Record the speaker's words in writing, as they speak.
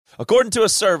According to a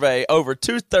survey, over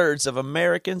 2/3 of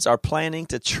Americans are planning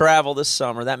to travel this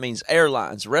summer. That means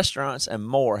airlines, restaurants, and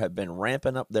more have been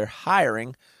ramping up their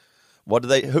hiring. Who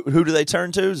do they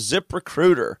turn to?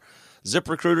 ZipRecruiter.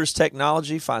 ZipRecruiter's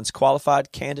technology finds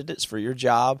qualified candidates for your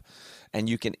job, and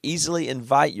you can easily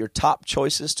invite your top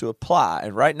choices to apply.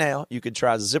 And right now, you can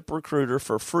try ZipRecruiter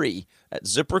for free at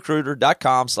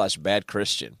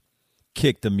ZipRecruiter.com/badchristian.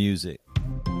 Kick the music.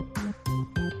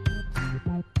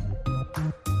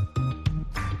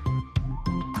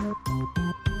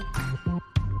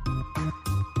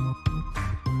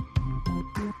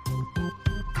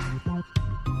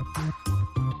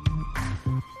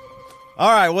 All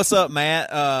right, what's up,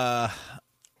 Matt? I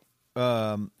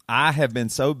have been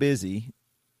so busy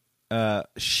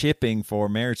shipping for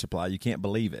Marriage Supply. You can't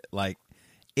believe it. Like,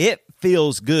 it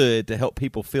feels good to help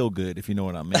people feel good, if you know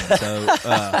what I mean.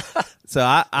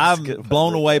 So, I'm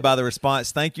blown away by the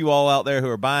response. Thank you all out there who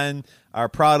are buying our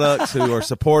products, who are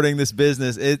supporting this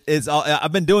business.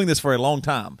 I've been doing this for a long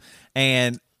time,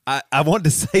 and I want to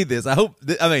say this.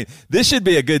 This should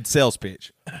be a good sales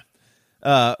pitch.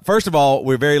 First of all,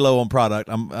 we're very low on product.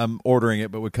 I'm ordering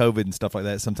it, but with COVID and stuff like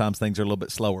that, sometimes things are a little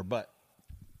bit slower. But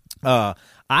we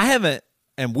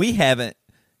haven't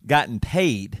gotten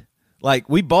paid. Like,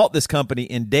 we bought this company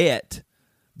in debt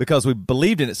because we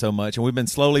believed in it so much, and we've been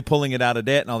slowly pulling it out of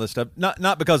debt and all this stuff.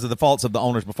 Not because of the faults of the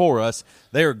owners before us.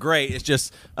 They were great. It's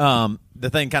just the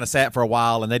thing kind of sat for a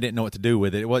while, and they didn't know what to do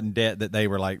with it. It wasn't debt that they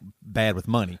were, like, bad with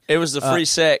money. It was the Free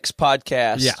Sex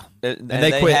podcast. Yeah. And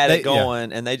they quit, had it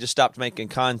going, and they just stopped making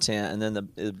content, and then the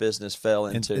business fell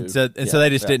into... So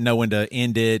they just didn't know when to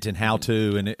end it and how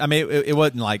to. And it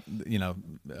wasn't like,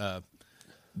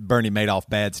 Bernie Madoff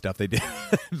bad stuff they did.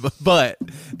 But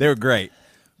they were great.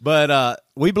 But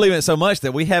we believe in it so much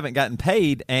that we haven't gotten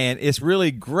paid, and it's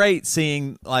really great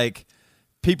seeing, like,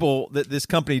 people that this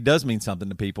company does mean something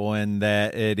to people, and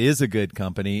that it is a good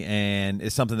company, and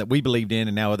it's something that we believed in,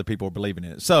 and now other people are believing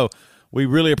in it. So we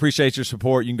really appreciate your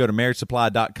support. You can go to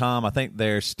marriagesupply.com. I think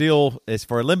it's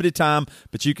for a limited time,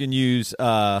 but you can use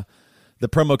the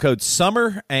promo code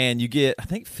SUMMER, and you get, I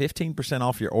think, 15%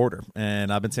 off your order.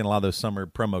 And I've been seeing a lot of those summer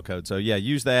promo codes. So, yeah,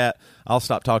 use that. I'll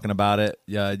stop talking about it.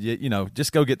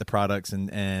 Just go get the products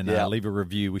and leave a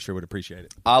review. We sure would appreciate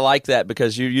it. I like that,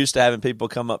 because you're used to having people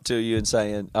come up to you and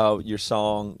saying, oh, your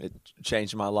song, it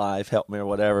changed my life, helped me or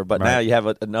whatever. But now you have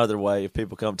another way of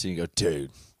people come to you and go,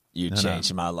 dude, you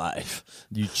changed my life.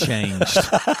 You changed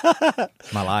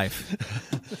my life.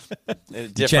 In a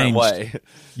different way.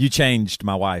 You changed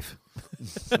my wife.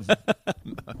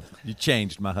 You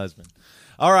changed my husband.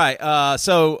 All right,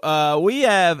 so we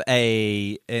have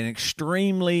an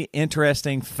extremely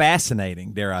interesting,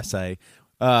 fascinating, dare I say.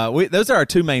 Those are our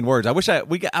two main words. I wish my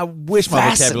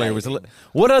vocabulary was.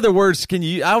 What other words can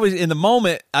you? I always in the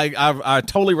moment. I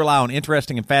totally rely on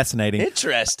interesting and fascinating.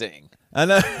 Interesting. I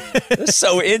know. That's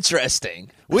so interesting.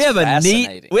 We have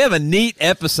a neat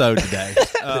episode today.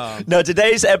 No,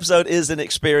 today's episode is an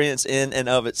experience in and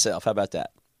of itself. How about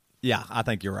that? Yeah, I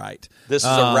think you're right. This is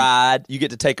a ride. You get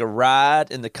to take a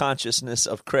ride in the consciousness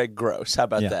of Craig Gross. How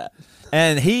about that?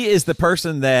 And he is the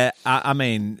person that,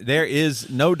 there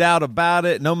is no doubt about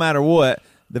it, no matter what,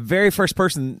 the very first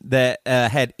person that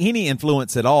had any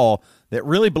influence at all that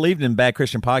really believed in Bad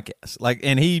Christian Podcast.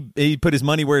 And he put his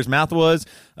money where his mouth was.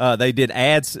 They did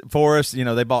ads for us.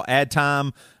 They bought ad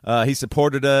time. He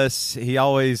supported us. He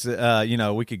always,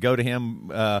 we could go to him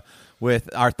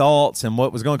with our thoughts and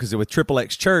what was going, because with Triple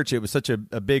X Church, it was such a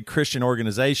big Christian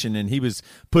organization, and he was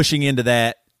pushing into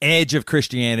that edge of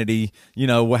Christianity.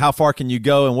 How far can you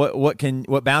go, and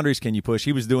what boundaries can you push?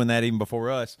 He was doing that even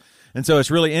before us, and so it's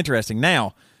really interesting.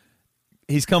 Now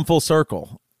he's come full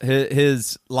circle.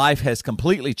 His life has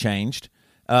completely changed.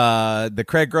 The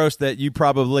Craig Gross that you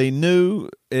probably knew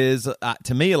is,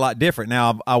 to me, a lot different.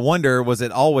 Now, I wonder, was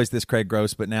it always this Craig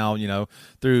Gross, but now,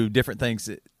 through different things,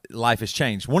 life has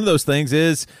changed. One of those things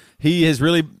is he has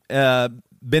really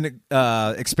been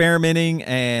experimenting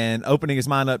and opening his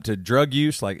mind up to drug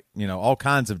use, all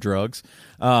kinds of drugs.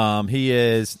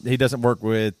 He doesn't work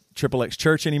with Triple X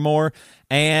Church anymore,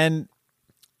 and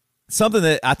something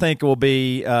that I think will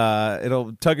be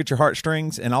it'll tug at your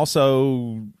heartstrings and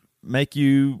also make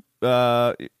you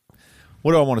what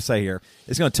do I want to say here?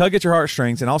 It's going to tug at your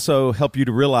heartstrings and also help you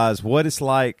to realize what it's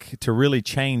like to really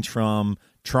change from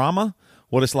trauma,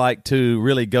 what it's like to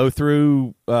really go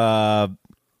through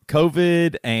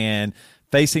COVID and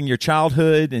facing your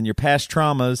childhood and your past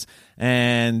traumas,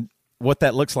 and what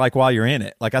that looks like while you're in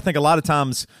it. I think a lot of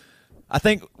times,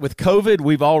 with COVID,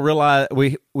 we've all realized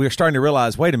we're starting to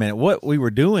realize, wait a minute, what we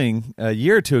were doing a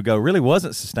year or two ago really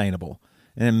wasn't sustainable.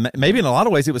 And maybe in a lot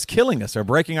of ways it was killing us or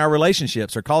breaking our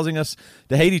relationships or causing us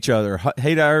to hate each other,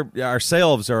 hate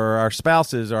ourselves or our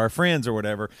spouses or our friends or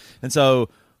whatever. And so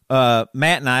Matt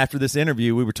and I, after this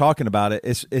interview, we were talking about it.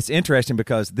 It's interesting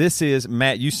because this is,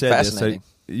 Matt, you said this. So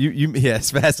yeah,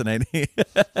 it's fascinating.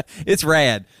 It's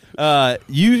rad.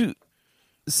 You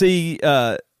see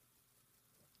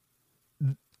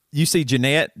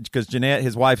Jeanette, because Jeanette,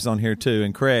 his wife, is on here too,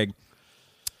 and Craig,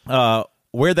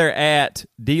 where they're at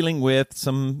dealing with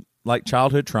some like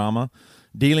childhood trauma,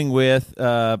 dealing with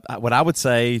what I would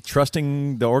say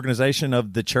trusting the organization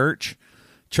of the church,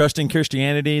 trusting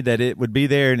Christianity, that it would be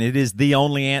there and it is the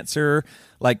only answer.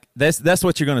 Like that's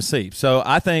what you're going to see. So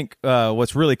I think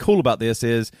what's really cool about this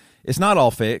is it's not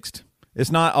all fixed.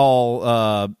 It's not all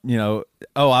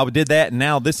I did that and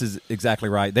now this is exactly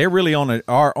right. They're really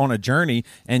are on a journey,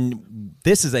 and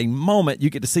this is a moment you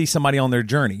get to see somebody on their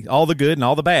journey, all the good and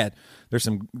all the bad. There's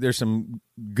some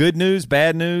good news,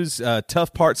 bad news,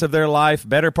 tough parts of their life,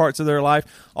 better parts of their life,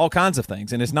 all kinds of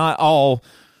things. And it's not all,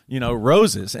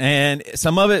 roses. And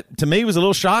some of it to me was a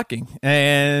little shocking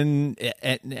and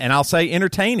I'll say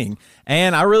entertaining.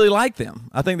 And I really like them.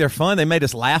 I think they're fun. They made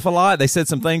us laugh a lot. They said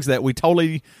some things that we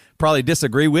totally probably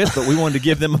disagree with, but we wanted to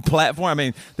give them a platform. I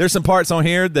mean, there's some parts on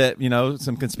here that,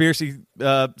 some conspiracy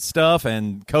stuff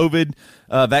and COVID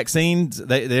vaccines.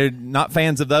 They're not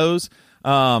fans of those.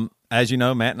 As you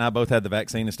know, Matt and I both had the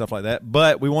vaccine and stuff like that.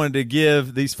 But we wanted to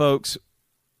give these folks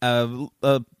a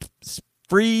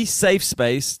free, safe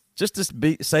space just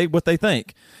to say what they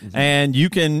think. Mm-hmm. And you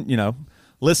can,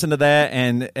 listen to that.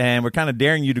 And we're kind of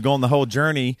daring you to go on the whole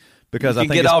journey, because you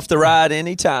can get off the ride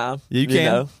anytime. You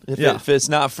can. If it's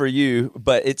not for you.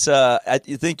 But it's I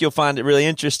think you'll find it really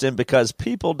interesting because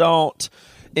people don't,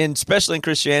 especially in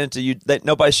Christianity,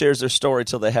 nobody shares their story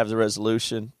till they have the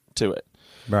resolution to it.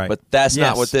 Right. But that's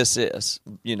not what this is.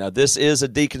 This is a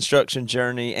deconstruction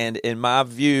journey, and in my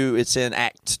view, it's in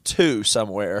Act 2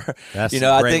 somewhere. That's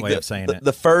a great way of saying it.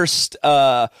 The first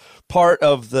part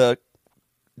of the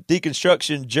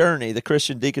deconstruction journey, the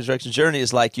Christian deconstruction journey,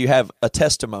 is like you have a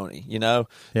testimony, Yeah.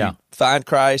 You find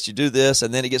Christ, you do this,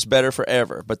 and then it gets better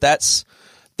forever. But that's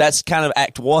kind of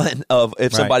Act 1 of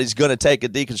if somebody's going to take a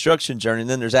deconstruction journey. And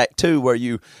then there's Act 2 where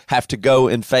you have to go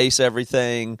and face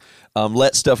everything,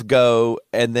 let stuff go,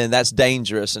 and then that's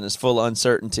dangerous and it's full of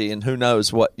uncertainty and who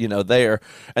knows what, there.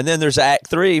 And then there's Act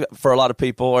 3 for a lot of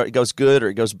people, or it goes good or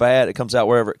it goes bad. It comes out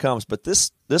wherever it comes. But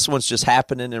this one's just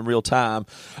happening in real time.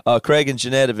 Craig and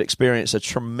Jeanette have experienced a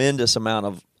tremendous amount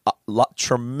of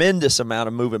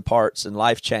moving parts and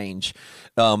life change,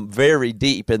 very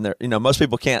deep in there. Most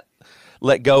people can't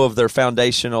let go of their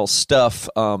foundational stuff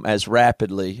as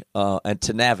rapidly and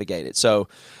to navigate it. So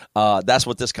that's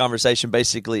what this conversation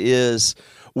basically is.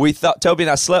 We thought, Toby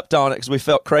and I slept on it because we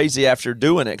felt crazy after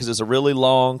doing it because it's a really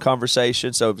long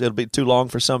conversation, so it'll be too long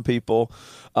for some people,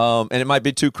 and it might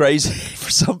be too crazy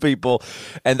for some people,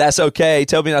 and that's okay.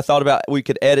 Toby and I thought about we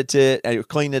could edit it and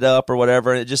clean it up or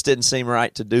whatever, and it just didn't seem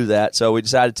right to do that, so we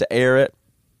decided to air it.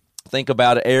 Think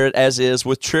about it, air it as is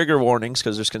with trigger warnings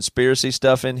because there's conspiracy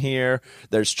stuff in here,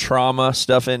 there's trauma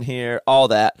stuff in here, all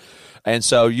that. And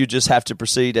so you just have to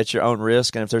proceed at your own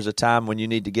risk. And if there's a time when you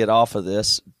need to get off of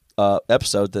this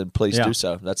episode, then please do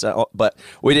so. But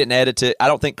we didn't edit it. I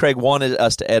don't think Craig wanted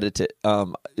us to edit it.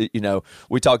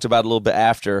 We talked about it a little bit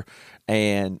after,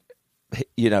 and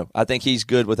I think he's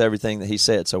good with everything that he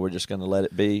said. So we're just going to let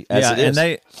it be as it is.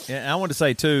 And I want to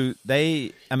say too,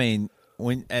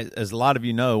 when, as a lot of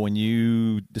you know, when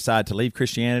you decide to leave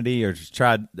Christianity or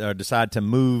decide to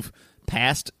move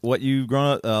past what you've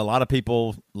grown up, a lot of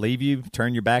people leave you,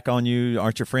 turn your back on you,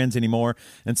 aren't your friends anymore.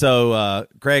 And so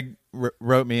Greg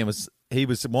wrote me and he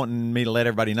was wanting me to let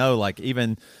everybody know, like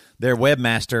even their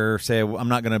webmaster said, I'm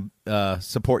not going to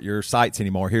support your sites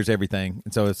anymore. Here's everything.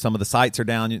 And so some of the sites are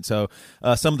down. So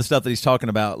some of the stuff that he's talking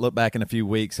about, look back in a few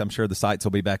weeks. I'm sure the sites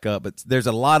will be back up. But there's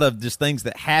a lot of just things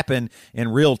that happen in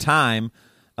real time.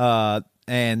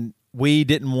 And we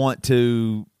didn't want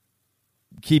to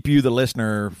keep you, the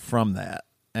listener, from that.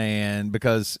 And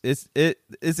because it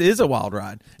is a wild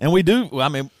ride, and we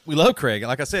love Craig.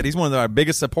 Like I said, he's one of our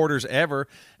biggest supporters ever,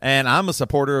 and I'm a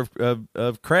supporter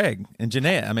of Craig and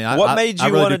Jeanette. What made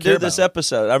you want to do this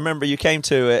episode? I remember you came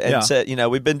to it and said,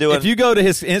 we've been doing. If you go to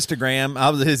his Instagram,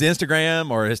 his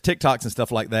Instagram or his TikToks and stuff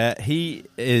like that, he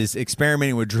is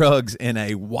experimenting with drugs in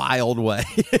a wild way,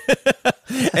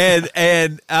 and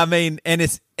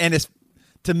it's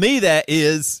to me that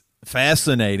is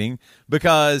fascinating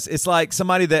because it's like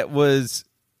somebody that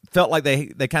felt like they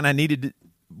kind of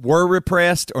were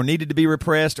repressed or needed to be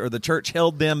repressed, or the church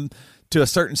held them to a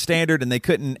certain standard and they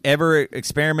couldn't ever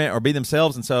experiment or be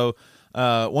themselves. And so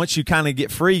once you kind of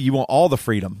get free, you want all the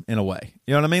freedom in a way.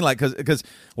 You know what I mean? Like, because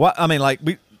what I mean,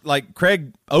 like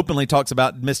Craig openly talks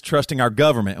about mistrusting our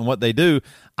government and what they do.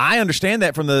 I understand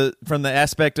that from the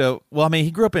aspect of, well, I mean,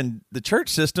 he grew up in the church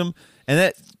system,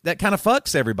 and that kind of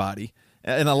fucks everybody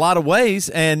in a lot of ways.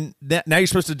 And now you're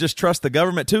supposed to just trust the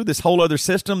government too. This whole other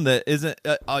system that isn't,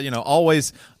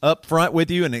 always up front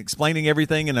with you and explaining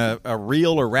everything in a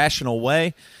real or rational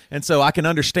way. And so I can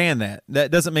understand that. That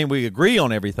doesn't mean we agree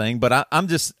on everything, but I'm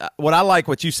just, what I like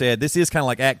what you said. This is kind of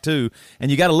like Act 2,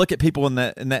 and you got to look at people in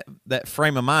that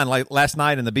frame of mind. Like last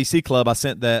night in the BC Club, I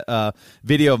sent that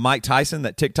video of Mike Tyson,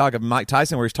 that TikTok of Mike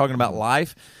Tyson where he's talking about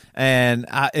life, and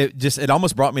it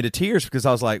almost brought me to tears because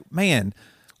I was like, man,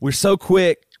 we're so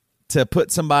quick to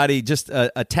put somebody just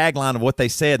a tagline of what they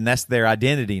said, and that's their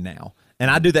identity now. And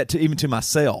I do that even to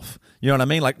myself. You know what I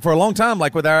mean? Like for a long time,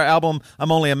 like with our album,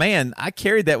 I'm Only a Man, I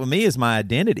carried that with me as my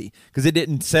identity because it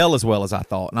didn't sell as well as I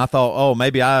thought. And I thought, oh,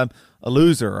 maybe I'm a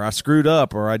loser, or I screwed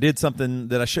up, or I did something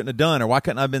that I shouldn't have done, or why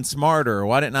couldn't I have been smarter, or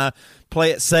why didn't I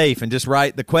play it safe and just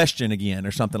write the question again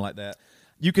or something like that.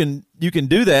 You can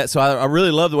do that. So I really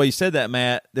love the way you said that,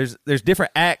 Matt. There's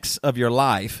different acts of your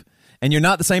life. And you're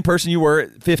not the same person you were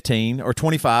at 15 or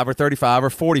 25 or 35 or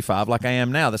 45 like I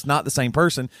am now. That's not the same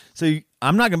person. So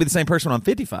I'm not going to be the same person when I'm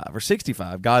 55 or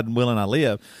 65, God willing I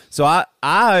live. So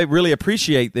I really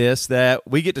appreciate this, that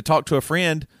we get to talk to a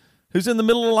friend who's in the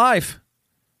middle of life.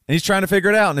 And he's trying to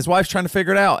figure it out, and his wife's trying to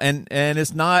figure it out. And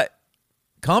it's not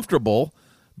comfortable,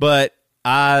 but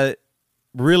I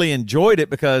really enjoyed it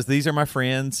because these are my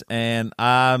friends, and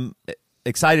I'm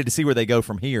excited to see where they go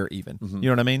from here even. Mm-hmm. You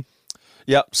know what I mean?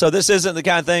 Yep. So this isn't the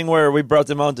kind of thing where we brought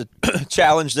them on to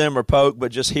challenge them or poke,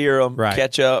 but just hear them,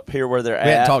 catch up, hear where they're at.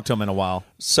 We haven't talked to them in a while.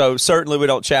 So certainly we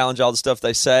don't challenge all the stuff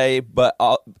they say, but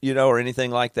or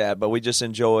anything like that. But we just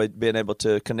enjoyed being able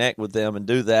to connect with them and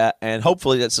do that. And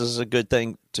hopefully this is a good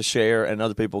thing to share, and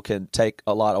other people can take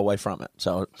a lot away from it.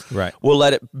 So we'll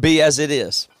let it be as it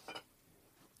is.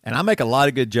 And I make a lot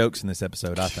of good jokes in this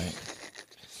episode, I think.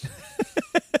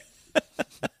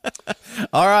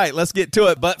 All right, let's get to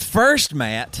it. But first,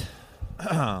 Matt,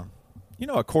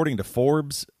 according to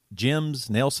Forbes, gyms,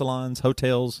 nail salons,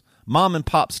 hotels, mom and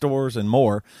pop stores, and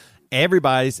more,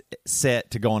 everybody's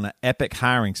set to go on an epic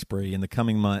hiring spree in the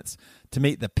coming months to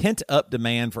meet the pent-up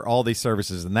demand for all these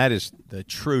services. And that is the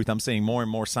truth. I'm seeing more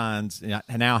and more signs,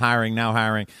 now hiring.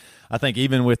 I think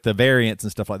even with the variants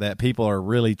and stuff like that, people are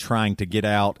really trying to get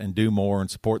out and do more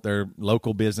and support their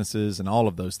local businesses and all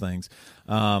of those things.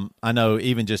 I know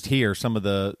even just here, some of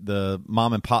the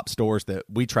mom and pop stores that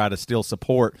we try to still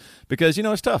support because,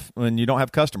 it's tough when you don't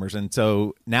have customers. And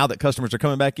so now that customers are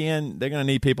coming back in, they're going to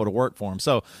need people to work for them.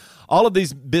 So all of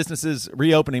these businesses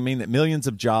reopening mean that millions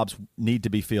of jobs need to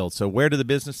be filled. So where do the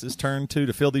businesses turn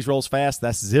to fill these roles fast?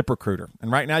 That's ZipRecruiter.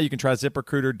 And right now you can try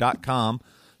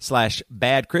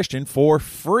ZipRecruiter.com/badchristian for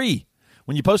free.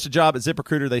 When you post a job at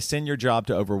ZipRecruiter, they send your job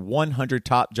to over 100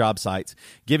 top job sites,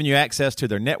 giving you access to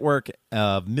their network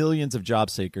of millions of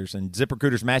job seekers. And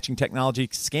ZipRecruiter's matching technology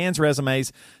scans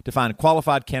resumes to find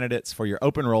qualified candidates for your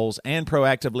open roles and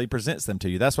proactively presents them to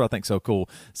you. That's what I think is so cool.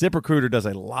 ZipRecruiter does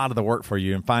a lot of the work for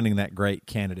you in finding that great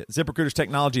candidate. ZipRecruiter's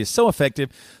technology is so effective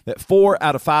that 4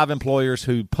 out of 5 employers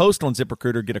who post on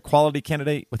ZipRecruiter get a quality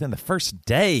candidate within the first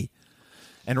day.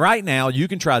 And right now, you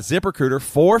can try ZipRecruiter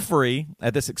for free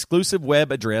at this exclusive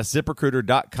web address,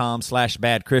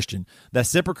 ZipRecruiter.com/badchristian.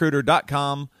 That's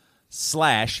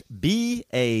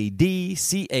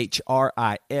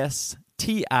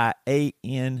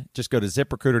ZipRecruiter.com/BADCHRISTIAN. Just go to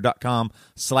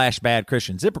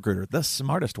ZipRecruiter.com/badchristian. ZipRecruiter, the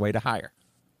smartest way to hire.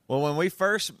 Well, when we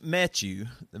first met you,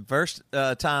 the first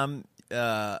time,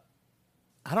 I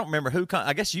don't remember who,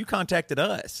 I guess you contacted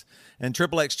us. And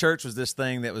XXX Church was this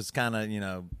thing that was kind of,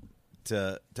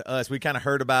 to us, we kind of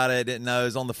heard about it, didn't know it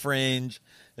was on the fringe.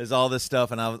 There's all this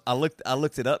stuff, and I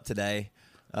looked it up today.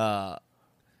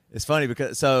 It's funny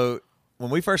because when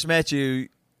we first met you,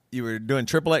 you were doing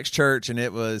XXX Church, and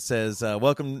it says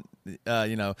welcome,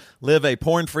 live a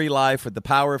porn-free life with the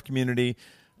power of community.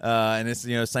 And it's,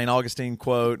 St. Augustine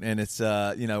quote, and it's,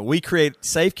 we create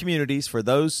safe communities for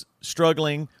those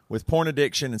struggling with porn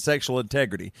addiction and sexual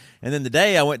integrity. And then the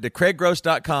day I went to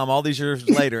CraigGross.com all these years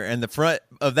later, and the front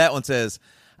of that one says,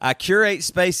 I curate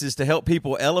spaces to help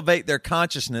people elevate their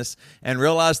consciousness and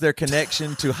realize their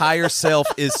connection to higher self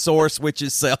is source, which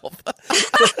is self.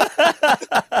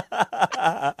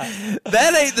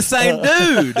 That ain't the same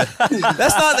dude.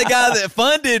 That's not the guy that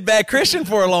funded Bad Christian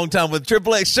for a long time with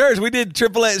XXX Church. We did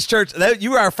XXX Church.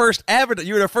 You were our first advocate.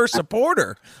 You were our first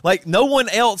supporter. Like no one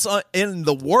else in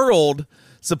the world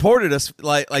supported us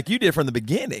like you did from the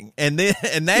beginning, and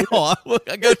now I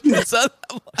go to the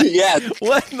Southern. Yeah.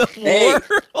 What in the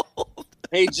world?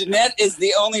 Hey, Jeanette is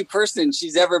the only person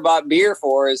she's ever bought beer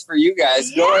for is for you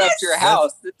guys going up to your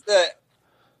house.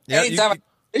 Anytime I do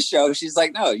this show, she's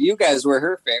like, no, you guys were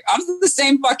her favorite. I'm the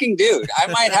same fucking dude. I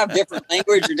might have different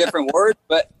language or different words,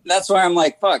 but that's why I'm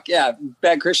like, fuck, yeah,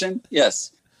 bad Christian,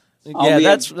 yes.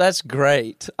 That's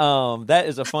great. That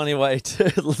is a funny way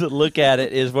to look at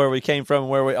it, is where we came from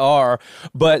and where we are.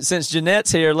 But since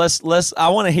Jeanette's here, I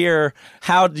want to hear,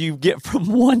 how do you get from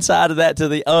one side of that to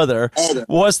the other?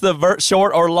 What's the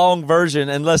short or long version?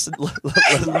 And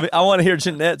I want to hear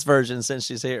Jeanette's version since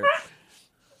she's here.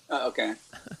 Okay.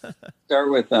 Start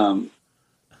with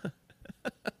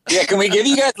yeah, can we give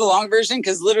you guys the long version?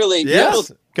 Because literally,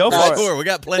 yes, go for it. Sure, we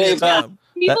got plenty of time.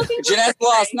 Jeanette's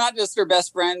lost not just her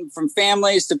best friend, from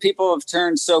families to people have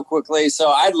turned so quickly. So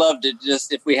I'd love to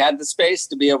just, if we had the space,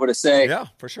 to be able to say, yeah,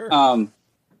 for sure.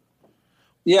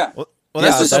 Yeah. Well,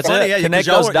 that's it. Yeah, connect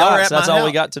those dots. That's all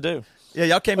we got to do. Yeah,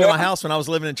 y'all came to my house when I was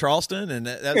living in Charleston, and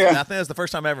I think that's the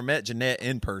first time I ever met Jeanette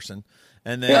in person.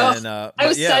 And then I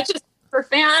was such a super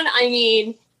fan. I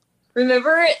mean,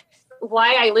 remember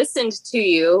why I listened to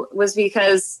you was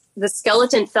because the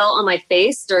skeleton fell on my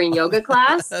face during yoga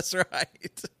class. That's right.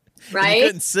 Right? You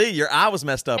couldn't see. Your eye was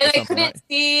messed up. And I couldn't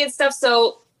see and stuff.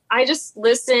 So I just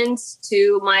listened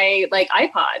to my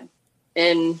iPod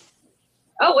and,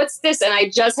 oh, what's this? And I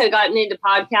just had gotten into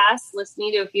podcasts,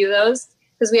 listening to a few of those,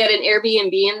 because we had an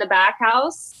Airbnb in the back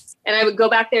house, and I would go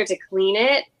back there to clean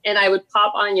it, and I would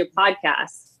pop on your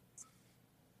podcast.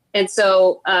 And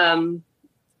so,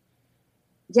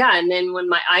 yeah. And then when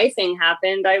my eye thing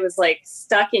happened, I was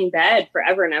stuck in bed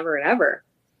forever and ever and ever.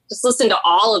 Just listen to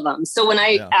all of them. So when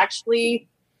I actually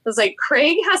was like,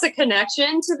 Craig has a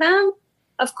connection to them.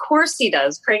 Of course he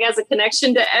does. Craig has a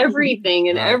connection to everything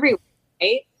and everyone,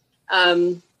 right?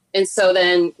 And so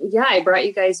then, I brought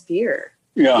you guys beer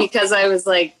because I was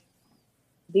like,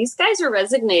 these guys are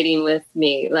resonating with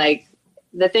me. Like,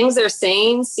 the things they're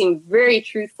saying seem very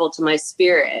truthful to my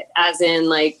spirit, as in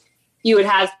you would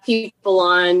have people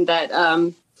on that,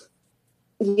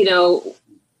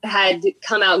 had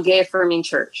come out gay affirming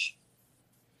church.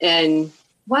 And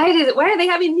why are they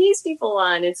having these people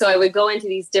on? And so I would go into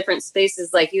these different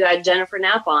spaces, like you had Jennifer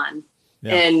Knapp on.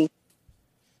 And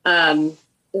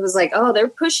it was like, oh, they're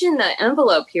pushing the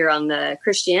envelope here on the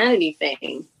Christianity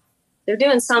thing. They're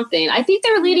doing something. I think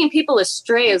they're leading people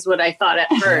astray, is what I thought at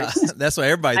first. Yeah, that's what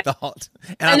everybody thought.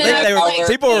 And I think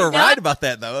people were right about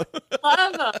that, though.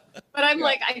 Love them. But I'm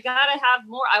like, I gotta have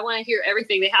more. I want to hear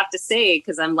everything they have to say,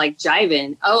 because I'm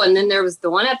jiving. Oh, and then there was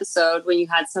the one episode when you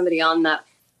had somebody on that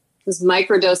was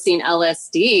microdosing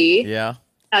LSD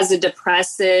as a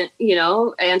depressant,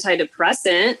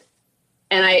 antidepressant.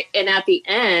 And at the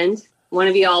end, one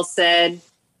of y'all said,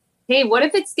 hey, what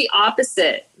if it's the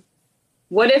opposite?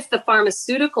 What if the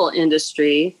pharmaceutical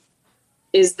industry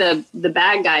is the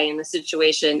bad guy in the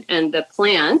situation, and the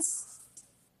plants,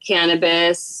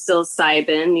 cannabis,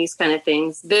 psilocybin, these kind of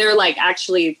things, they're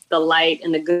actually the light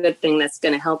and the good thing that's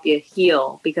going to help you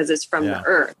heal, because it's from the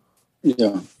earth.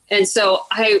 Yeah. And so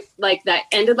I that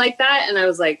ended like that. And I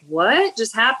was like, what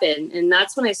just happened? And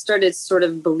that's when I started sort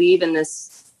of believe in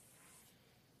this,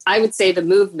 I would say, the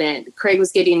movement. Craig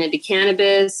was getting into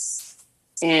cannabis,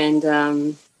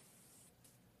 and,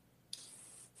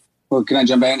 well, can I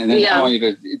jump in? And then I want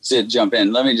you to jump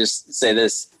in. Let me just say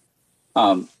this.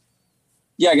 I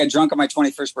got drunk on my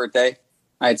 21st birthday.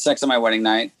 I had sex on my wedding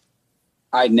night.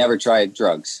 I'd never tried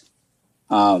drugs.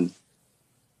 And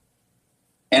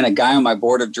a guy on my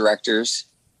board of directors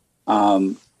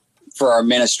for our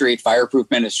ministry,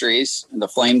 Fireproof Ministries, and the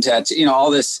Flame Tattoo,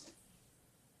 all this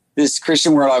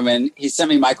Christian world I'm in, he sent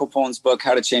me Michael Pollan's book,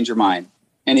 How to Change Your Mind.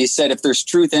 And he said, if there's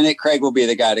truth in it, Craig will be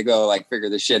the guy to go figure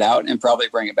this shit out and probably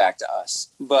bring it back to us.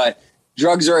 But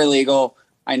drugs are illegal.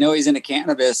 I know he's into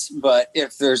cannabis, but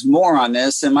if there's more on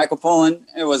this, and Michael Pollan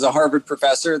was a Harvard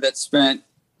professor that spent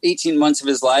 18 months of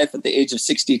his life at the age of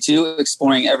 62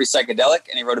 exploring every psychedelic,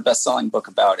 and he wrote a best-selling book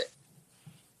about it.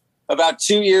 About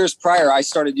 2 years prior, I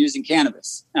started using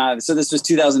cannabis. So this was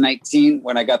 2019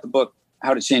 when I got the book,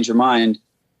 How to Change Your Mind.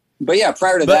 But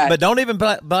prior to that. But don't even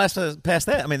blast past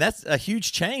that. I mean, that's a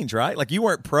huge change, right? You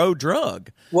weren't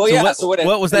pro-drug. Well, so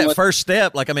what was that first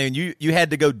step? You had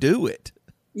to go do it.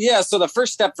 Yeah, so the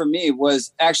first step for me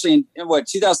was actually in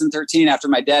 2013, after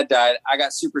my dad died, I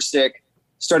got super sick,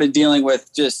 started dealing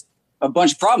with just a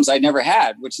bunch of problems I'd never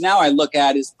had, which now I look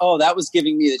at as, that was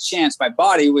giving me the chance. My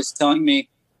body was telling me,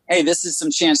 hey, this is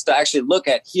some chance to actually look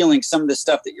at healing some of the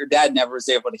stuff that your dad never was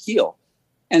able to heal.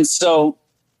 And so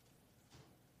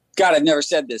God, I've never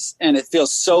said this, and it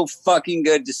feels so fucking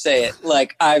good to say it.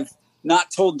 Like, I've not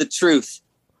told the truth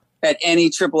at any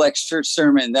Triple X Church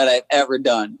sermon that I've ever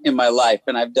done in my life,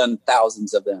 and I've done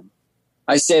thousands of them.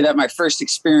 I say that my first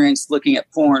experience looking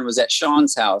at porn was at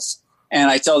Sean's house,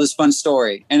 and I tell this fun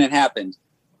story, and it happened.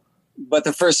 But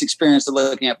the first experience of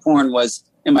looking at porn was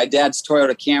in my dad's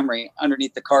Toyota Camry.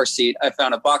 Underneath the car seat, I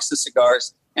found a box of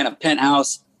cigars and a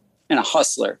Penthouse and a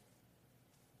Hustler.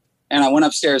 And I went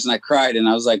upstairs and I cried, and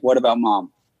I was like, what about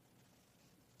Mom?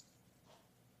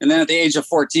 And then at the age of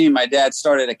 14, my dad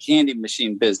started a candy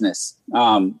machine business.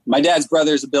 My dad's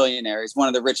brother is a billionaire. He's one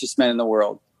of the richest men in the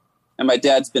world. And my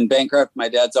dad's been bankrupt. My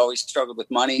dad's always struggled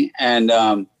with money. And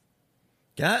can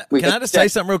I just say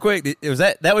something real quick?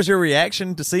 That was your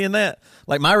reaction to seeing that?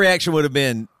 Like, my reaction would have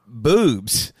been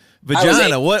boobs.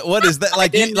 Vagina. What is that?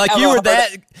 Like you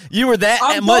were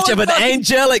that much of an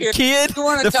angelic kid.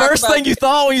 The first thing you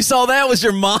thought when you saw that was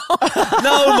your mom.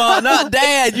 No, Mom, not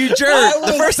Dad. You jerk.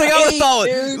 The first thing I would have thought,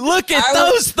 dude, look at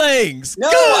those things.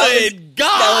 No, Good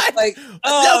God. Like,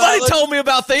 nobody told me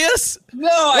about this. No,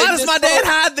 why does my dad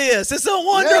hide this? It's so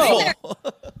wonderful.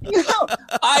 No,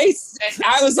 I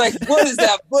was like, what is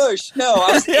that bush? No,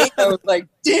 I was 8. I was like,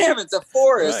 damn, it's a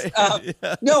forest. Right.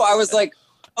 No, I was like,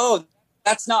 oh,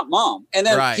 that's not Mom. And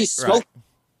then he smoked. Right.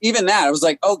 Even that, I was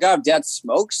like, oh God, Dad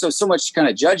smokes. So much kind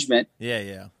of judgment.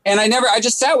 Yeah. And I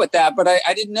just sat with that, but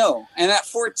I didn't know. And at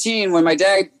 14, when my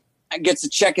dad gets a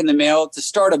check in the mail to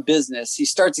start a business, he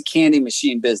starts a candy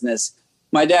machine business.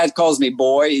 My dad calls me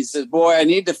boy. He says, boy, I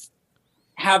need to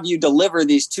have you deliver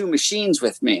these 2 machines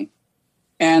with me.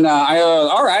 And I go,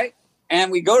 all right.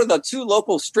 And we go to the 2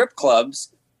 local strip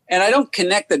clubs. And I don't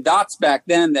connect the dots back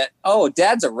then that, oh,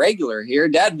 Dad's a regular here.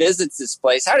 Dad visits this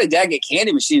place. How did Dad get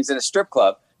candy machines in a strip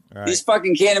club? Right. These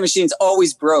fucking candy machines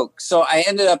always broke. So I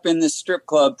ended up in this strip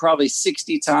club probably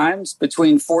 60 times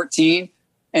between 14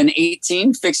 and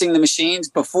 18, fixing the machines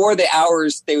before the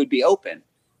hours they would be open.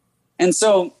 And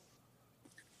so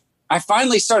I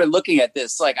finally started looking at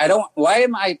this. Like, why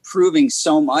am I proving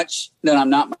so much that I'm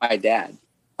not my dad?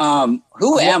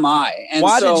 Who am I? And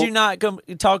why did you not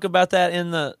talk about that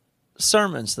in the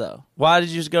sermons, though? Why did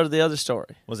you just go to the other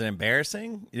story? Was it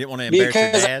embarrassing? You didn't want to embarrass your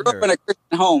dad? Because I grew up in a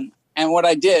Christian home, and what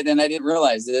I did, and I didn't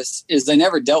realize this, is I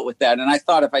never dealt with that. And I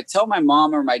thought if I tell my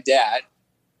mom or my dad,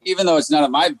 even though it's none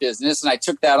of my business, and I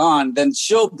took that on, then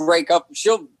she'll break up,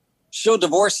 she'll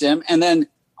divorce him, and then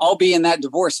I'll be in that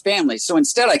divorced family. So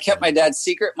instead, I kept my dad's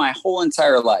secret my whole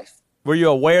entire life. Were you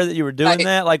aware that you were doing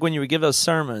that? Like when you would give those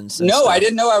sermons? No, I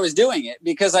didn't know I was doing it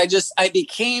because I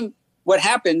became what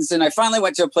happens. And I finally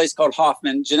went to a place called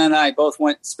Hoffman. Jenna and I both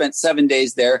spent 7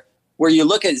 days there, where you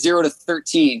look at 0 to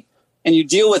 13 and you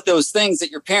deal with those things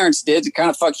that your parents did to kind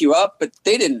of fuck you up, but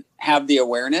they didn't have the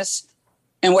awareness.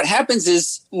 And what happens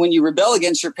is when you rebel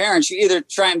against your parents, you either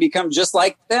try and become just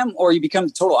like them or you become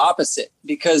the total opposite,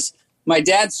 because my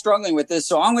dad's struggling with this.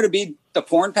 So I'm going to be the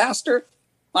porn pastor.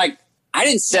 Like, I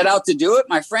didn't set out to do it.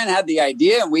 My friend had the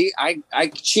idea, and I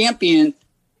championed,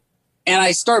 and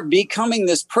I start becoming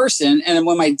this person. And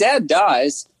when my dad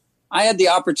dies, I had the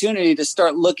opportunity to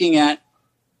start looking at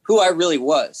who I really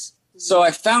was. So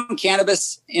I found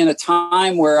cannabis in a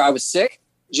time where I was sick.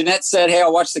 Jeanette said, hey,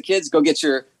 I'll watch the kids. Go get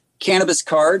your cannabis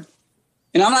card.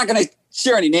 And I'm not going to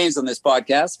share any names on this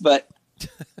podcast, but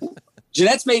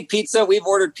Jeanette's made pizza. We've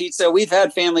ordered pizza. We've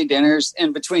had family dinners.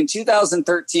 And between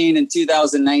 2013 and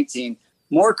 2019,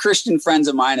 more Christian friends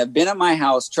of mine have been at my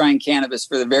house trying cannabis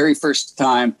for the very first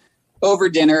time over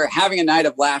dinner, having a night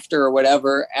of laughter or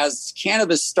whatever, as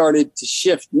cannabis started to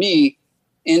shift me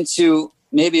into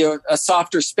maybe a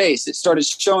softer space. It started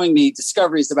showing me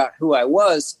discoveries about who I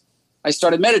was. I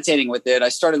started meditating with it. I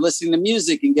started listening to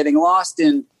music and getting lost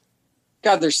in,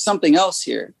 God, there's something else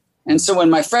here. And so when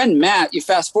my friend Matt, you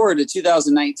fast forward to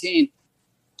 2019,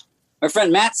 my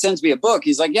friend Matt sends me a book.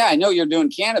 He's like, yeah, I know you're doing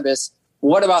cannabis.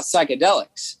 What about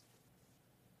psychedelics?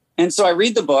 And so I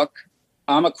read the book.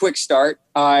 I'm a quick start.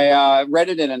 I read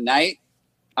it in a night.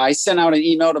 I sent out an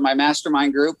email to my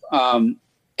mastermind group.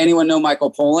 Anyone know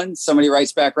Michael Pollan? Somebody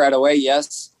writes back right away,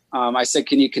 yes. I said,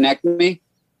 can you connect me?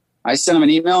 I sent him an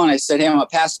email and I said, hey, I'm a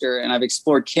pastor and I've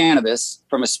explored cannabis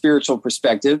from a spiritual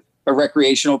perspective, a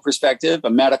recreational perspective, a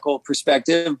medical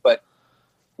perspective. But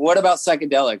what about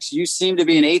psychedelics? You seem to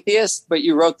be an atheist, but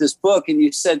you wrote this book and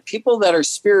you said people that are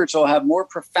spiritual have more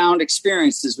profound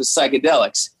experiences with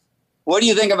psychedelics. What do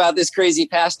you think about this crazy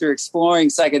pastor exploring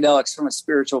psychedelics from a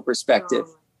spiritual perspective?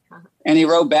 Oh, and he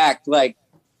wrote back like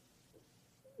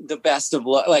the best of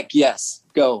luck, like, yes,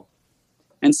 go.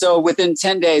 And so within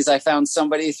 10 days, I found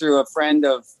somebody through a friend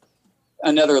of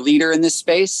another leader in this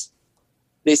space.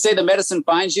 They say the medicine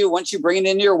finds you. Once you bring it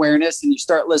into your awareness and you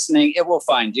start listening, it will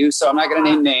find you. So I'm not going to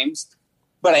name names,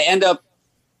 but I end up,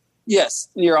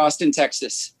 near Austin,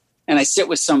 Texas. And I sit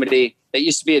with somebody that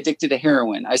used to be addicted to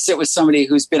heroin. I sit with somebody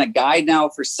who's been a guide now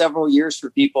for several years for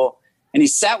people. And he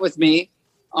sat with me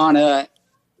on a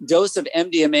dose of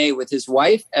MDMA with his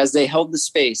wife as they held the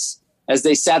space, as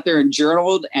they sat there and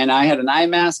journaled. And I had an eye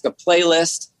mask, a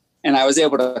playlist, and I was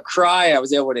able to cry. I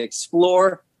was able to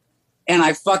explore. And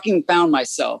I fucking found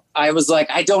myself. I was like,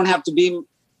 I don't have to be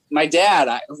my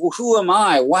dad. Who am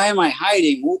I? Why am I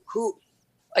hiding? Who?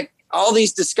 Like all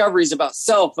these discoveries about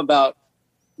self, about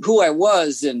who I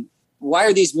was, and why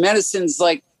are these medicines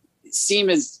like seem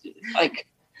as like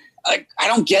I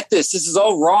don't get this. This is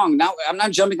all wrong. Now I'm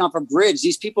not jumping off a bridge.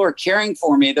 These people are caring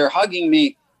for me. They're hugging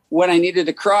me when I needed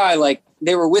to cry. Like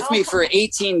they were with me for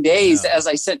 18 days as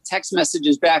I sent text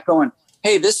messages back going,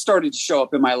 hey, this started to show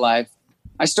up in my life.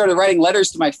 I started writing letters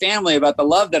to my family about the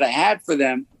love that I had for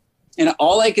them. And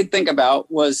all I could think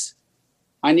about was,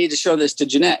 I need to show this to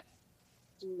Jeanette.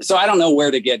 So I don't know where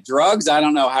to get drugs. I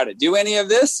don't know how to do any of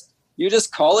this. You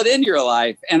just call it into your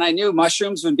life. And I knew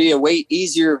mushrooms would be a way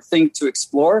easier thing to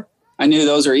explore. I knew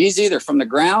those are easy. They're from the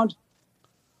ground.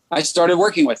 I started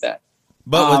working with that.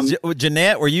 But with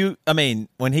Jeanette, were you, I mean,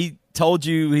 when he told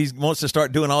you he wants to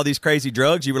start doing all these crazy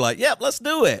drugs, you were like, yep, let's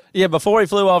do it. Yeah, before he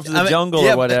flew off to the jungle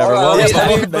or whatever. I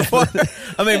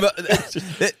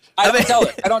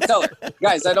don't tell her.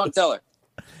 Guys, I don't tell her.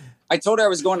 I told her I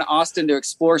was going to Austin to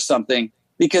explore something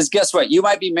because guess what? You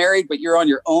might be married, but you're on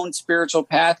your own spiritual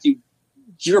path.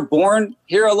 You're born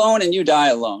here alone and you die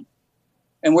alone.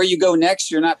 And where you go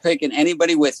next, you're not taking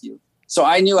anybody with you. So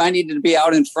I knew I needed to be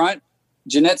out in front.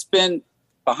 Jeanette's been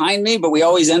behind me, but we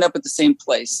always end up at the same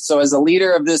place. So as a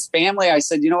leader of this family, I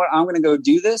said, you know what? I'm going to go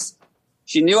do this.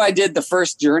 She knew I did the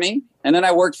first journey. And then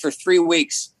I worked for 3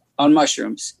 weeks on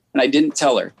mushrooms and I didn't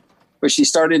tell her, but she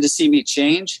started to see me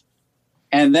change.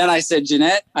 And then I said,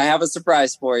 Jeanette, I have a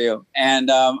surprise for you. And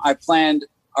I planned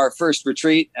our first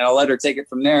retreat and I'll let her take it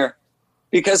from there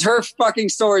because her fucking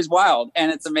story is wild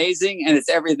and it's amazing. And it's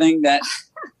everything that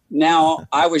now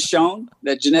I was shown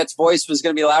that Jeanette's voice was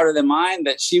going to be louder than mine,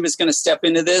 that she was going to step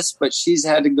into this, but she's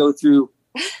had to go through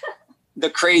the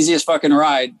craziest fucking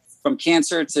ride from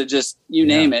cancer to just, you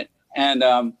name it.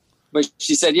 And, but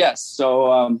she said yes.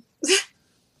 So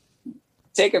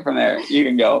take it from there. You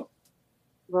can go.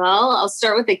 Well, I'll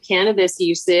start with the cannabis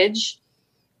usage.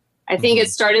 I think it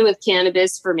started with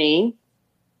cannabis for me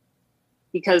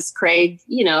because Craig,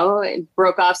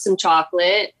 broke off some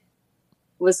chocolate,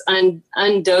 was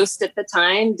undosed at the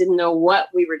time, didn't know what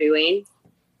we were doing.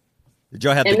 Did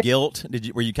y'all have the guilt? Did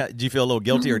you feel a little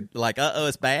guilty or like,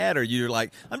 it's bad? Or you're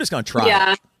like, I'm just going to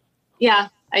try it? Yeah,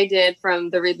 I did from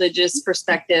the religious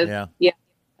perspective. Yeah.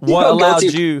 What allowed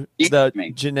you,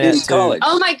 Jeanette, to college?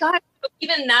 Oh my God.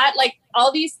 Even that, like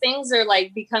all these things are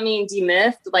like becoming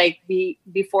demythed, like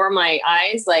before my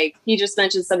eyes. Like he just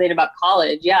mentioned something about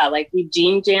college. Yeah. Like we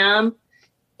gene jam.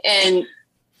 And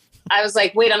I was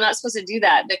like, wait, I'm not supposed to do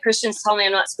that. The Christians tell me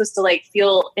I'm not supposed to like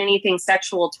feel anything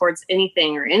sexual towards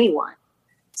anything or anyone.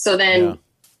 So then,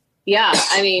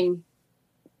 I mean,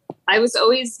 I was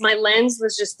always, my lens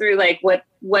was just through like what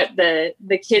the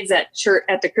kids at church,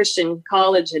 at the Christian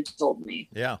college had told me.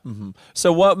 Yeah. Mm-hmm.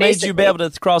 So what made you be able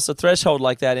to cross the threshold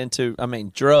like that into,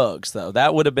 drugs though?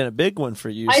 That would have been a big one for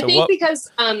you. I think because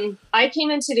I came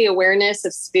into the awareness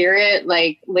of spirit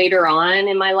like later on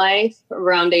in my life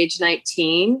around age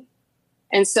 19.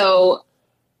 And so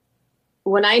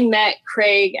when I met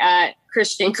Craig at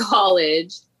Christian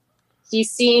college, he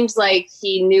seemed like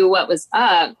he knew what was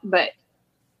up, but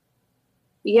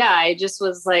I just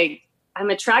was like, I'm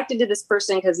attracted to this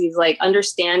person because he's like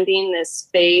understanding this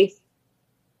faith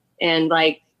and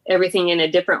like everything in a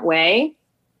different way.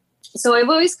 So I've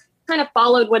always kind of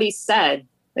followed what he said.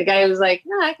 The guy was like,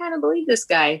 no, I kind of believe this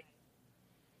guy.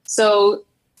 So,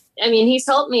 I mean, he's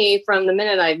helped me from the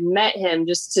minute I've met him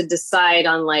just to decide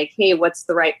on like, hey, what's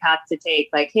the right path to take?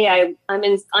 Like, hey, I'm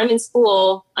in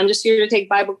school. I'm just here to take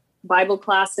Bible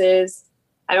classes.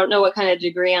 I don't know what kind of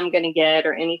degree I'm going to get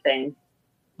or anything.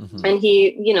 Mm-hmm. And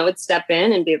he, would step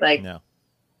in and be like,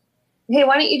 hey,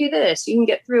 why don't you do this? You can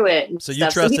get through it. So you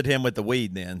trusted him with the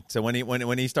weed then. So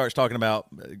when he starts talking about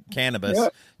cannabis,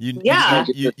 you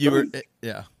were.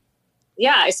 Yeah,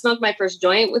 I smoked my first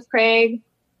joint with Craig.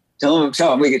 Tell him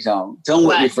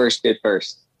what you first did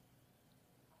first.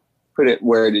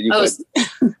 Where did you put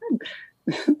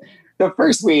it? The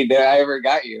first weed that I ever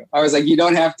got you. I was like, you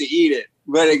don't have to eat it,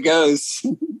 but it goes.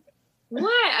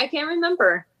 What? I can't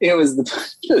remember. It was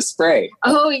the spray.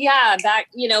 Oh yeah. That,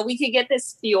 we could get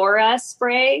this Fiora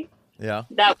spray. Yeah.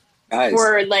 That Guys.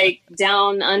 for like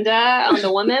down under on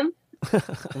the women.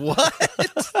 What?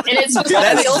 And it's supposed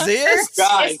That to feel exists? better.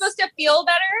 Guys. It's supposed to feel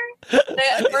better.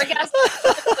 The orgasm is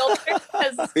supposed to feel better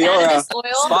because Fiora, cannabis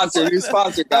oil. new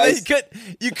sponsor, I mean,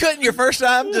 guys. you couldn't your first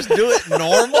time just do it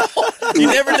normal? You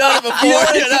never done it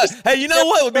before? You know, hey, you know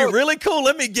what would be really cool?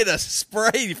 Let me get a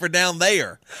spray for down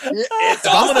there. It's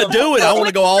If I'm going to do it, I want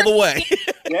to go all the way.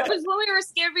 It was when we were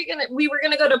scared we were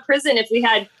gonna go to prison if we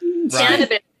had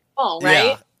cannabis oil,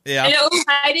 right? Yeah. And we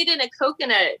hide it in a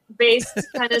coconut-based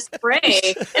kind of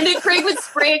spray, and then Craig would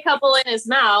spray a couple in his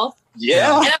mouth.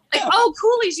 Yeah. And I'm like, oh,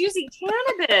 cool, he's using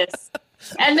cannabis.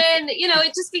 And then,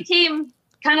 it just became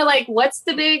kind of like, what's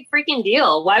the big freaking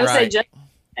deal? Why was I just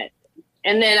it?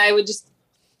 And then I would just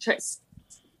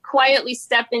quietly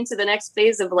step into the next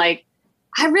phase of like,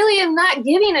 I really am not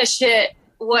giving a shit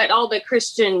what all the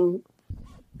Christian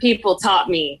people taught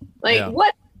me. Like,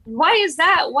 what? Why is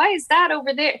that? Why is that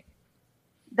over there?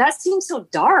 That seems so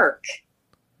dark.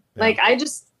 Yeah. Like,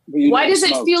 why does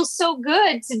it feel so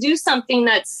good to do something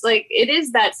that's like, it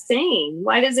is that sane?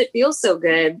 Why does it feel so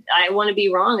good? I want to be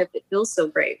wrong if it feels so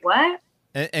great. What?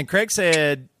 And Craig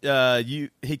said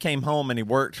he came home and he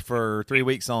worked for 3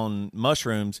 weeks on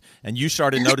mushrooms, and you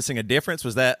started noticing a difference.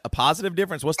 Was that a positive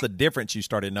difference? What's the difference you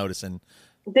started noticing?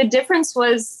 The difference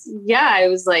was, I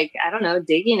was like, I don't know,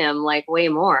 digging him like way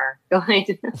more. Going,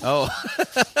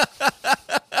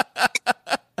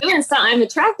 doing something. I'm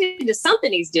attracted to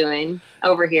something he's doing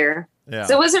over here. Yeah.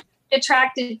 So I wasn't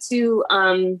attracted to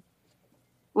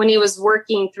when he was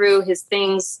working through his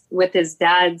things with his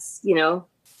dad's,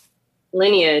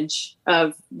 lineage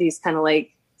of these kind of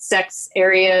like sex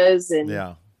areas. And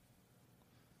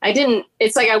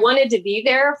it's like I wanted to be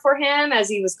there for him as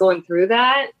he was going through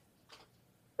that.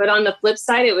 But on the flip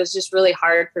side, it was just really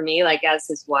hard for me, like as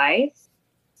his wife,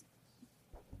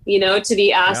 to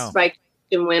be asked by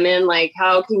Christian women, like,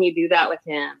 how can you do that with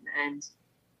him?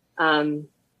 And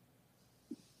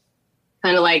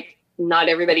kind of like not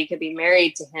everybody could be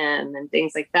married to him and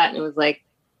things like that. And it was like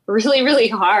really, really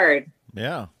hard.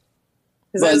 Yeah.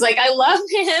 Because I was like, I love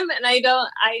him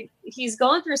and he's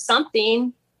going through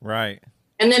something. Right.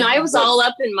 And then I was all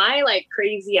up in my like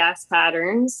crazy ass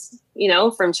patterns,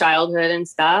 from childhood and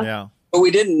stuff. Yeah. But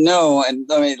we didn't know, and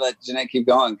let me let Jeanette keep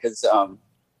going, because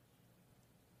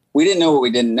we didn't know what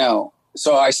we didn't know.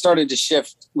 So I started to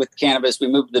shift with cannabis. We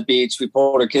moved to the beach. We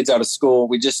pulled our kids out of school.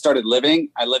 We just started living.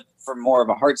 I lived for more of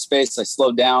a heart space. I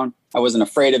slowed down. I wasn't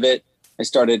afraid of it. I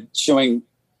started showing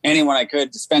anyone I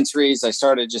could dispensaries. I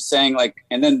started just saying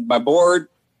and then my board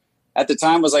at the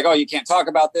time was like, oh, you can't talk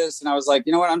about this. And I was like,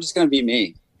 you know what? I'm just going to be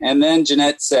me. And then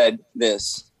Jeanette said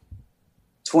this,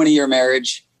 20-year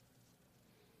marriage.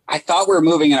 I thought we were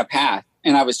moving in a path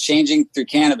and I was changing through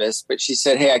cannabis, but she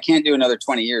said, hey, I can't do another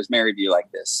 20 years married to you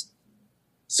like this.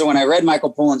 So when I read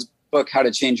Michael Pollan's book, How to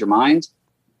Change Your Mind,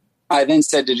 I then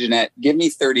said to Jeanette, give me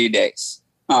 30 days.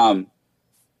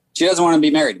 She doesn't want to be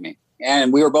married to me.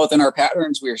 And we were both in our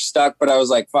patterns. We were stuck, but I was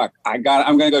like, fuck, I'm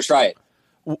going to go try it.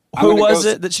 Who was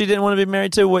it that she didn't want to be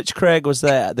married to? Which Craig was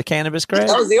that? The cannabis Craig?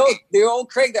 That was the old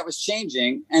Craig that was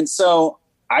changing. And so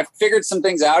I figured some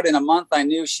things out. In a month, I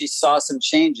knew she saw some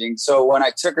changing. So when I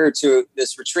took her to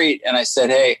this retreat and I said,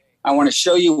 hey, I want to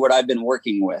show you what I've been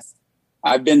working with.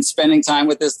 I've been spending time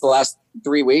with this the last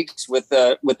 3 weeks with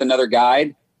another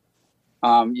guide.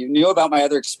 You knew about my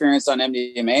other experience on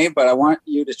MDMA, but I want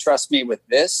you to trust me with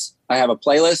this. I have a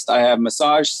playlist. I have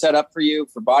massage set up for you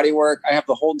for body work. I have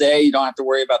the whole day. You don't have to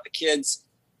worry about the kids.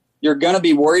 You're going to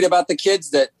be worried about the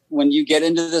kids that when you get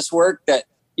into this work that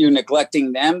you're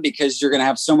neglecting them because you're going to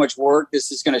have so much work.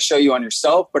 This is going to show you on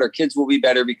yourself, but our kids will be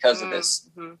better because of this.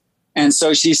 Mm-hmm. And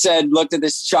so she said, looked at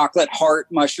this chocolate heart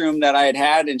mushroom that I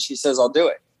had, and she says, I'll do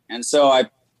it. And so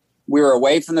we were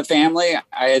away from the family.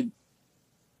 I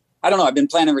don't know. I've been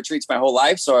planning retreats my whole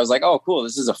life. So I was like, oh, cool.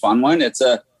 This is a fun one. It's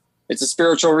a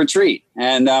spiritual retreat.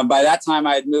 And by that time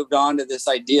I had moved on to this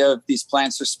idea of these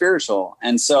plants are spiritual.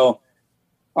 And so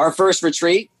our first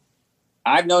retreat,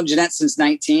 I've known Jeanette since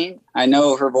 19. I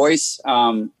know her voice.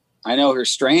 I know her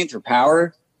strength, her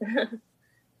power.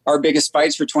 Our biggest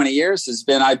fights for 20 years has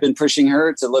been, I've been pushing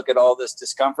her to look at all this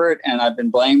discomfort, and I've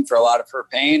been blamed for a lot of her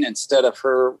pain instead of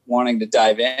her wanting to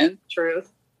dive in.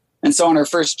 Truth. And so on her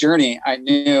first journey, I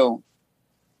knew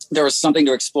there was something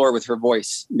to explore with her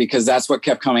voice because that's what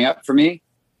kept coming up for me.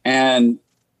 And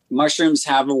mushrooms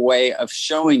have a way of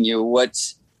showing you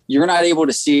what you're not able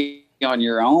to see on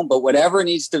your own, but whatever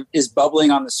is bubbling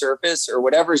on the surface or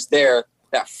whatever's there,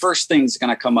 that first thing's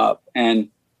going to come up. And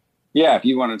yeah, if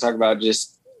you want to talk about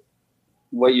just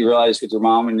what you realized with your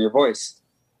mom and your voice.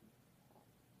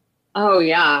 Oh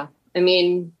yeah. I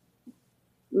mean,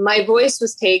 my voice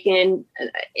was taken.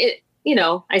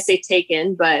 I say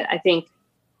taken, but I think,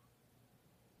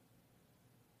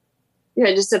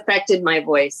 it just affected my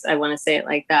voice. I want to say it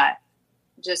like that.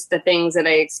 Just the things that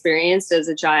I experienced as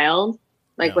a child,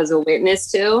 was a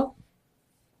witness to,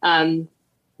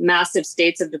 massive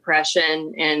states of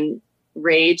depression and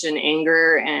rage and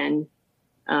anger and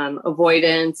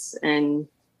avoidance. And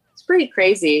it's pretty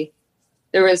crazy.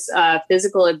 There was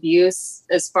physical abuse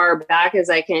as far back as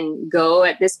I can go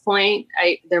at this point.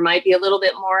 There might be a little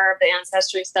bit more of the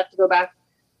ancestry stuff to go back,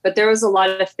 but there was a lot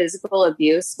of physical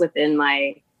abuse within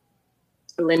my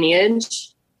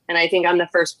lineage. And I think I'm the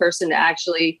first person to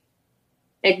actually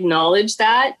acknowledge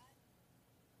that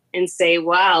and say,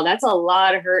 wow, that's a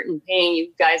lot of hurt and pain you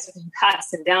guys have been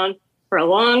passing down for a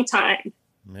long time.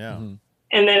 Yeah. Mm-hmm.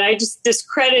 And then I just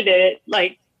discredited it,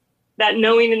 that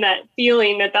knowing and that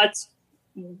feeling that's,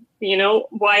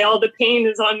 why all the pain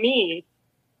is on me,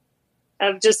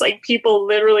 of just people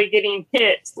literally getting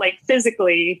hit,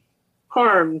 physically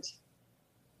harmed.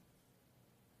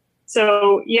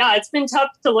 So yeah, it's been tough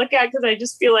to look at because I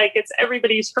just feel like it's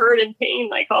everybody's hurt and pain,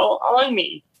 all on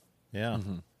me. Yeah.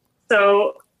 Mm-hmm.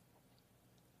 So.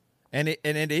 And it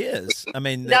is. I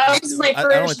mean, that was my first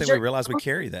I don't think we realize we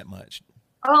carry that much.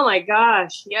 Oh my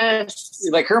gosh. Yes.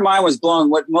 Her mind was blown.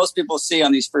 What most people see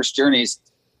on these first journeys,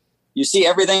 you see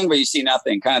everything, but you see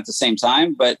nothing kind of at the same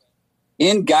time. But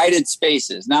in guided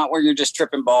spaces, not where you're just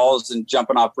tripping balls and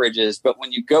jumping off bridges, but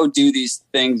when you go do these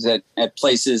things at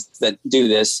places that do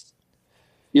this,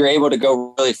 you're able to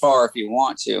go really far if you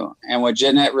want to. And what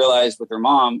Jeanette realized with her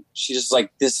mom, she's just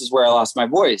this is where I lost my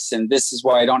voice and this is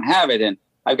why I don't have it. And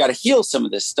I've got to heal some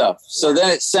of this stuff. So then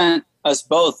it sent us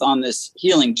both on this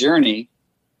healing journey.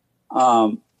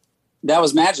 That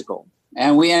was magical.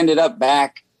 And we ended up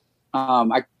back.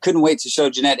 I couldn't wait to show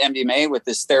Jeanette MDMA with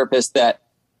this therapist that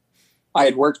I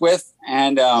had worked with.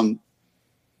 And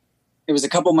it was a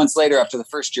couple months later after the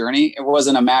first journey. It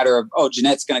wasn't a matter of,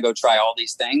 Jeanette's going to go try all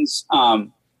these things.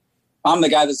 I'm the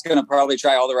guy that's going to probably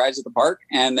try all the rides at the park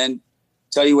and then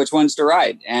tell you which ones to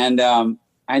ride. And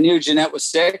I knew Jeanette was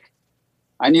sick.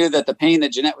 I knew that the pain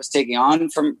that Jeanette was taking on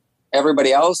from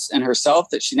everybody else and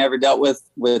herself that she never dealt with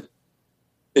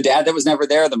the dad that was never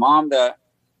there, the mom,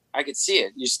 I could see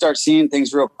it. You start seeing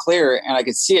things real clear, and I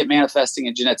could see it manifesting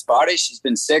in Jeanette's body. She's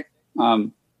been sick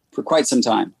for quite some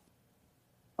time.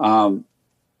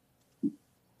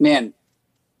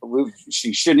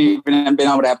 She shouldn't even have been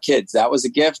able to have kids. That was a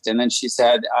gift. And then she's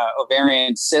had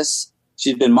ovarian cysts.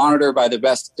 She'd been monitored by the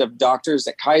best of doctors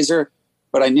at Kaiser.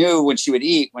 But I knew when she would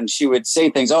eat, when she would say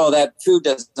things, that food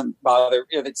doesn't bother,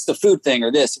 if it's the food thing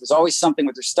or this, it was always something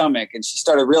with her stomach. And she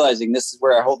started realizing this is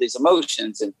where I hold these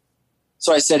emotions. And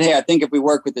so I said, hey, I think if we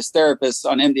work with this therapist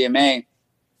on MDMA,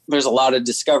 there's a lot of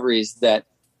discoveries that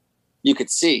you could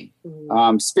see.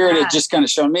 Spirit had just kind of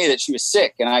shown me that she was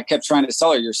sick. And I kept trying to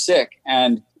tell her, you're sick.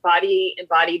 And body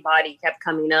kept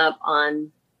coming up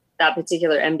on that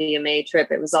particular MDMA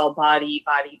trip. It was all body.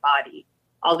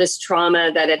 All this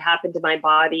trauma that had happened to my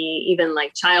body, even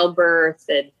childbirth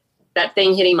and that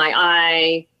thing hitting my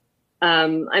eye.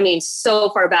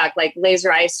 So far back,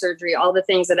 laser eye surgery, all the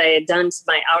things that I had done to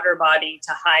my outer body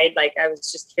to hide, I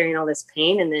was just carrying all this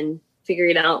pain and then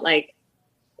figuring out body.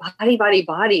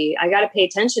 I got to pay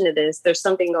attention to this. There's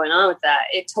something going on with that.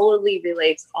 It totally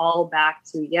relates all back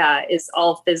to, it's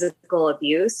all physical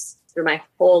abuse through my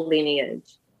whole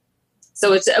lineage.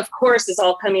 So it's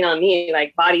all coming on me,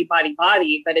 body, but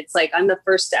it's I'm the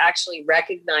first to actually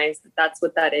recognize that that's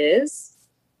what that is.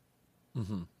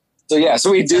 Mm-hmm.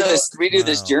 So we do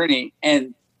this journey,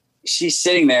 and she's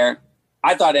sitting there.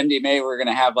 I thought MDMA were going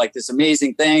to have this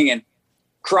amazing thing and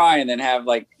cry and then have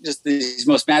just these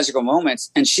most magical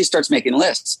moments. And she starts making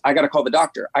lists. I got to call the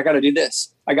doctor. I got to do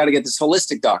this. I got to get this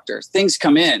holistic doctor. Things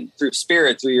come in through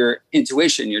spirit, through your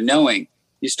intuition, your knowing.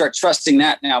 You start trusting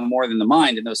that now more than the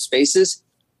mind in those spaces.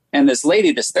 And this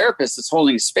lady, this therapist that's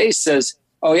holding space says,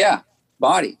 oh yeah,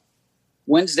 body.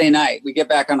 Wednesday night, we get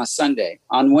back on a Sunday.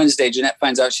 On Wednesday, Jeanette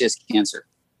finds out she has cancer.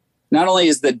 Not only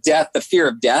is the fear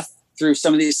of death through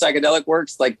some of these psychedelic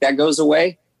works, that goes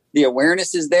away. The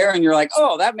awareness is there and you're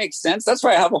oh, that makes sense. That's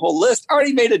why I have a whole list. I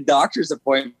already made a doctor's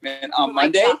appointment on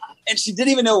Monday and she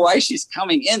didn't even know why she's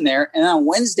coming in there. And on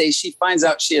Wednesday, she finds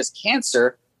out she has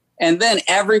cancer. And then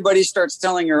everybody starts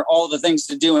telling her all the things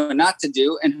to do and not to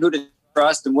do and who to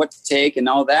trust and what to take and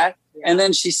all that. Yeah. And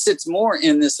then she sits more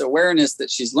in this awareness that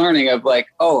she's learning of I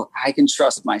can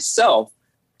trust myself.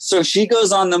 So she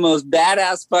goes on the most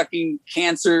badass fucking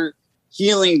cancer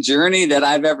healing journey that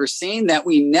I've ever seen that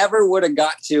we never would have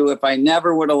got to if I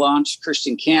never would have launched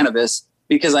Christian Cannabis,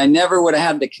 because I never would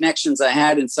have had the connections I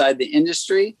had inside the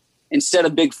industry instead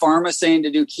of Big Pharma saying to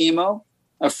do chemo,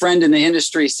 a friend in the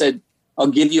industry said, I'll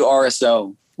give you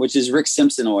RSO, which is Rick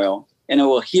Simpson oil, and it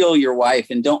will heal your wife.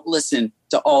 And don't listen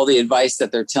to all the advice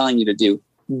that they're telling you to do.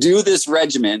 Do this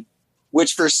regimen,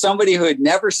 which for somebody who had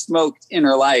never smoked in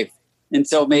her life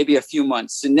until maybe a few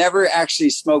months, and never actually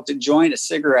smoked a joint, a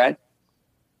cigarette,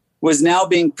 was now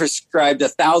being prescribed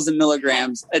 1,000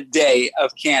 milligrams a day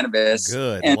of cannabis.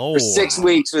 Good and Lord. for 6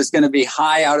 weeks was going to be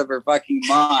high out of her fucking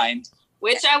mind.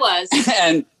 Which I was.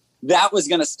 And that was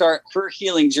going to start her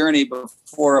healing journey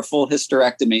before a full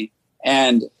hysterectomy.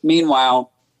 And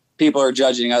meanwhile, people are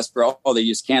judging us for all they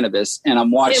use cannabis. And I'm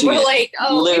watching we're it like,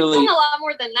 literally. we've done a lot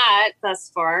more than that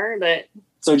thus far. But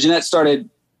so Jeanette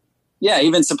started,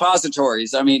 even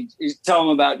suppositories. I mean, you tell them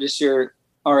about just your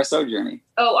RSO journey.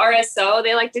 Oh, RSO,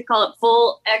 they like to call it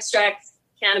full extract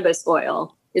cannabis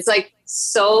oil. It's like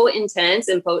so intense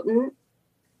and potent.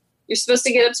 You're supposed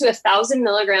to get up to 1,000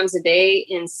 milligrams a day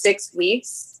in 6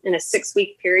 weeks, in a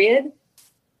 6-week period.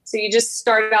 So you just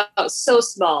start out so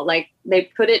small. Like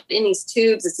they put it in these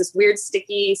tubes. It's this weird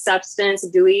sticky substance,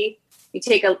 gooey. You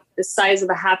take the size of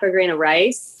a half a grain of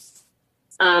rice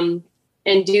and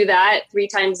do that 3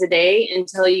 times a day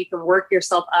until you can work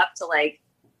yourself up to like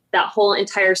that whole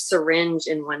entire syringe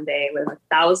in one day with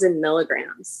 1,000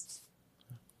 milligrams.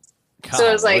 Golly. So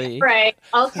I was like, right,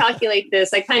 I'll calculate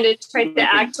this. I kind of tried to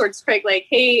act towards Craig like,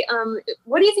 hey,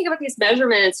 what do you think about these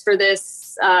measurements for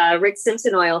this Rick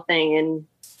Simpson oil thing?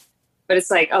 But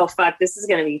it's like, oh, fuck, this is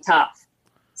going to be tough.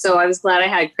 So I was glad I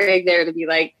had Craig there to be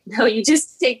like, no, you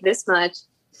just take this much.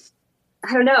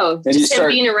 I don't know. And just him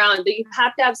being around. But you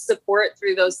have to have support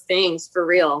through those things for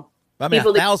real. I mean,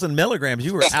 1,000 milligrams,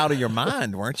 you were out of your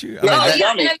mind, weren't you? And I'm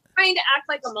trying to act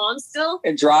like a mom still.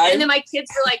 And drive. And then my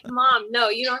kids were like, Mom, no,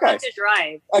 you don't have to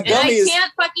drive. And I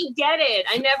can't fucking get it.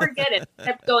 I never get it. I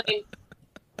kept going,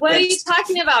 what are you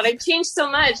talking about? I've changed so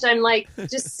much. I'm like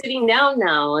just sitting down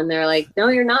now. And they're like, no,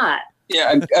 you're not.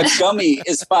 Yeah, a gummy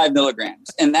is 5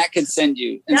 milligrams, and that could send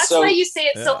you. And that's why you say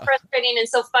it's so frustrating and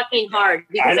so fucking hard,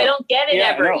 because I don't get it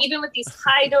ever, even with these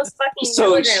high dose fucking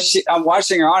milligrams. I'm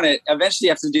watching her on it. Eventually,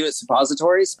 you have to do it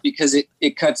suppositories because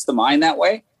it cuts the mind that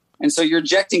way. And so you're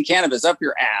injecting cannabis up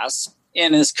your ass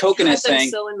in this coconut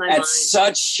thing at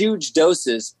such huge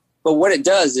doses. But what it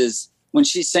does is when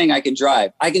she's saying I can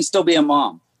drive, I can still be a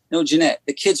mom. No, Jeanette,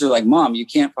 the kids are like, Mom, you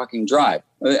can't fucking drive.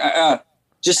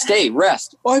 Just stay,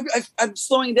 rest. Oh, I'm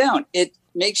slowing down. It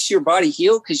makes your body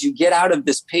heal because you get out of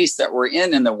this pace that we're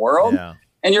in the world. Yeah.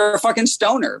 And you're a fucking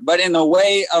stoner. But in the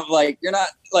way of like, you're not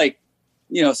like,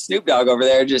 Snoop Dogg over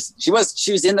there. She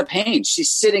was in the pain.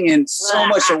 She's sitting in so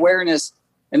much awareness.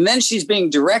 And then she's being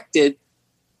directed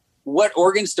what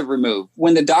organs to remove.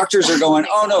 When the doctors are going,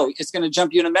 oh no, it's going to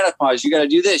jump you into menopause. You got to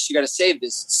do this. You got to save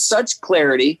this. Such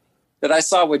clarity that I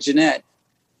saw with Jeanette.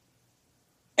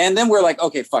 And then we're like,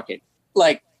 okay, fuck it.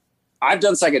 Like, I've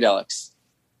done psychedelics.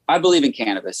 I believe in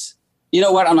cannabis. You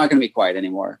know what? I'm not going to be quiet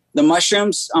anymore. The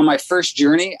mushrooms on my first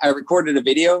journey, I recorded a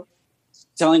video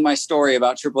telling my story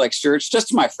about Triple X Church just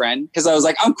to my friend, because I was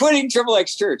like, I'm quitting Triple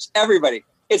X Church. Everybody,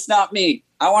 it's not me.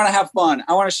 I want to have fun.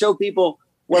 I want to show people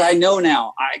what I know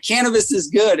now. Cannabis is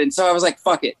good. And so I was like,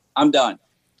 fuck it. I'm done.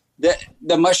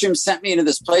 The mushrooms sent me into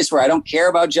this place where I don't care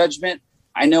about judgment.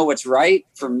 I know what's right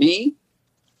for me.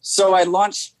 So I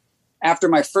launched. After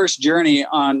my first journey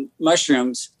on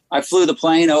mushrooms, I flew the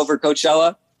plane over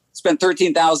Coachella, spent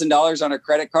 $13,000 on a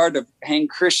credit card to hang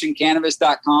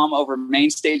ChristianCannabis.com over main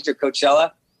stage of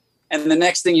Coachella. And the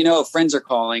next thing you know, friends are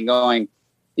calling, going,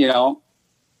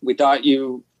 we thought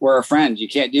you were a friend. You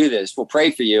can't do this. We'll pray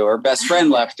for you. Her best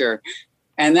friend left her.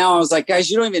 And now I was like,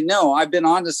 guys, you don't even know. I've been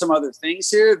on to some other things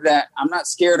here that I'm not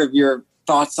scared of your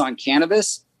thoughts on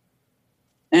cannabis.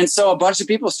 And so a bunch of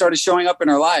people started showing up in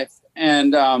her life.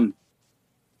 And,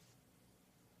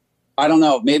 I don't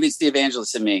know. Maybe it's the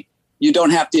evangelist in me. You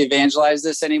don't have to evangelize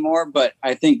this anymore, but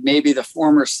I think maybe the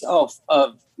former self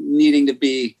of needing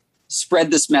to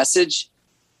spread this message.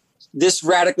 This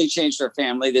radically changed our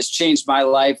family. This changed my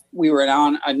life. We were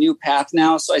on a new path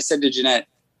now. So I said to Jeanette,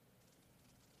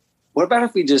 what about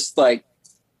if we just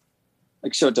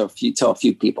show it to tell a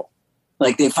few people?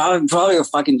 Like they probably will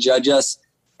fucking judge us.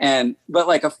 But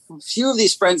like a few of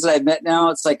these friends that I've met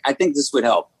now, it's like, I think this would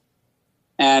help.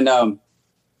 And,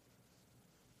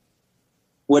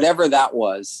 whatever that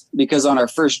was, because on our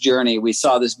first journey, we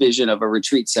saw this vision of a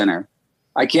retreat center.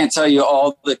 I can't tell you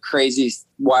all the crazy,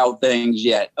 wild things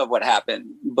yet of what happened,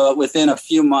 but within a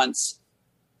few months,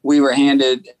 we were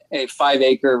handed a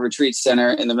 5-acre retreat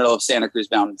center in the middle of Santa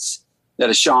Cruz Mountains that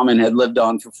a shaman had lived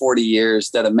on for 40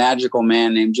 years, that a magical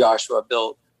man named Joshua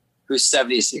built, who's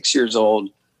 76 years old,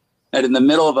 that in the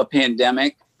middle of a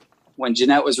pandemic, when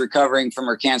Jeanette was recovering from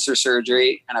her cancer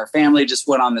surgery and our family just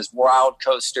went on this wild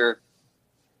coaster.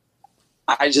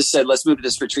 I just said, let's move to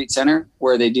this retreat center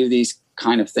where they do these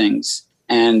kind of things.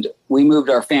 And we moved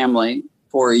our family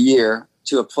for a year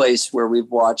to a place where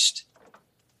we've watched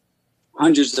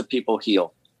hundreds of people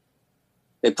heal.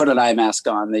 They put an eye mask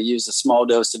on. They use a small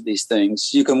dose of these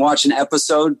things. You can watch an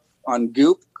episode on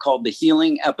Goop called The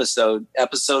Healing Episode,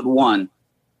 episode 1.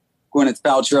 Gwyneth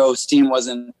Paltrow's team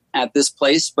wasn't at this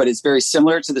place, but it's very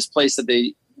similar to this place that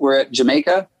they were at,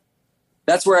 Jamaica.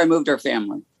 That's where I moved our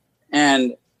family.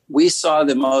 And we saw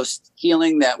the most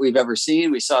healing that we've ever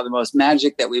seen. We saw the most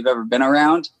magic that we've ever been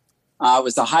around. It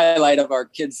was the highlight of our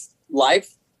kids'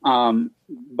 life.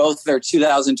 Both their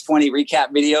 2020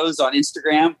 recap videos on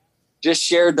Instagram just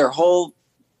shared their whole,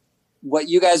 what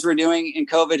you guys were doing in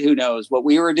COVID, who knows? What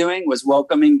we were doing was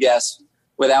welcoming guests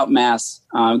without masks,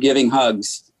 giving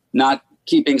hugs, not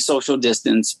keeping social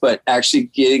distance, but actually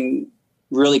getting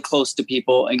really close to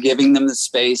people and giving them the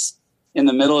space in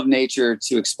the middle of nature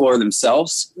to explore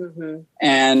themselves. Mm-hmm.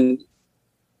 And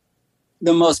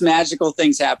the most magical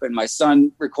things happen. My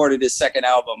son recorded his second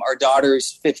album. Our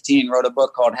daughter's 15, wrote a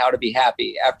book called How to Be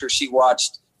Happy after she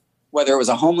watched whether it was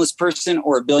a homeless person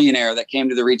or a billionaire that came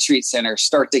to the retreat center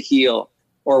start to heal,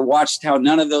 or watched how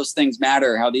none of those things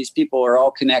matter, how these people are all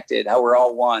connected, how we're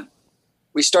all one.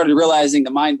 We started realizing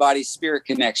the mind, body, spirit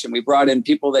connection. We brought in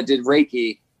people that did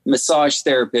Reiki, massage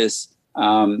therapists,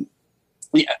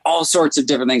 all sorts of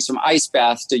different things, from ice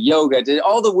baths to yoga, to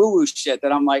all the woo-woo shit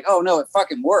that I'm like, oh no, it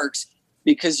fucking works,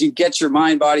 because you get your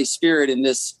mind, body, spirit in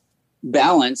this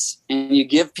balance, and you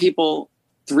give people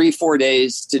 3-4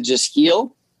 days to just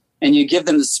heal, and you give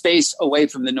them the space away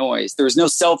from the noise. There was no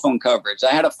cell phone coverage.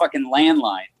 I had a fucking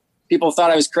landline. People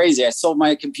thought I was crazy. I sold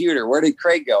my computer. Where did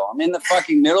Craig go? I'm in the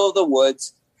fucking middle of the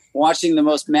woods watching the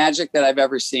most magic that I've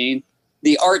ever seen.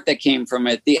 The art that came from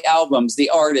it, the albums, the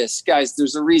artists. Guys,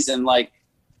 there's a reason, like,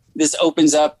 this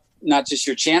opens up not just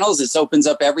your channels, this opens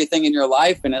up everything in your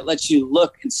life, and it lets you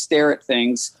look and stare at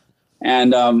things.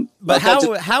 And but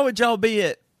how would y'all be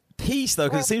at peace, though?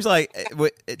 Because it seems like,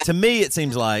 to me, it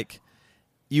seems like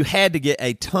you had to get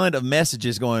a ton of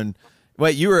messages going,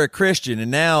 wait, you were a Christian and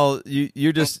now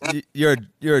you're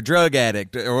a drug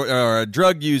addict or a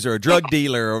drug user, or a drug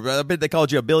dealer, or I bet they called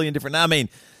you a billion different. I mean,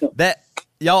 that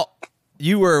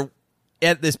you were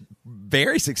at this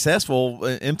very successful,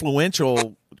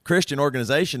 influential Christian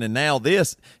organization, and now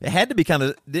this, it had to be kind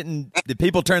of, did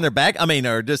people turn their back? I mean,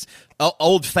 or just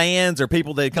old fans or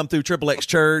people that had come through Triple X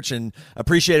Church and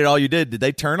appreciated all you did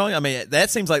they turn on you? I mean,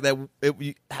 that seems like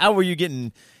that. How were you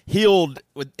getting healed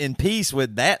in peace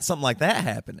with that, something like that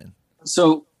happening?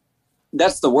 So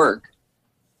that's the work.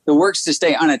 The work's to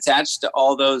stay unattached to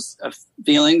all those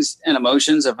feelings and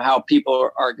emotions of how people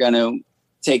are going to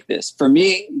take this. For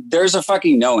me, there's a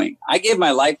fucking knowing. I gave my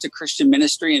life to Christian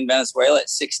ministry in Venezuela at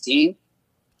 16.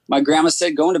 My grandma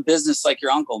said, go into business like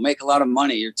your uncle, make a lot of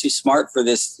money. You're too smart for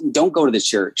this. Don't go to the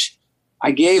church.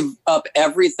 I gave up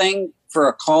everything for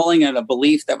a calling and a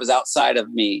belief that was outside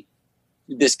of me.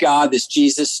 This God, this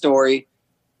Jesus story.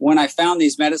 When I found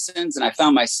these medicines and I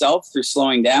found myself through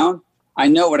slowing down, I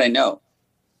know what I know.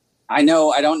 I know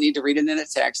I don't need to read it in a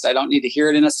text. I don't need to hear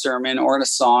it in a sermon or in a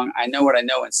song. I know what I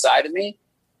know inside of me.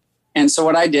 And so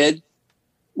what I did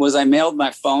was I mailed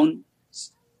my phone.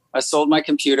 I sold my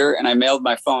computer and I mailed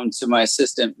my phone to my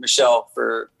assistant, Michelle,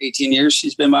 for 18 years.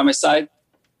 She's been by my side.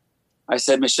 I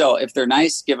said, Michelle, if they're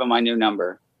nice, give them my new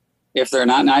number. If they're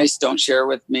not nice, don't share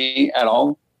with me at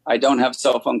all. I don't have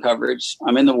cell phone coverage.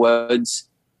 I'm in the woods.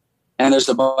 And there's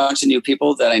a bunch of new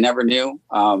people that I never knew.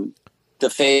 The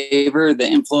favor, the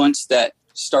influence that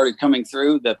started coming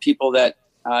through, the people that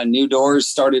new doors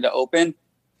started to open.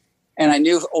 And I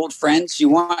knew old friends. You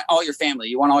want all your family.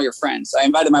 You want all your friends. I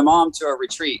invited my mom to a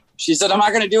retreat. She said, I'm not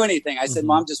going to do anything. I said,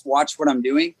 Mom, just watch what I'm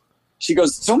doing. She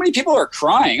goes, so many people are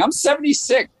crying. I'm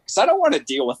 76. I don't want to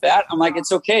deal with that. I'm like,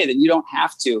 it's okay. Then you don't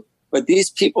have to. But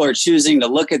these people are choosing to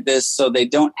look at this so they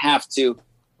don't have to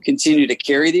continue to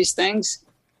carry these things.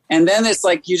 And then it's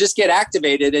like you just get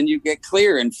activated and you get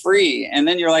clear and free. And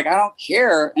then you're like, I don't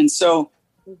care. And so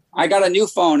I got a new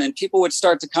phone and people would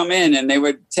start to come in and they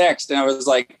would text. And I was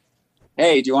like,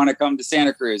 hey, do you want to come to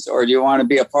Santa Cruz, or do you want to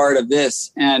be a part of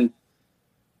this? And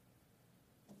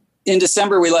in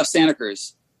December, we left Santa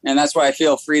Cruz. And that's why I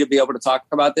feel free to be able to talk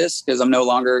about this, because I'm no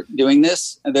longer doing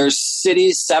this. And there's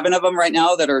cities, 7 of them right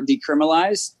now, that are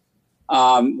decriminalized,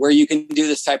 where you can do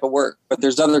this type of work. But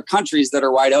there's other countries that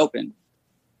are wide open.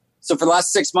 So for the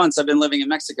last 6 months, I've been living in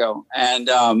Mexico. And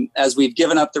as we've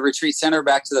given up the retreat center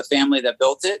back to the family that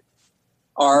built it,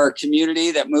 our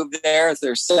community that moved there,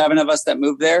 there's 7 of us that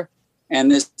moved there. And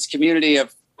this community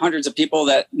of hundreds of people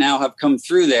that now have come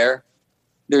through there.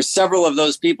 There's several of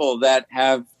those people that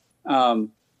have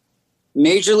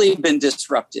majorly been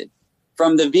disrupted,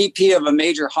 from the VP of a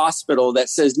major hospital that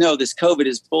says, no, this COVID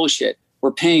is bullshit.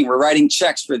 We're writing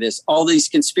checks for this. All these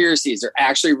conspiracies are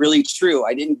actually really true.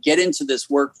 I didn't get into this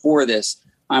work for this.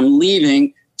 I'm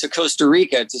leaving to Costa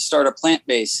Rica to start a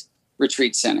plant-based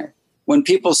retreat center. When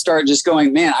people start just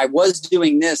going, man, I was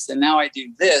doing this and now I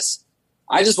do this,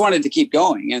 I just wanted to keep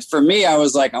going. And for me, I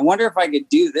was like, I wonder if I could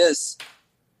do this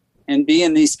and be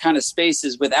in these kind of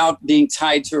spaces without being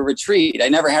tied to a retreat. I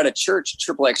never had a church,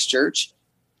 Triple X church,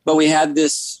 but we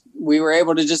were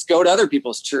able to just go to other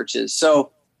people's churches.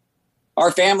 So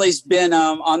our family's been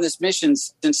on this mission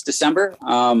since December.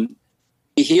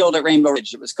 We healed at Rainbow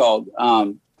Ridge, it was called.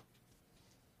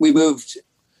 We moved.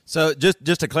 So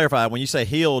just to clarify, when you say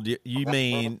healed, you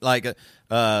mean like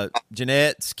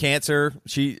Jeanette's cancer?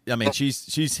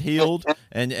 She's healed,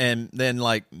 and then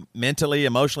like mentally,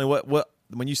 emotionally. What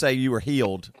when you say you were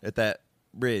healed at that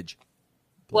ridge?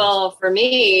 Well, for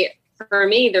me,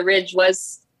 the ridge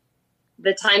was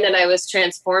the time that I was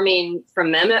transforming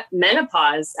from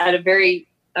menopause at a very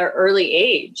early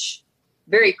age,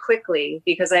 very quickly,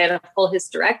 because I had a full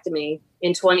hysterectomy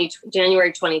in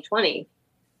January 2020.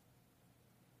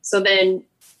 So then,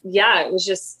 yeah, it was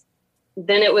just,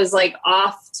 then it was like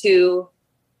off to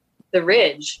the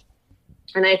ridge.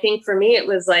 And I think for me, it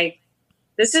was like,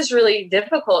 this is really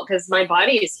difficult because my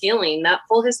body is healing. That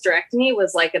full hysterectomy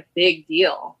was like a big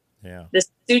deal. Yeah. The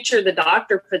suture the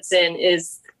doctor puts in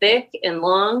is thick and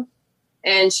long.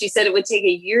 And she said it would take a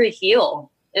year to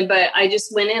heal. But I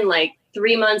just went in like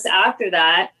 3 months after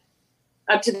that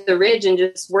up to the ridge and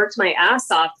just worked my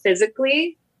ass off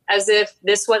physically, as if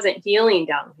this wasn't healing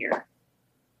down here.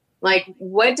 Like,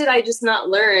 what did I just not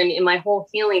learn in my whole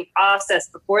healing process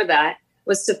before that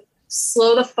was to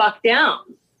slow the fuck down.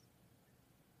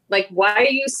 Like, why are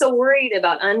you so worried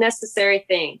about unnecessary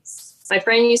things? My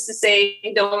friend used to say,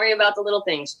 don't worry about the little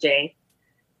things, Jay.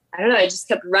 I don't know. I just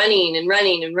kept running and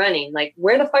running and running. Like,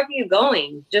 where the fuck are you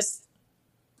going? Just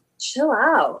chill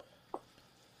out.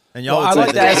 And y'all, I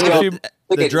like to ask you,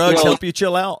 the drugs help you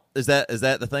chill out. Is that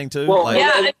the thing too? Well, like,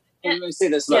 yeah. Let me say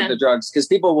this about the drugs, because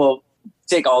people will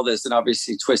take all this and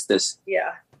obviously twist this.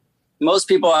 Yeah. Most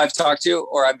people I've talked to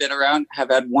or I've been around have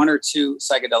had 1 or 2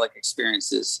 psychedelic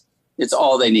experiences. It's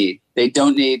all they need. They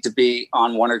don't need to be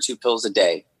on 1 or 2 pills a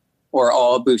day, or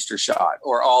all a booster shot,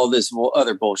 or all this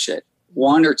other bullshit.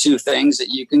 1 or 2 things that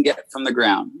you can get from the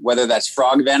ground, whether that's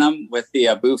frog venom with the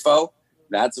bufo,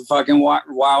 that's a fucking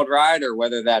wild ride, or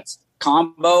whether that's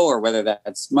combo, or whether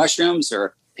that's mushrooms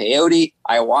or peyote,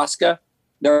 ayahuasca.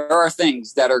 There are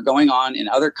things that are going on in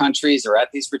other countries or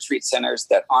at these retreat centers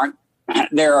that aren't.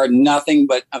 There are nothing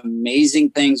but amazing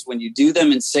things when you do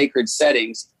them in sacred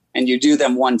settings, and you do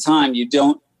them one time. You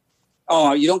don't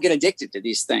get addicted to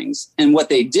these things. And what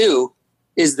they do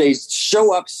is they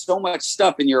show up so much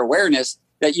stuff in your awareness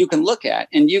that you can look at,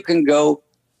 and you can go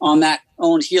on that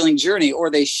own healing journey,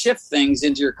 or they shift things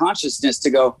into your consciousness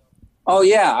to go, oh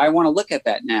yeah, I want to look at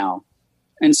that now.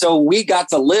 And so we got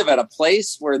to live at a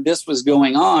place where this was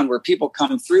going on, where people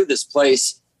come through this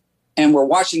place and we're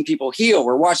watching people heal.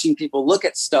 We're watching people look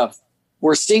at stuff.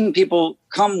 We're seeing people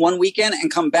come one weekend and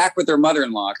come back with their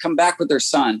mother-in-law, come back with their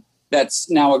son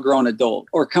that's now a grown adult,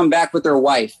 or come back with their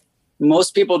wife.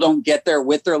 Most people don't get there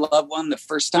with their loved one the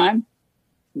first time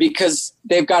because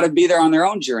they've got to be there on their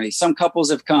own journey. Some couples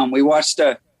have come. We watched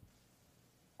an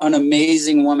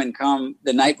amazing woman come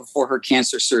the night before her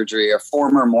cancer surgery, a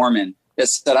former Mormon, that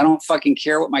said, I don't fucking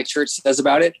care what my church says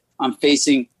about it. I'm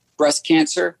facing breast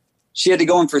cancer. She had to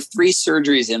go in for 3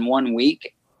 surgeries in 1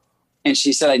 week. And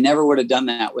she said, I never would have done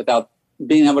that without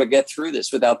being able to get through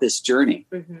this, without this journey.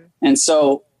 Mm-hmm. And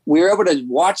so we were able to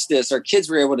watch this. Our kids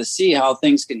were able to see how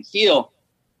things can heal.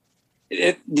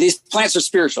 These plants are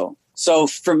spiritual. So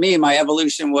for me, my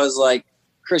evolution was like,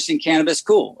 Christian cannabis,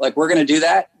 cool. Like, we're going to do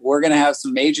that. We're going to have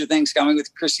some major things coming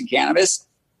with Christian cannabis.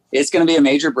 It's going to be a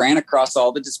major brand across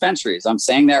all the dispensaries. I'm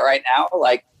saying that right now.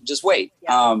 Like, just wait.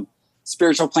 Yeah.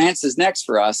 Spiritual plants is next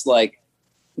for us. Like,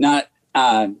 not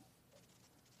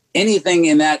anything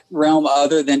in that realm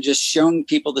other than just showing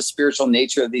people the spiritual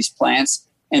nature of these plants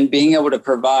and being able to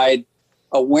provide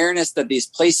awareness that these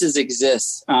places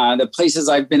exist. The places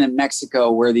I've been in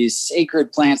Mexico where these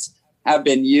sacred plants have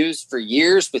been used for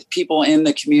years with people in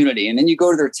the community. And then you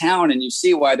go to their town and you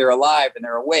see why they're alive and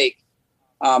they're awake.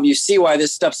 You see why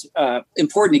this stuff's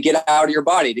important to get out of your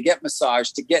body, to get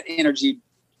massage, to get energy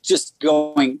just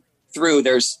going through.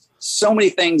 There's so many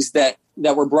things that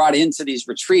were brought into these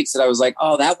retreats that I was like,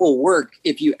 oh, that will work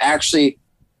if you actually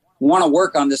want to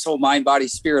work on this whole mind, body,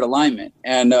 spirit alignment.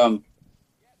 And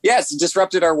Yes, it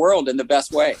disrupted our world in the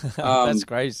best way. That's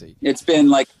crazy. It's been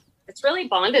like, it's really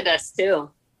bonded us too.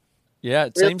 Yeah,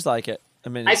 it seems like it. I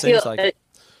mean, it seems like it.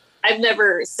 I've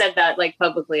never said that like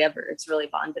publicly ever. It's really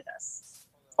bonded us.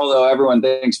 Although everyone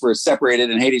thinks we're separated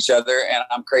and hate each other, and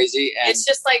I'm crazy. And it's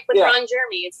just like with Ron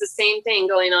Jeremy. It's the same thing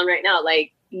going on right now.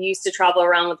 Like, you used to travel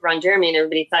around with Ron Jeremy, and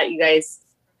everybody thought you guys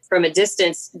from a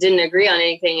distance didn't agree on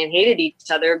anything and hated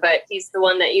each other. But he's the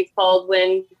one that you've called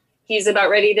when he's about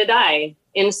ready to die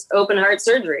in open heart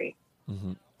surgery.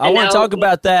 Mm-hmm. I want to talk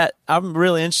about that. I'm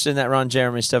really interested in that Ron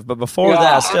Jeremy stuff, but before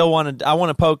that, I want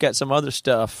to poke at some other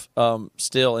stuff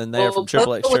still in there from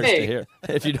Triple X Church to hear,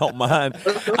 if you don't mind.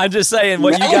 I'm just saying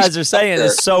what you guys are saying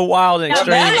is so wild and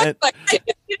extreme.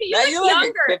 You look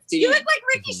younger. You look like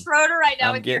Ricky Schroeder right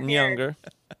now. I'm getting younger.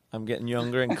 I'm getting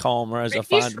younger and calmer as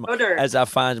I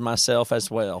find myself as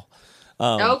well.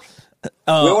 Okay.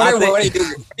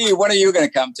 When are you going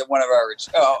to come to one of our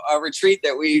a retreat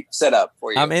that we set up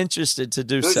for you? I'm interested to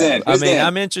do so.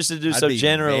 I'm interested to do so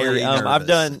generally. I've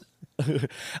done.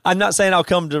 I'm not saying I'll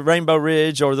come to Rainbow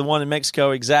Ridge or the one in Mexico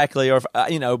exactly, or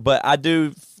but I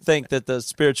do think that the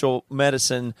spiritual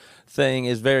medicine thing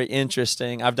is very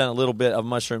interesting. I've done a little bit of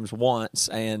mushrooms once,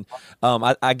 and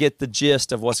I get the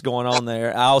gist of what's going on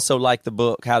there. I also like the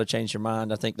book How to Change Your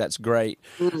Mind. I think that's great.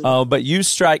 Mm-hmm. But you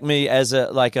strike me as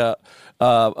a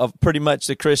pretty much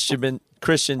the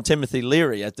Christian Timothy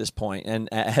Leary at this point,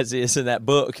 and as he is in that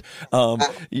book.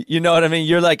 You know what I mean?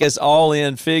 You're like this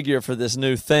all-in figure for this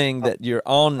new thing that you're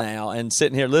on now, and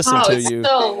sitting here listening to you.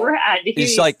 So rad to hear you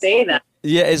say that.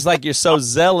 Yeah, it's like you're so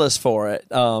zealous for it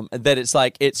that it's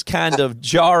like it's kind of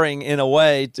jarring in a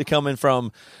way to coming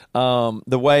from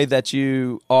the way that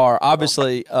you are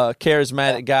obviously a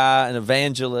charismatic guy, an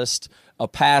evangelist, a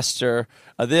pastor,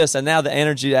 this, and now the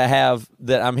energy I have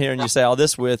that I'm hearing you say all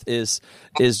this with is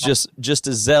just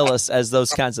as zealous as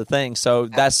those kinds of things. So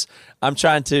I'm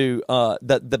trying to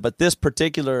but this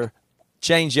particular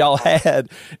change y'all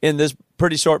had in this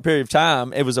pretty short period of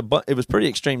time, it was pretty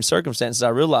extreme circumstances, I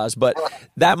realized, but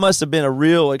that must have been a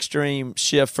real extreme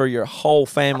shift for your whole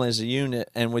family as a unit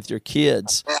and with your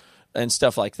kids and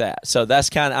stuff like that. So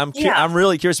that's kind of I'm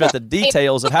really curious about the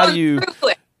details of how do you.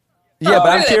 Yeah, but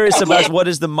I'm curious about what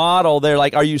is the model there.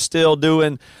 Like, are you still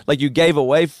doing, like, you gave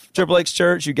away Triple X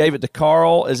Church, you gave it to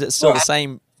Carl? Is it still the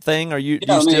same thing? Or do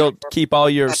you still keep all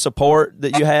your support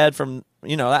that you had from,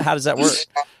 how does that work?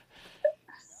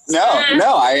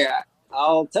 No,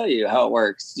 I'll tell you how it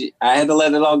works. I had to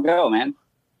let it all go, man.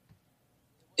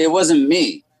 It wasn't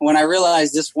me. When I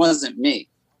realized this wasn't me,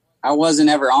 I wasn't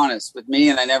ever honest with me,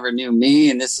 and I never knew me,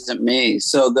 and this isn't me.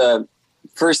 So the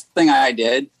first thing I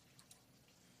did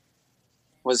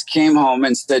was came home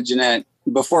and said, Jeanette,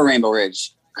 before Rainbow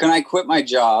Ridge, can I quit my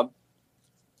job?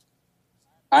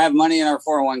 I have money in our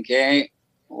 401k.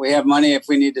 We have money if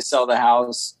we need to sell the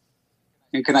house.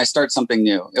 And can I start something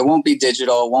new? It won't be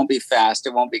digital. It won't be fast.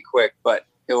 It won't be quick, but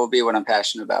it will be what I'm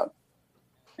passionate about.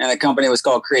 And the company was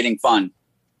called Creating Fun.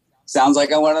 Sounds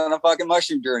like I went on a fucking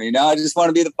mushroom journey. No, I just want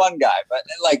to be the fun guy. But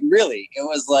like, really, it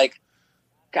was like,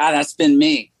 God, that's been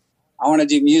me. I want to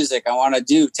do music. I want to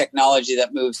do technology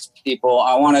that moves people.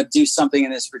 I want to do something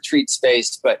in this retreat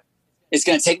space, but it's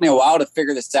going to take me a while to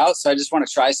figure this out. So I just want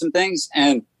to try some things.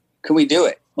 And can we do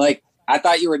it? Like, I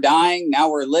thought you were dying.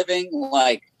 Now we're living.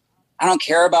 Like, I don't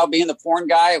care about being the porn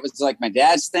guy. It was like my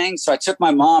dad's thing. So I took my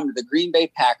mom to the Green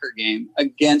Bay Packer game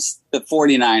against the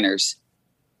 49ers.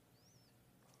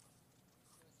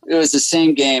 It was the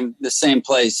same game, the same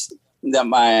place that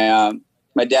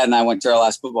my dad and I went to our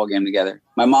last football game together.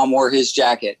 My mom wore his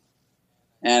jacket.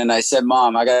 And I said,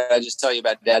 Mom, I got to just tell you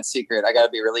about Dad's secret. I got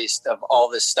to be released of all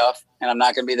this stuff. And I'm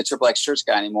not going to be the Triple X Church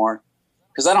guy anymore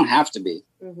because I don't have to be.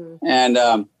 Mm-hmm.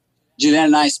 And Jeanette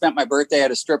and I spent my birthday at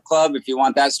a strip club. If you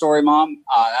want that story, Mom,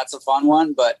 that's a fun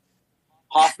one. But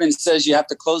Hoffman says you have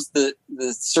to close the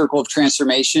circle of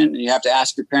transformation. And you have to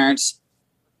ask your parents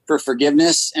for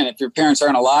forgiveness. And if your parents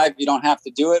aren't alive, you don't have to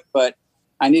do it. But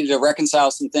I needed to reconcile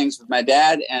some things with my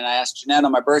dad. And I asked Jeanette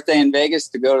on my birthday in Vegas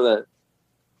to go to the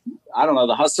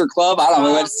Hustler Club. I don't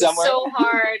know. It was somewhere. So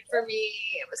hard for me.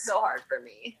 It was so hard for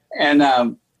me.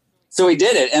 And so we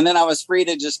did it. And then I was free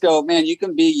to just go, man, you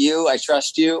can be you. I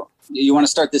trust you. You want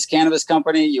to start this cannabis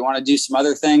company. You want to do some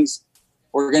other things.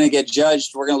 We're going to get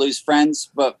judged. We're going to lose friends,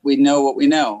 but we know what we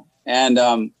know. And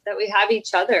that we have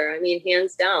each other. I mean,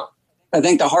 hands down. I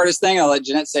think the hardest thing, I'll let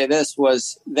Jeanette say this,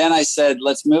 was then I said,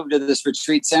 let's move to this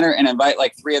retreat center and invite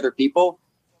like 3 other people.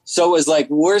 So it was like,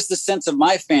 where's the sense of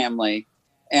my family?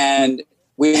 And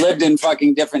we lived in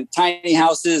fucking different tiny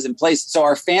houses and places. So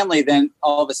our family then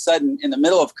all of a sudden in the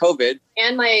middle of COVID.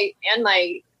 And my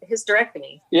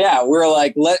hysterectomy. Yeah, we're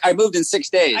like, I moved in 6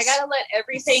 days. I gotta let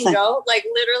everything go, like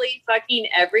literally fucking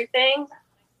everything.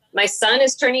 My son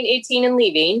is turning 18 and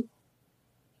leaving.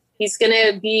 He's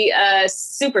gonna be a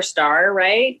superstar,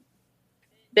 right?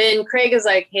 Then Craig is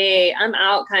like, hey, I'm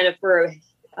out kind of for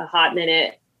a hot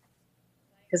minute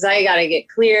because I gotta get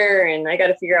clear and I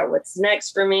gotta figure out what's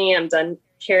next for me. I'm done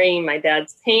carrying my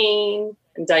dad's pain.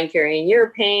 I'm done carrying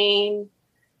your pain.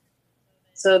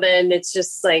 So then it's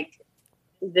just like,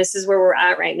 this is where we're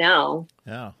at right now.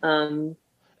 Yeah.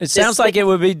 It sounds like it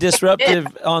would be disruptive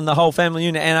on the whole family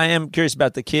unit, and I am curious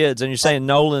about the kids. And you're saying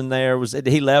Nolan there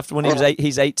he left when he was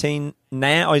he's 18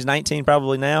 now. Oh, he's 19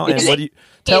 probably now. And what do you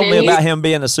tell me about him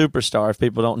being a superstar if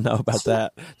people don't know about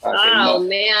that? Oh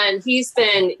man, he's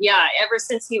been ever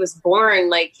since he was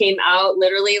born. Like came out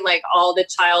literally like all the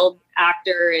child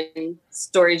actor and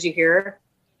stories you hear.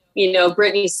 You know,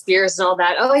 Britney Spears and all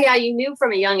that. Oh yeah, you knew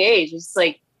from a young age. It's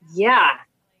like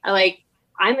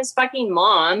I'm his fucking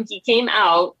mom. He came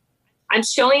out. I'm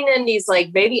showing them these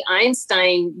like baby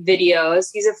Einstein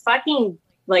videos. He's a fucking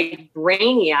like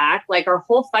brainiac. Like our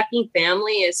whole fucking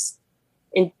family is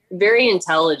very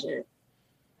intelligent.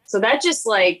 So that just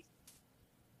like,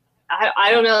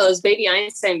 I don't know, those baby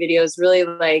Einstein videos really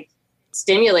like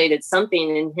stimulated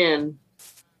something in him.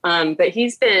 But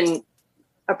he's been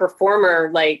a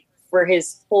performer like for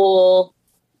his whole,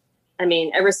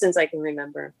 ever since I can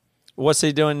remember. What's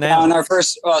he doing now?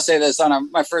 I'll say this,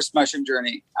 my first mushroom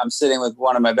journey, I'm sitting with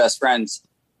one of my best friends,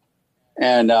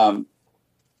 and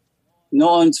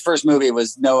Nolan's first movie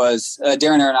was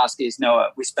Darren Aronofsky's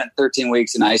Noah. We spent 13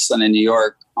 weeks in Iceland and New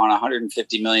York on a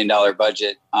 $150 million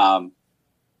budget. That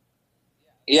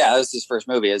was his first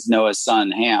movie as Noah's son,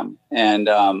 Ham. And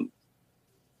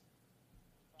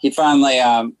he finally,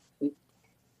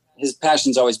 his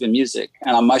passion's always been music.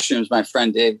 And on mushrooms, my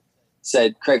friend Dave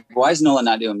said, Craig, why is Nolan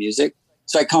not doing music?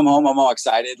 So I come home, I'm all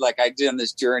excited. Like I did on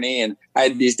this journey and I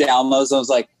had these downloads. I was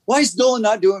like, why is Nolan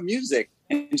not doing music?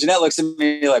 And Jeanette looks at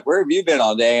me like, where have you been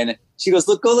all day? And she goes,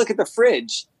 go look at the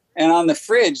fridge. And on the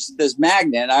fridge, this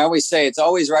magnet, I always say it's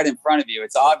always right in front of you.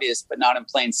 It's obvious, but not in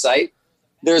plain sight.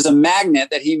 There's a magnet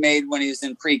that he made when he was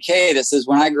in pre-K that says,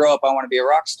 when I grow up, I want to be a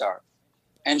rock star.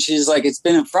 And she's like, it's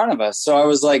been in front of us. So I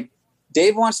was like,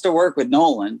 Dave wants to work with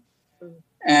Nolan.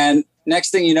 And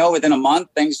next thing you know, within a month,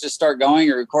 things just start going.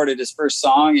 He recorded his first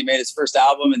song. He made his first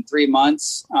album in 3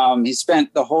 months. He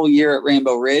spent the whole year at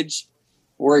Rainbow Ridge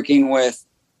working with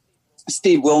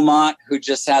Steve Wilmot, who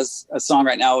just has a song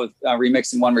right now with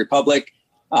remixing One Republic.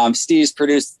 Steve's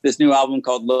produced this new album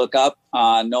called Look Up.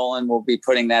 Nolan will be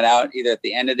putting that out either at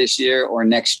the end of this year or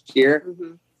next year.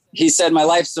 Mm-hmm. He said, my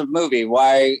life's a movie.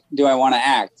 Why do I want to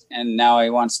act? And now he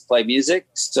wants to play music.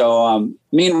 So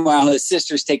meanwhile, his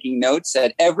sister's taking notes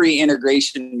at every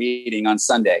integration meeting on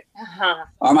Sunday.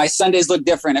 Uh-huh. My Sundays look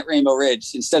different at Rainbow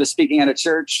Ridge. Instead of speaking at a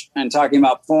church and talking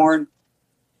about porn,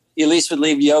 Elise would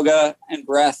lead yoga and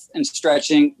breath and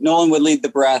stretching. Nolan would lead the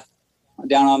breath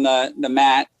down on the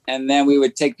mat. And then we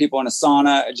would take people in a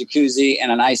sauna, a jacuzzi,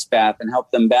 and an ice bath and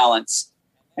help them balance.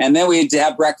 And then we'd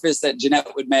have breakfast that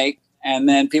Jeanette would make. And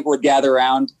then people would gather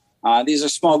around. These are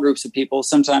small groups of people,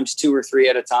 sometimes 2 or 3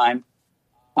 at a time.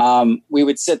 We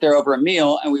would sit there over a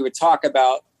meal and we would talk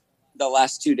about the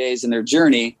last 2 days in their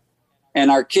journey. And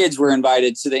our kids were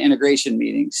invited to the integration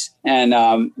meetings.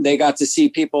 And they got to see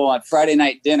people at Friday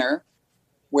night dinner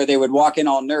where they would walk in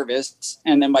all nervous.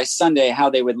 And then by Sunday,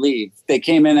 how they would leave. They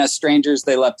came in as strangers.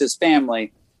 They left as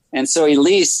family. And so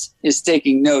Elise is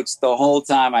taking notes the whole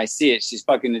time I see it. She's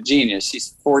fucking a genius.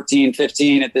 She's 14,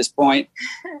 15 at this point.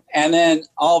 And then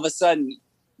all of a sudden,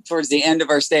 towards the end of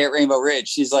our stay at Rainbow Ridge,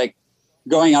 she's like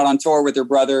going out on tour with her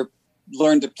brother,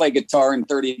 learned to play guitar in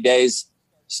 30 days,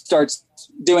 starts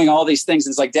doing all these things.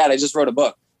 And it's like, Dad, I just wrote a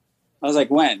book. I was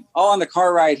like, when? Oh, on the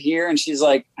car ride here. And she's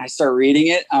like, I start reading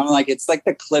it. I'm like, it's like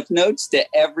the cliff notes to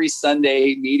every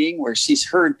Sunday meeting where she's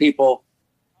heard people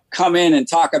come in and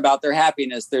talk about their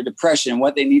happiness, their depression,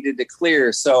 what they needed to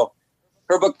clear. So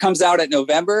her book comes out in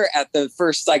November at the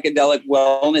first psychedelic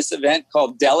wellness event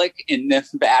called Delic in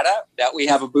Nevada that we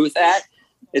have a booth at.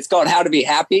 It's called How to Be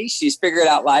Happy. She's figured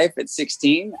out life at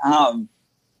 16. I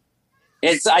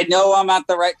know I'm at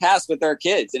the right path with our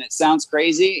kids, and it sounds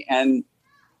crazy. And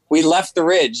we left the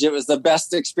Ridge. It was the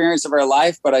best experience of our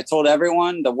life, but I told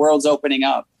everyone the world's opening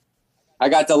up. I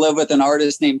got to live with an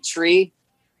artist named Tree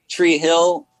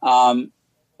Hill,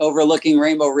 overlooking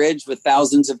Rainbow Ridge with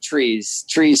thousands of trees.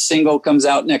 Tree's single comes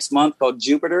out next month called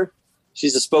Jupiter.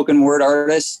 She's a spoken word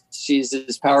artist. She's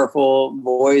as powerful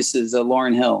voice as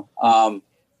Lauryn Hill.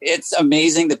 It's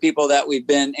amazing the people that we've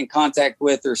been in contact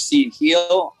with or seen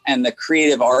heal and the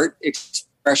creative art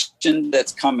expression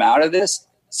that's come out of this.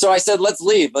 So I said, let's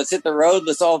leave. Let's hit the road.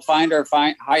 Let's all find our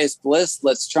highest bliss.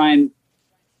 Let's try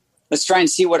and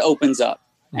see what opens up.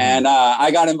 And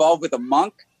I got involved with a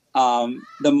monk.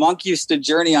 The monk used to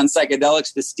journey on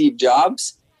psychedelics with Steve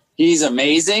Jobs. He's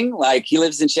amazing. Like, he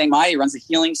lives in Chiang Mai. He runs a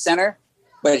healing center.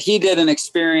 But he did an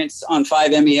experience on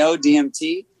 5-MeO,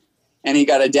 DMT, and he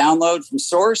got a download from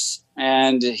Source.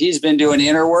 And he's been doing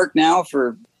inner work now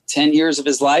for 10 years of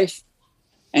his life.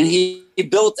 And he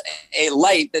built a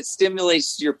light that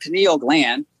stimulates your pineal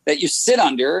gland that you sit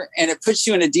under, and it puts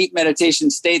you in a deep meditation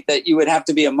state that you would have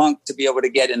to be a monk to be able to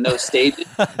get in those stages,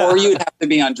 or you would have to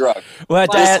be on drugs. Well,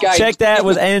 check that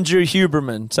with Andrew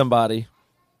Huberman, somebody.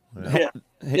 Yeah.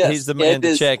 He's the man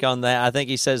to check on that. I think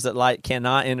he says that light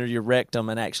cannot enter your rectum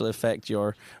and actually affect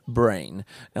your brain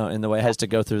in the way it has to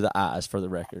go through the eyes, for the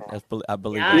record. I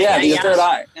believe. The third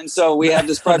eye. And so we have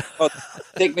this project called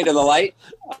Take Me to the Light.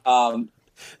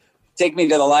 Take Me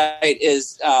to the Light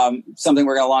is something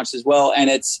we're going to launch as well. And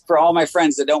it's for all my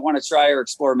friends that don't want to try or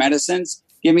explore medicines.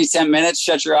 Give me 10 minutes,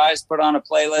 shut your eyes, put on a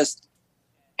playlist,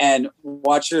 and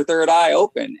watch your third eye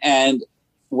open. And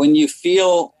when you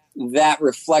feel that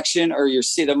reflection, or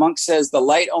the monk says the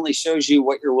light only shows you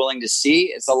what you're willing to see.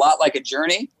 It's a lot like a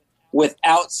journey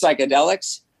without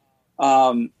psychedelics.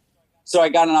 So I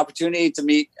got an opportunity to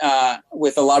meet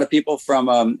with a lot of people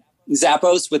from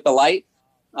Zappos with the light.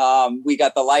 We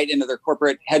got the light into their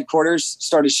corporate headquarters,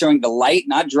 started showing the light,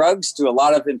 not drugs, to a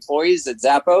lot of employees at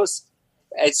Zappos.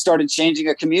 It started changing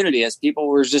a community as people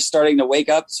were just starting to wake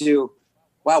up to,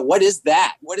 wow, what is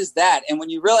that? What is that? And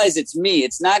when you realize it's me,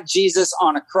 it's not Jesus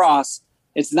on a cross.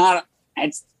 It's not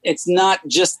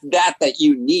just that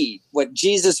you need. What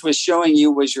Jesus was showing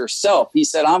you was yourself. He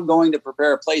said, I'm going to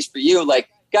prepare a place for you. Like,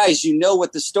 guys, you know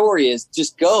what the story is.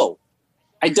 Just go.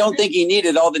 I don't think he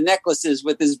needed all the necklaces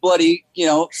with his bloody,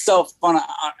 self on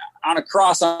a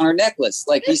cross on our necklace.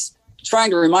 Like, he's trying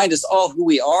to remind us all who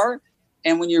we are.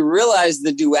 And when you realize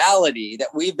the duality that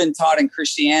we've been taught in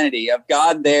Christianity of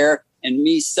God there and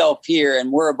me self here,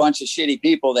 and we're a bunch of shitty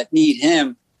people that need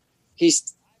him.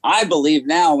 I believe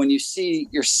now, when you see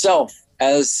yourself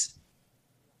as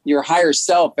your higher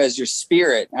self, as your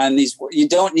spirit, and you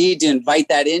don't need to invite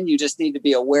that in. You just need to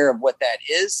be aware of what that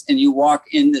is. And you walk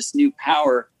in this new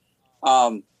power.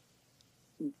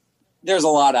 There's a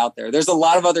lot out there. There's a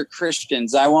lot of other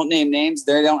Christians. I won't name names.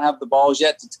 They don't have the balls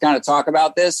yet to kind of talk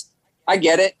about this. I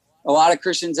get it. A lot of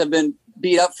Christians have been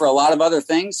beat up for a lot of other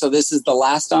things. So this is the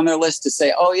last on their list to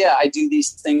say, oh yeah, I do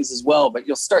these things as well. But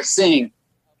you'll start seeing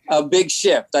a big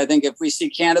shift. I think if we see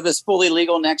cannabis fully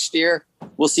legal next year,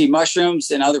 we'll see mushrooms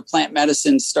and other plant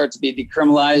medicines start to be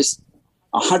decriminalized.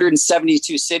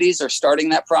 172 cities are starting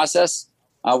that process.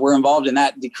 We're involved in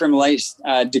that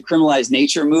decriminalized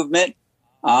nature movement.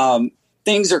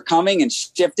 Things are coming and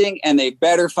shifting, and they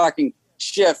better fucking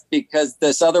shift, because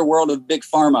this other world of big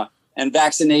pharma and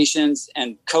vaccinations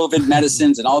and COVID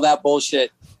medicines and all that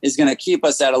bullshit is going to keep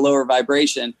us at a lower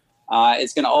vibration.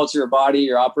 It's going to alter your body,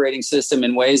 your operating system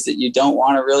in ways that you don't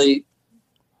want to really,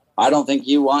 I don't think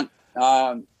you want.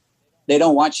 They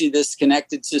don't want you this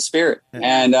connected to spirit,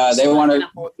 and they want to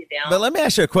hold you down. But let me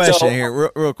ask you a question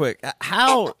here real quick.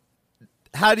 How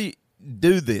do you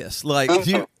do this? Like,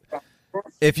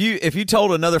 if you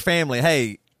told another family,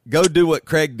 hey, go do what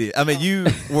Craig did. I mean, you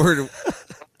were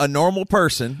a normal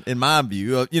person, in my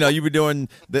view. You were doing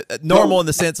the normal in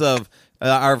the sense of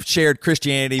our shared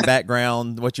Christianity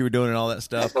background, what you were doing and all that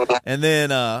stuff. And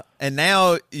then, and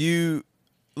now you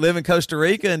live in Costa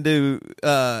Rica and do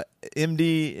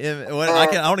MD. I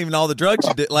don't even know all the drugs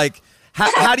you did. Like,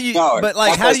 how do you? But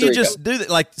like, how do you just do that?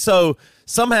 Like, so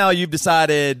somehow you've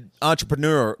decided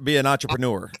be an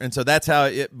entrepreneur, and so that's how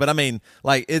it. But I mean,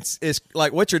 like, it's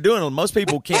like what you're doing. Most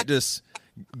people can't just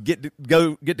get to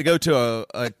go to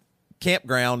a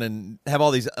campground and have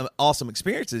all these awesome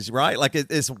experiences, right? Like,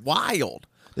 it's wild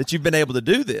that you've been able to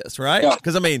do this, right?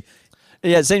 Because I mean,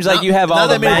 yeah, it seems like you have all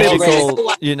the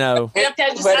magical,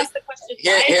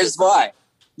 Here's why.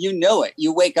 You know it.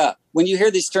 You wake up. When you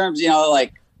hear these terms,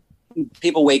 like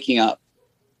people waking up.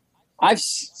 I've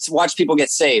watched people get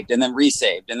saved and then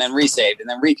resaved and then resaved and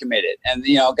then recommitted. And,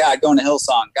 God, going to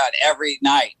Hillsong, God, every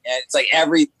night. And it's like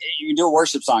you do a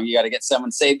worship song, you got to get someone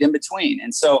saved in between.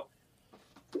 And so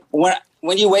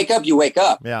when you wake up, you wake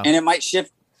up. Yeah. And it might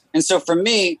shift. And so for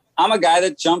me, I'm a guy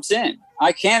that jumps in.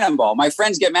 I cannonball. My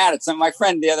friends get mad at my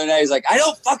friend the other day. He's like, I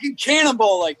don't fucking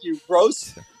cannonball like you,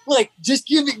 gross. Like, just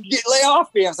lay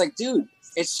off me. I was like, dude,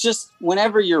 it's just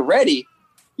whenever you're ready,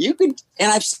 you could.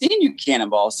 And I've seen you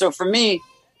cannonball. So for me,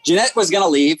 Jeanette was going to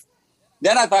leave.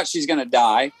 Then I thought she's going to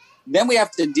die. Then we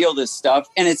have to deal this stuff.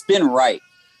 And it's been right.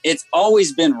 it's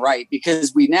always been right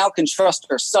because we now can trust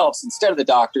ourselves instead of the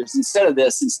doctors, instead of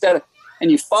this,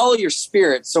 and you follow your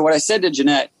spirit. So what I said to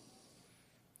Jeanette,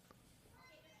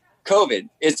 COVID,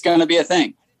 it's going to be a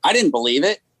thing. I didn't believe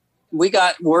it. We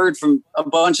got word from a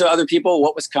bunch of other people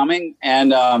what was coming.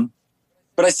 And,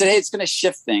 but I said, hey, it's going to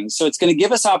shift things. So it's going to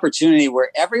give us opportunity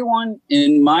where everyone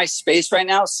in my space right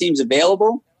now seems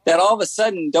available that all of a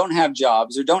sudden don't have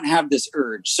jobs or don't have this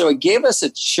urge. So it gave us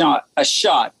a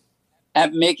shot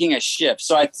at making a shift.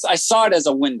 So I saw it as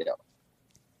a window.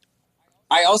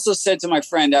 I also said to my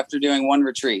friend after doing one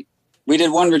retreat, we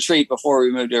did one retreat before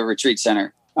we moved to a retreat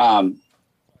center.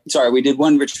 We did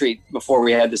one retreat before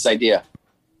we had this idea.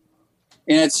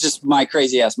 And it's just my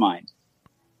crazy ass mind.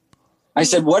 I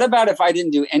said, what about if I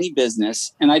didn't do any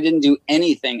business and I didn't do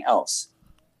anything else?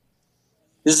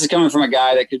 This is coming from a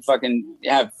guy that could fucking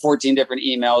have 14 different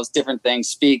emails, different things,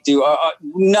 speak, do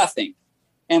nothing.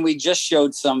 And we just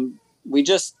showed we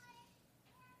just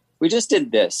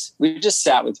did this. We just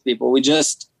sat with people.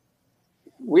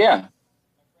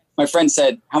 My friend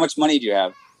said, how much money do you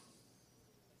have?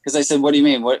 Because I said, what do you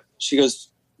mean? What? She goes,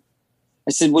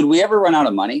 I said, would we ever run out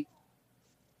of money?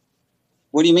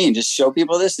 What do you mean? Just show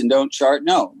people this and don't chart?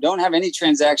 No, don't have any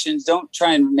transactions. Don't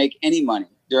try and make any money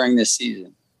during this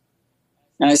season.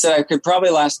 And I said, I could probably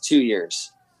last 2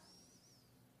 years.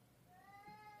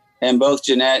 And both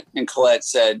Jeanette and Colette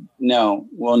said, no,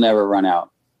 we'll never run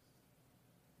out.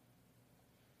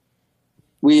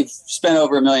 We've spent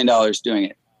over $1 million doing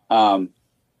it of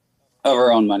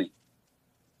our own money.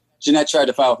 Jeanette tried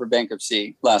to file for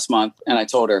bankruptcy last month, and I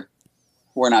told her,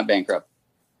 we're not bankrupt.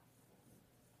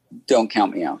 Don't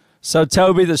count me out. So,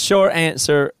 Toby, the short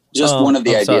answer. Just one of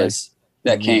the ideas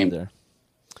that came there.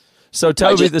 So,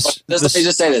 Toby, let me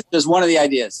just say this. Just one of the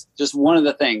ideas. Just one of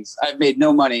the things. I've made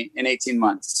no money in 18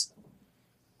 months.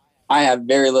 I have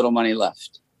very little money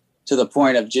left, to the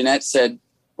point of Jeanette said,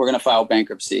 we're going to file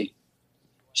bankruptcy.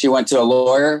 She went to a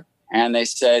lawyer, and they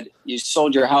said, you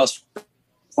sold your house for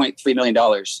 $0.3 million.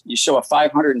 You show a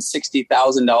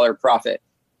 $560,000 profit.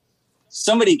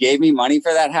 Somebody gave me money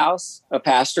for that house. A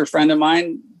pastor friend of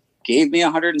mine gave me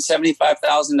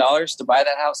 $175,000 to buy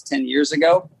that house 10 years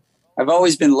ago. I've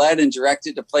always been led and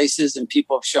directed to places, and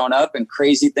people have shown up and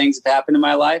crazy things have happened in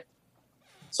my life.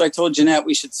 So I told Jeanette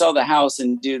we should sell the house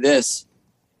and do this.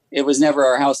 It was never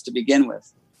our house to begin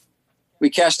with. We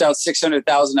cashed out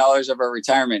 $600,000 of our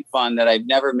retirement fund that I've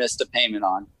never missed a payment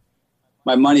on.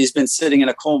 My money's been sitting in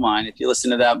a coal mine. If you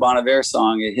listen to that Bon Iver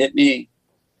song, it hit me.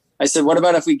 I said, what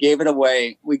about if we gave it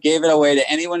away? We gave it away to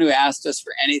anyone who asked us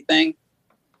for anything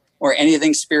or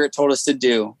anything Spirit told us to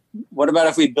do. What about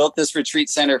if we built this retreat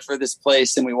center for this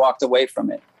place and we walked away from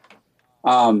it?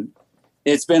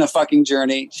 It's been a fucking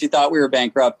journey. She thought we were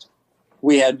bankrupt.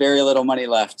 We had very little money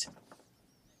left.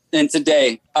 And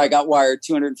today I got wired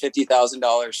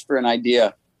 $250,000 for an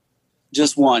idea.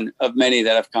 Just one of many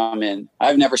that have come in.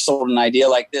 I've never sold an idea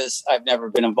like this. I've never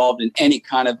been involved in any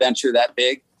kind of venture that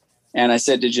big. And I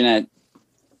said to Jeanette,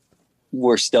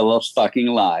 we're still fucking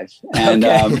alive. And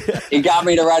it got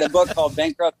me to write a book called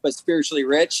Bankrupt but Spiritually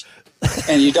Rich.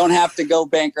 And you don't have to go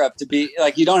bankrupt to be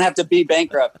you don't have to be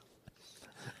bankrupt.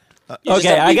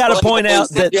 Okay, I got to point out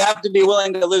that you have to be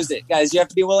willing to lose it, guys. You have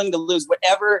to be willing to lose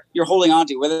whatever you're holding on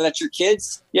to, whether that's your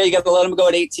kids. Yeah, you got to let them go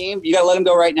at 18. You got to let them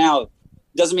go right now.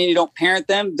 Doesn't mean you don't parent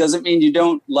them. Doesn't mean you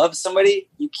don't love somebody.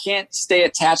 You can't stay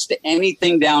attached to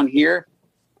anything down here.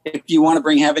 If you want to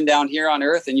bring heaven down here on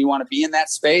earth and you want to be in that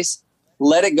space,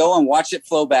 let it go and watch it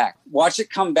flow back. Watch it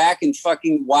come back in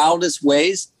fucking wildest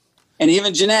ways. And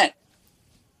even Jeanette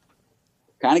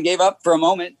kind of gave up for a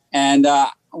moment, and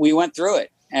we went through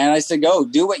it. And I said, go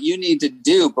do what you need to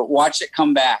do, but watch it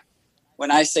come back.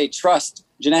 When I say trust,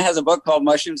 Jeanette has a book called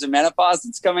Mushrooms and Menopause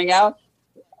that's coming out.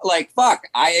 Like, fuck,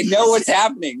 I know what's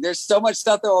happening. There's so much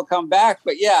stuff that will come back.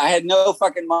 But yeah, I had no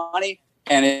fucking money,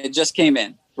 and it just came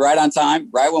in right on time,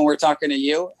 right when we're talking to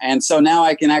you. And so now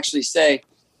I can actually say,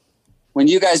 when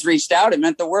you guys reached out, it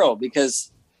meant the world, because,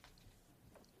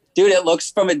 dude, it looks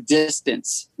from a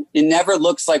distance. It never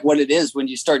looks like what it is when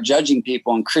you start judging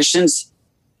people. And Christians,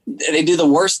 they do the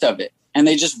worst of it, and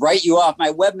they just write you off.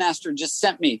 My webmaster just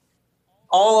sent me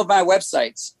all of my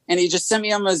websites, and he just sent me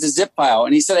them as a zip file.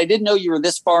 And he said, I didn't know you were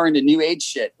this far into new age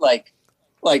shit. Like,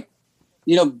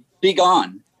 be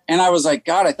gone. And I was like,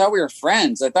 God, I thought we were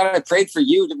friends. I thought I prayed for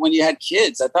you when you had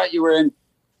kids. I thought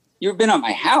you've been at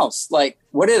my house. Like,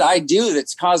 what did I do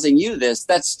that's causing you this?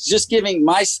 That's just giving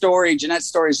my story, Jeanette's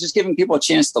story, is just giving people a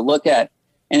chance to look at.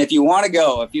 And if you want to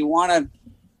go, if you want to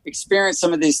experience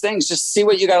some of these things, just see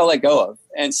what you got to let go of,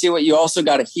 and see what you also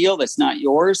got to heal that's not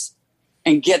yours,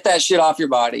 and get that shit off your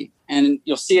body. And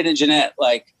you'll see it in Jeanette.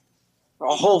 Like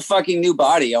a whole fucking new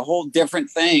body, a whole different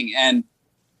thing. And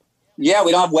yeah,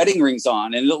 we don't have wedding rings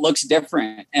on and it looks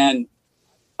different. And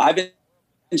I've been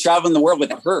traveling the world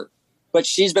with her, but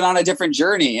she's been on a different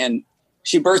journey and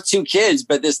she birthed 2 kids,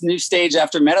 but this new stage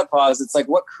after menopause, it's like,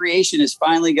 what creation is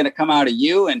finally going to come out of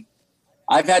you? And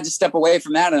I've had to step away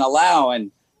from that and allow,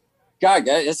 and God,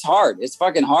 it's hard. It's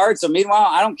fucking hard. So meanwhile,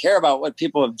 I don't care about what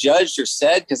people have judged or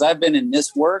said, because I've been in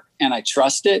this work and I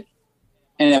trust it.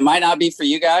 And it might not be for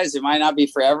you guys. It might not be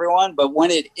for everyone, but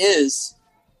when it is,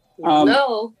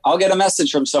 I'll get a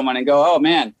message from someone and go, oh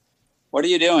man, what are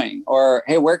you doing? Or,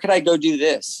 hey, where could I go do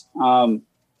this?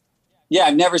 Yeah,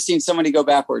 I've never seen somebody go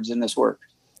backwards in this work.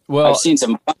 Well, I've seen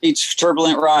some funny,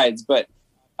 turbulent rides, but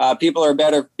people are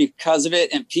better because of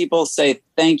it. And people say,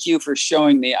 thank you for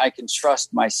showing me I can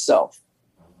trust myself.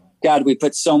 God, we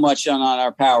put so much on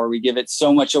our power. We give it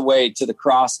so much away to the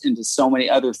cross and to so many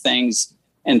other things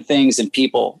and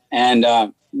people. And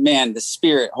man, the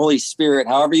Spirit, Holy Spirit,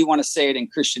 however you want to say it in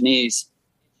Christianese,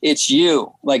 it's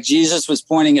you. Like Jesus was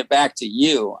pointing it back to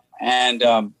you. And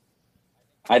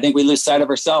I think we lose sight of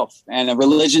ourselves, and a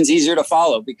religion's easier to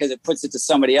follow because it puts it to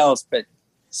somebody else, but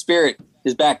Spirit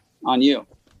is back on you.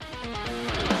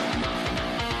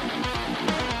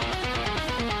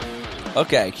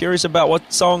 Okay, curious about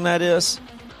what song that is?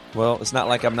 Well, it's not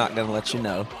like I'm not going to let you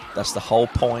know. That's the whole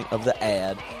point of the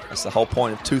ad. That's the whole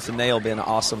point of Tooth and Nail being an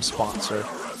awesome sponsor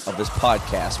of this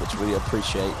podcast, which we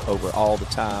appreciate over all the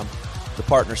time, the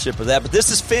partnership of that. But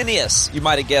this is Phineas. You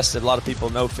might have guessed it. A lot of people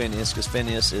know Phineas because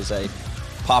Phineas is a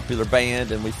popular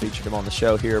band, and we featured him on the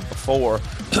show here before.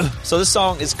 So this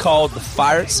song is called The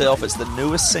Fire Itself. It's the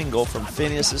newest single from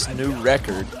Phineas's new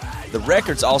record. The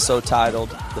record's also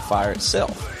titled The Fire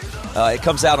Itself. It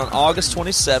comes out on August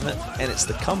 27th, and it's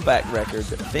the comeback record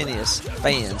that Phineas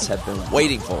fans have been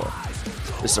waiting for.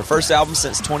 It's their first album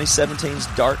since 2017's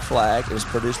Dark Flag. It was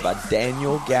produced by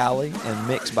Daniel Galley and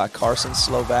mixed by Carson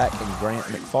Slovak and Grant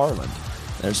McFarland.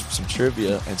 There's some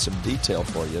trivia and some detail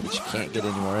for you that you can't get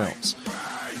anywhere else.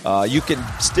 You can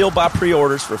still buy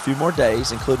pre-orders for a few more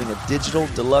days, including a digital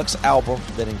deluxe album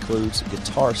that includes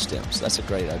guitar stems. That's a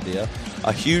great idea.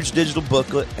 A huge digital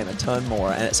booklet and a ton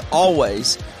more. And it's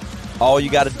always all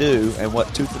you got to do, and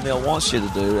what Tooth and Nail wants you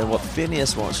to do, and what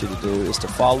Phineas wants you to do, is to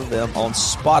follow them on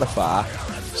Spotify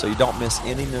so you don't miss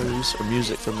any news or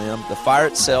music from them. The Fire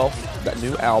Itself, that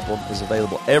new album, is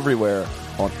available everywhere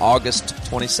on August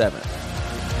 27th.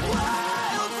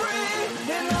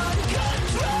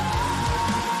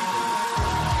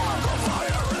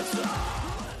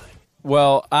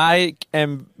 Well, I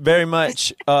am very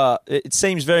much, it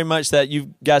seems very much that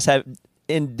you guys have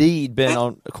indeed been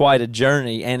on quite a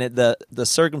journey, and the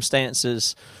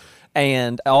circumstances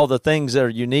and all the things that are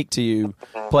unique to you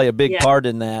play a big part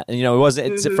in that. And, you know, it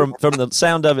wasn't, it's from the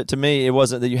sound of it to me, it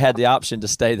wasn't that you had the option to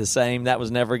stay the same. That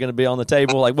was never going to be on the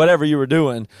table. Like, whatever you were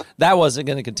doing, that wasn't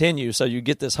going to continue. So you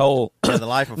get this whole the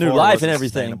life new life and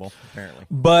everything. Apparently.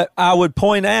 But I would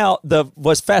point out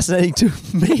what's fascinating to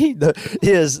me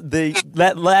is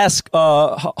that last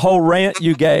whole rant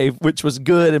you gave, which was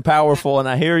good and powerful, and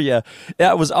I hear you.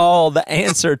 That was all the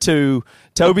answer to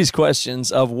Toby's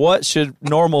questions of what should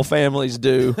normal families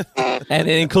do, and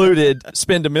it included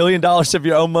spend $1 million of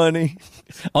your own money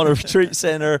on a retreat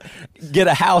center, get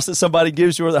a house that somebody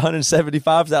gives you worth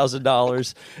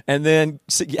 $175,000, and then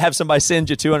have somebody send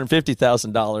you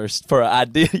 $250,000 for an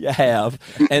idea you have.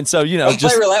 And so, you know,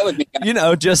 just roulette with me, you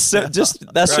know, just that's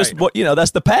right. Just what, you know,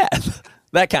 that's the path,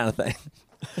 that kind of thing.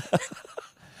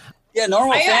 Yeah,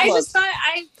 normal families. I just thought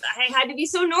I had to be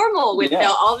so normal with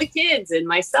all the kids and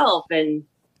myself and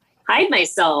hide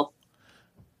myself.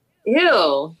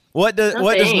 Ew. What does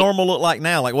normal look like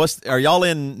now? Like, are y'all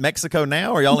in Mexico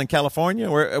now? Are y'all in California?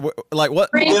 Like what?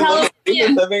 She's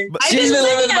been living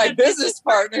with my business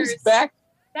partner's back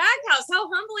house. How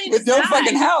humbling with is no that?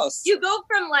 fucking house. You go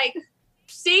from like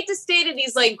state to state in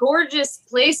these like gorgeous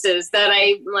places that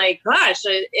I'm like, gosh,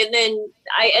 and then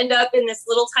I end up in this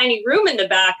little tiny room in the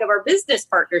back of our business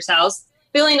partner's house,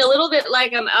 feeling a little bit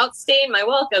like I'm outstaying my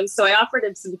welcome. So I offered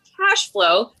him some cash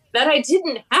flow that I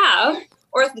didn't have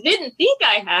or didn't think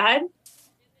I had,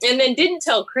 and then didn't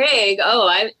tell Craig.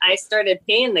 I started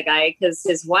paying the guy because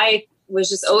his wife was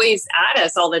just always at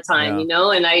us all the time, you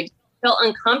know, and I felt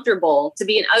uncomfortable to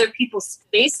be in other people's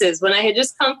spaces when I had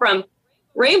just come from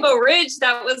Rainbow Ridge.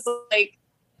 That was like,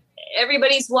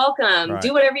 everybody's welcome. Right.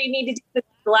 Do whatever you need to do with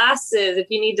glasses. If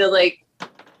you need to, like,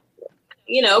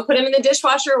 you know, put them in the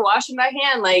dishwasher, wash them by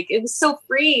hand. Like, it was so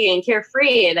free and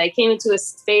carefree. And I came into a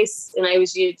space and I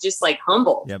was just like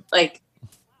humbled. Yep. Like,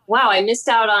 wow, I missed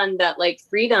out on that like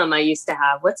freedom I used to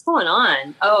have. What's going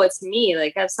on? Oh, it's me.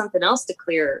 Like, I have something else to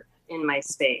clear in my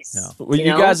space. Yeah. Well,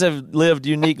 you guys have lived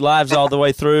unique lives all the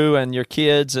way through, and your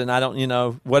kids, and I don't,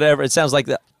 whatever. It sounds like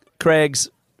that Craig's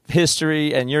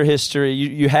history and your history,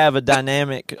 you have a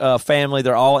dynamic family.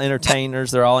 They're all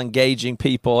entertainers. They're all engaging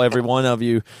people. Every one of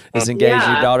you is engaged.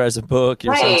 Your daughter has a book.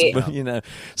 Your son's a book,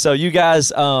 So you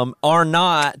guys are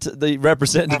not the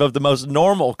representative of the most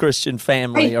normal Christian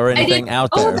family or anything out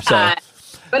there. That,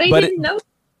 so, but I didn't know.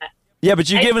 Yeah, but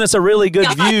you've given us a really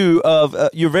good view of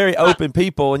you're very open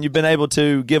people, and you've been able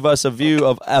to give us a view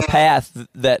of a path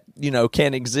that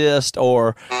can exist,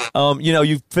 or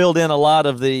you've filled in a lot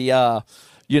of the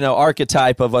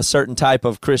archetype of a certain type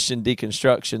of Christian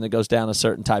deconstruction that goes down a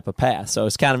certain type of path. So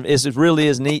it really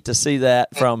is neat to see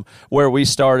that from where we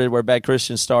started, where Bad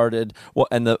Christians started,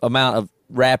 and the amount of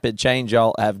rapid change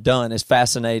y'all have done is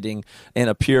fascinating in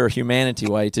a pure humanity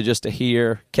way. To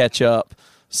hear, catch up,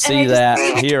 see that,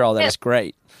 hear all that is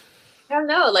great. I don't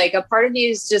know, like a part of me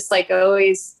is just like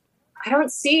always, I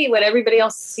don't see what everybody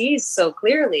else sees so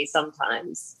clearly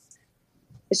sometimes.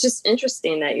 It's just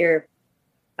interesting that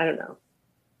I don't know.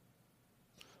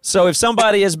 So if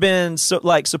somebody has been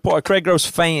support a Craig Gross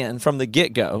fan from the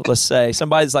get-go, let's say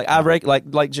somebody's like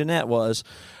like Jeanette was,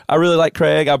 I really like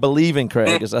Craig. I believe in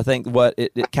Craig is I think what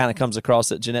it kind of comes across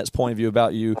that Jeanette's point of view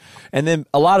about you. And then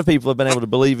a lot of people have been able to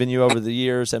believe in you over the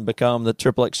years and become the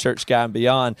Triple X Church guy and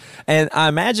beyond. And I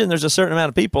imagine there's a certain amount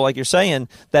of people, like you're saying,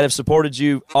 that have supported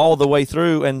you all the way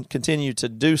through and continue to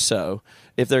do so.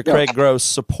 If they're Craig Gross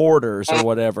supporters or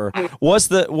whatever, what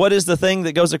is the thing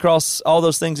that goes across all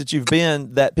those things that you've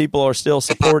been that people are still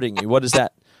supporting you? What is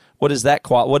that? What is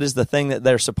the thing that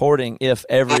they're supporting? If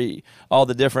all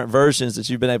the different versions that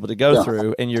you've been able to go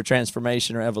through in your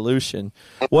transformation or evolution,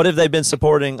 what have they been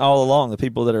supporting all along? The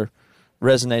people that are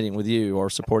resonating with you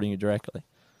or supporting you directly.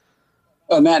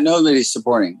 Matt, nobody's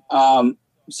supporting.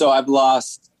 So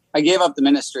I gave up the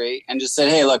ministry and just said,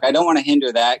 hey, look, I don't want to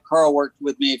hinder that. Carl worked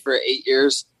with me for 8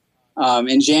 years.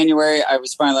 In January, I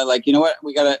was finally like, you know what?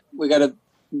 We gotta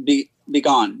be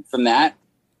gone from that.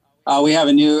 We have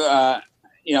a new,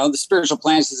 the Spiritual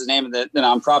Plants is the name of the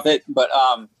nonprofit, but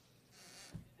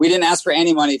we didn't ask for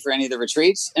any money for any of the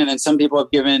retreats. And then some people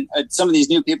have given, some of these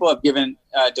new people have given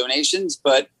donations,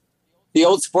 but the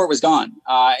old support was gone.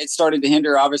 It started to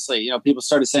hinder, obviously. People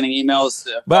started sending emails.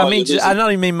 But I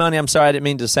don't even mean money. I'm sorry. I didn't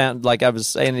mean to sound like I was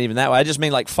saying it even that way. I just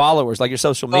mean like followers, like your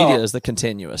social media is the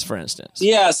continuous, for instance.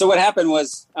 Yeah. So what happened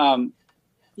was, I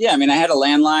had a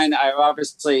landline. I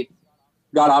obviously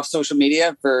got off social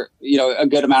media for, a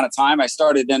good amount of time. I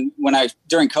started then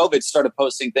during COVID, started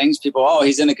posting things. People,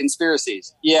 he's into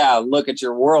conspiracies. Yeah. Look at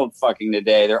your world fucking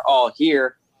today. They're all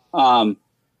here.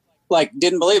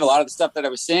 Didn't believe a lot of the stuff that I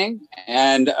was seeing.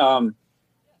 And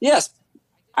yes,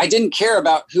 I didn't care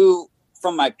about who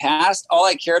from my past. All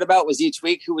I cared about was each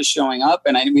week who was showing up.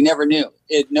 And we never knew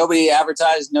it. Nobody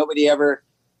advertised.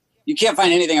 You can't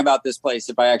find anything about this place.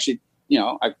 If I actually,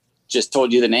 I just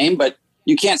told you the name, but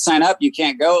you can't sign up. You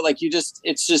can't go.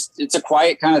 It's a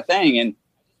quiet kind of thing. And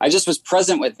I just was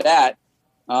present with that.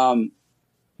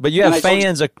 But you have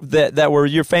fans that were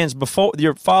your fans before,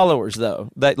 your followers though.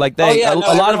 That a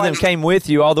lot of them came with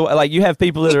you all the way. Like you have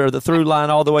people that are the through line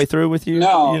all the way through with you.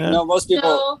 No, most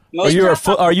people.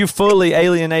 Are you fully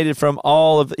alienated from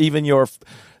all of even your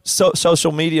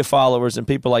social media followers and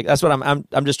people like? That's what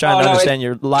I'm just trying to understand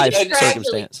your life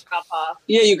circumstance.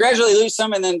 Yeah, you gradually lose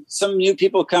some, and then some new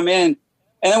people come in,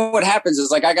 and then what happens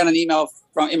is I got an email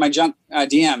in my junk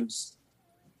DMs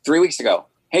 3 weeks ago.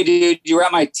 Hey, dude, you were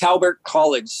at my Talbot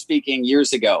College speaking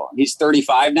years ago. He's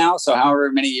 35 now, so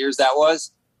however many years that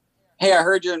was. Hey, I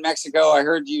heard you're in Mexico. I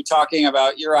heard you talking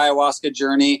about your ayahuasca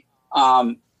journey.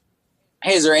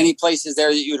 Hey, is there any places there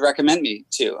that you would recommend me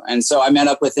to? And so I met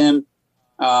up with him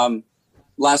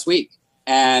last week,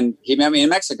 and he met me in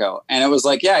Mexico. And it was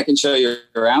like, yeah, I can show you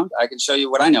around. I can show you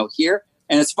what I know here.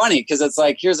 And it's funny because it's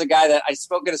like, here's a guy that I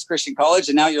spoke at his Christian college,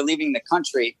 and now you're leaving the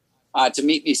country to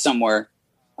meet me somewhere.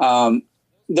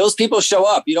 Those people show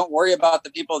up. You don't worry about the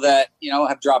people that,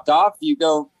 have dropped off. You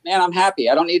go, man, I'm happy.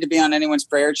 I don't need to be on anyone's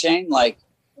prayer chain.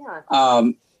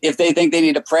 If they think they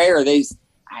need to pray I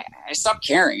stopped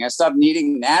caring. I stopped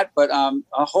needing that. But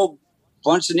a whole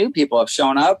bunch of new people have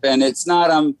shown up, and it's not,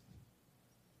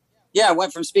 I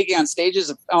went from speaking on stages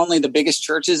of only the biggest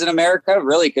churches in America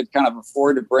really could kind of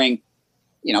afford to bring,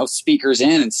 speakers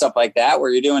in and stuff like that,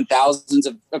 where you're doing thousands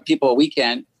of people a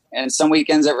weekend. And some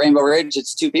weekends at Rainbow Ridge,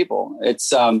 it's 2 people.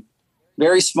 It's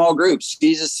very small groups.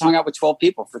 Jesus hung out with 12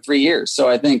 people for 3 years. So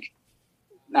I think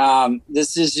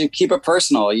this is, you keep it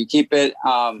personal. You keep it.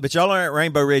 But y'all are at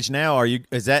Rainbow Ridge now.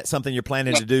 Is that something you're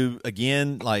planning to do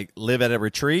again? Like live at a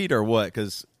retreat or what?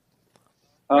 Because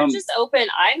we're just open.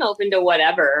 I'm open to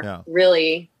whatever,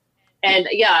 really. And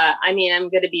yeah, I mean, I'm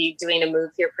going to be doing a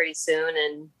move here pretty soon,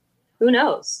 and who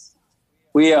knows?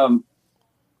 We,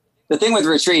 the thing with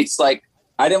retreats, like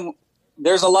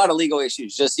there's a lot of legal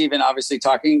issues, just even obviously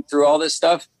talking through all this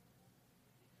stuff.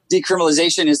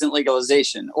 Decriminalization isn't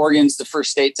legalization. Oregon's the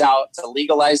first state out to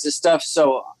legalize this stuff.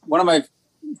 So one of my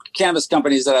cannabis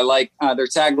companies that I like, their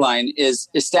tagline is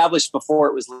established before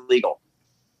it was legal.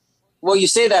 Well, you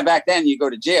say that back then, you go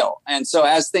to jail. And so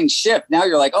as things shift, now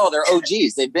you're like, oh, they're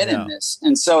OGs. They've been in this.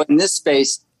 And so in this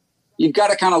space, you've got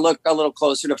to kind of look a little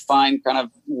closer to find kind of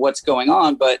what's going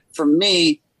on. But for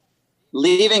me,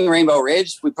 leaving Rainbow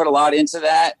Ridge, we put a lot into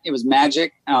that. It was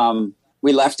magic.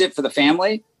 We left it for the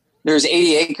family. There's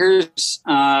 80 acres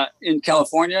in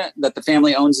California that the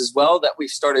family owns as well that we've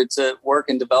started to work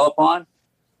and develop on.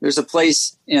 There's a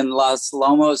place in Los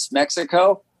Lomos,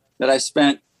 Mexico that I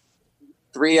spent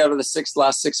 3 out of the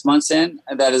last 6 months in.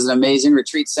 That is an amazing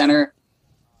retreat center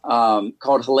called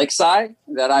Helixi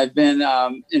that I've been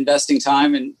investing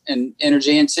time and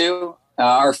energy into.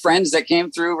 Our friends that came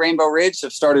through Rainbow Ridge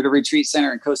have started a retreat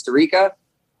center in Costa Rica.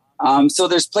 So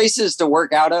there's places to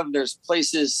work out of. There's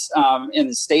places in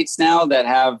the States now that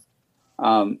have,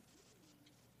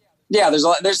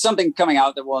 there's something coming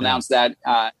out that we'll announce that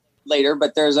later.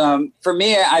 But there's, for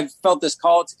me, I've felt this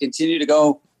call to continue to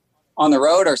go on the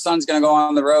road. Our son's going to go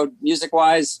on the road music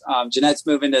wise. Jeanette's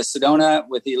moving to Sedona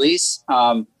with Elise.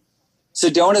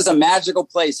 Sedona is a magical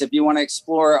place if you want to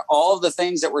explore all of the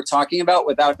things that we're talking about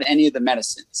without any of the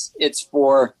medicines. It's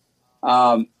for,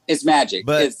 it's magic.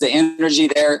 But it's the energy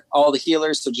there, all the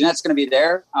healers. So Jeanette's going to be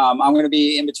there. I'm going to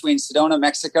be in between Sedona,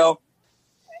 Mexico.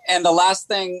 And the last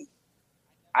thing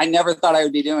I never thought I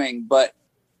would be doing, but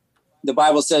the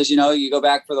Bible says, you go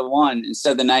back for the one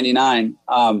instead of the 99.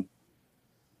 Ron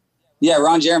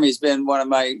Jeremy's been one of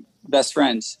my best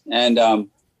friends. And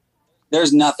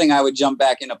there's nothing I would jump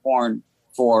back into porn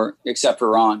for except for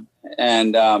Ron.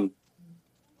 And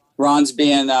Ron's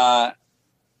being...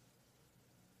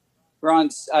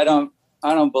 Ron's, I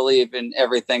don't believe in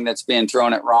everything that's being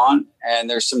thrown at Ron. And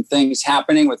there's some things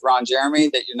happening with Ron Jeremy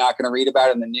that you're not going to read about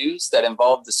in the news that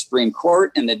involve the Supreme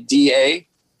Court and the DA.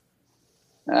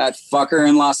 That fucker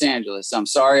in Los Angeles. I'm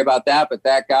sorry about that, but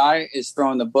that guy is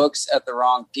throwing the books at the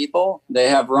wrong people. They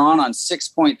have Ron on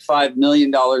 $6.5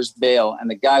 million bail,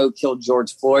 and the guy who killed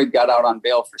George Floyd got out on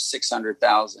bail for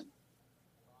 $600,000.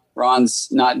 Ron's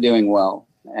not doing well,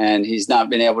 and he's not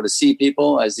been able to see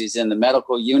people as he's in the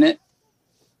medical unit.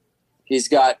 He's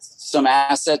got some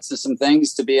assets and some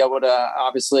things to be able to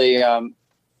obviously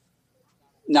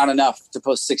not enough to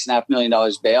post $6.5 million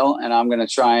bail. And I'm going to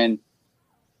try and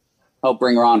help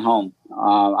bring Ron home.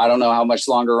 I don't know how much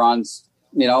longer Ron's,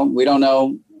 we don't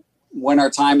know when our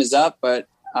time is up, but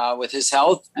with his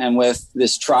health and with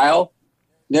this trial,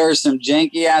 there are some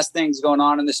janky ass things going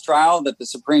on in this trial that the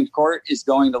Supreme Court is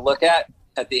going to look at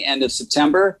the end of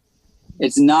September.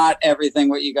 It's not everything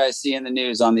what you guys see in the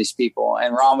news on these people.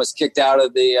 And Ron was kicked out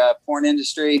of the porn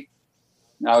industry.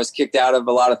 I was kicked out of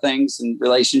a lot of things and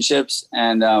relationships.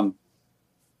 And so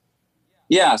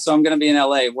I'm going to be in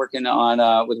LA working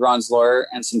on with Ron's lawyer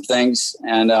and some things.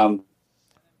 And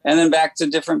then back to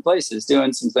different places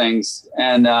doing some things.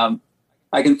 And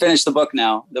I can finish the book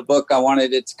now. The book, I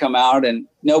wanted it to come out, and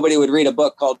nobody would read a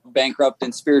book called Bankrupt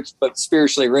and but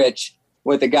Spiritually Rich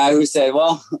with a guy who said,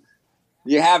 well,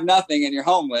 you have nothing and you're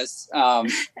homeless.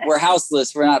 We're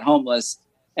houseless. We're not homeless.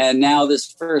 And now this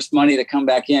first money to come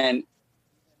back in,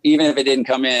 even if it didn't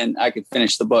come in, I could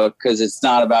finish the book because it's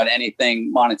not about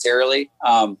anything monetarily.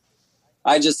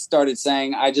 I just started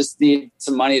saying, I just need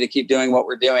some money to keep doing what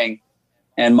we're doing,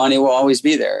 and money will always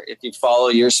be there. If you follow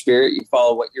your spirit, you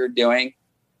follow what you're doing.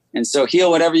 And so heal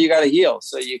whatever you got to heal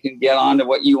so you can get on to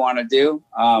what you want to do.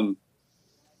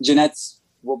 Jeanette's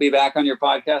will be back on your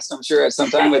podcast, I'm sure, at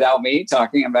some time without me,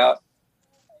 talking about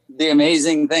the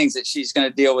amazing things that she's going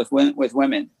to deal with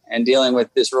women and dealing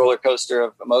with this roller coaster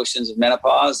of emotions of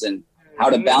menopause and how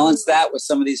to balance that with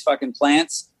some of these fucking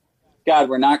plants. God,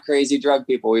 we're not crazy drug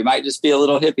people. We might just be a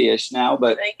little hippie-ish now,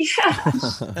 but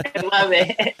I love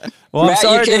it. Well, Matt, I'm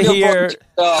sorry to hear.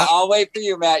 I'll wait for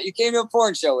you, Matt. You came to a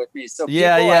porn show with me, so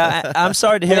I'm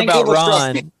sorry to hear about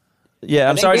Ron. Yeah,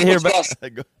 I'm sorry to hear about.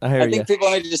 I think people.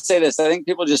 Let me just say this. I think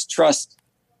people just trust.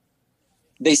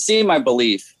 They see my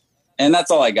belief, and that's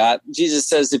all I got. Jesus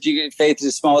says, "If you get faith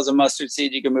as small as a mustard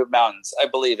seed, you can move mountains." I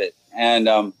believe it,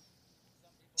 and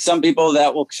some people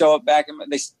that will show up back and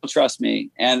they still trust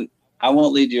me, and I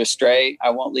won't lead you astray.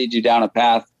 I won't lead you down a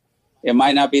path. It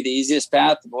might not be the easiest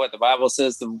path, but what the Bible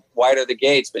says: the wider the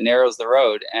gates, but narrow's the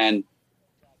road, and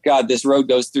God, this road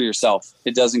goes through yourself.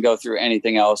 It doesn't go through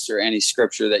anything else or any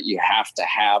scripture that you have to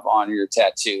have on your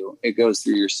tattoo. It goes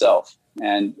through yourself.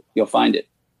 and you'll find it.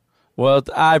 Well,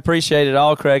 I appreciate it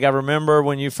all, Craig. I remember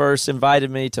when you first invited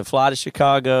me to fly to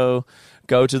Chicago,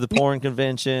 go to the porn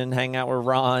convention, hang out with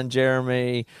Ron,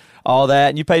 Jeremy, all that,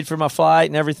 and you paid for my flight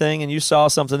and everything, and you saw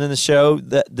something in the show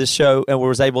and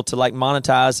was able to like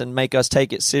monetize and make us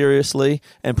take it seriously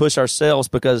and push ourselves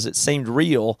because it seemed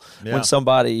real when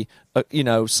somebody,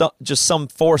 just some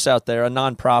force out there, a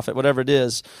nonprofit, whatever it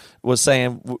is, was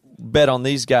saying bet on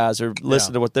these guys or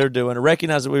listen to what they're doing or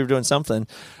recognize that we were doing something.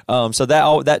 So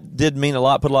that did mean a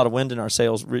lot, put a lot of wind in our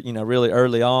sails, really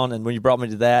early on. And when you brought me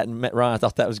to that and met Ryan, I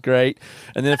thought that was great.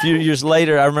 And then a few years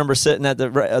later, I remember sitting at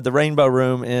the Rainbow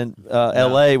Room in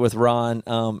L.A. with Ron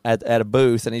at a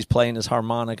booth, and he's playing his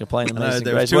harmonica, playing Amazing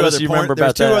Grace. What else do you remember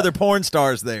about that? There were two other porn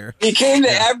stars there. He came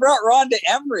I brought Ron to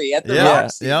Emory at the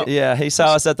Roxy. Yeah, he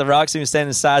saw us at the Roxy. He was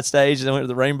standing side stage, and then went to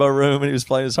the Rainbow Room, and he was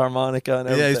playing his harmonica and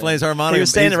everything. Yeah, he's playing his harmonica. He was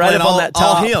standing right up on that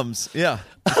top. All hymns. Yeah.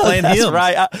 Playing That's hymns.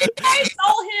 right. It's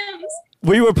all hymns.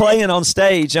 We were playing on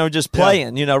stage, just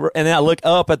playing, and then I look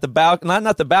up at the balcony,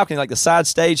 not the balcony, like the side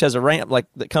stage has a ramp like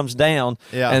that comes down,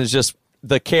 and it's just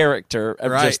the character,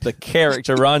 just the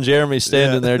character. Ron Jeremy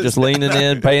standing there, just leaning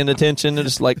in, paying attention, and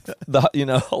just like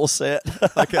the whole set,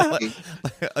 like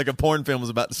a porn film was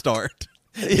about to start.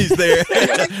 He's there.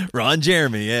 Ron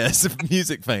Jeremy, yes,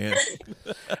 music fan.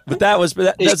 But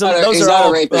those are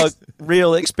all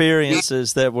real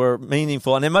experiences that were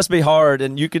meaningful, and it must be hard.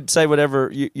 And you could say whatever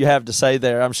you have to say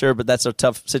there, I'm sure, but that's a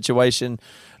tough situation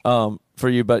for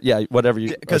you. But yeah, whatever you,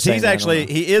 because he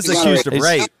is accused of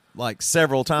rape like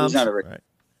several times. Right.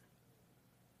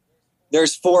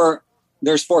 There's four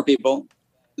people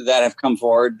that have come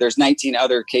forward. There's 19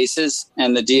 other cases,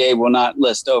 and the DA will not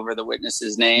list over the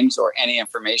witnesses' names or any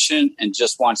information and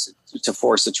just wants to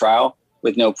force a trial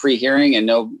with no pre-hearing and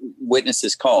no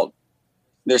witnesses called.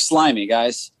 They're slimy,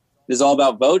 guys. This is all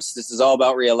about votes. This is all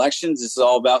about re-elections. This is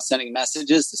all about sending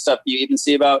messages, the stuff you even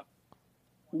see about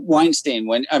Weinstein.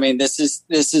 This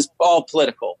is all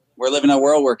political. We're living in a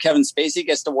world where Kevin Spacey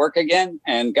gets to work again,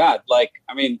 and God,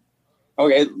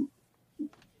 okay,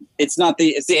 it's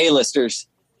the A-listers.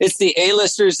 It's the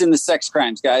A-listers in the sex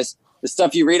crimes, guys. The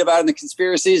stuff you read about in the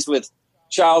conspiracies with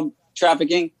child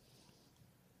trafficking,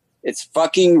 it's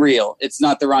fucking real. It's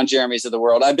not the Ron Jeremys of the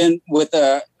world. I've been with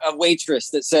a waitress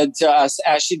that said to us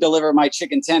as she delivered my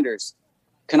chicken tenders,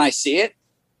 "Can I see it?"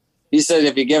 He said,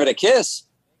 "If you give it a kiss."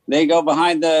 They go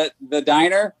behind the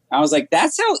diner. I was like,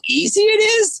 that's how easy it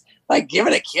is? Like, give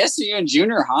it a kiss? Are you in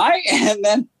junior high? And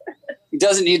then he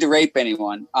doesn't need to rape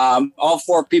anyone. All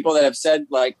four people that have said,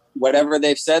 like, whatever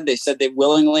they've said, they said they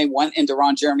willingly went into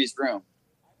Ron Jeremy's room.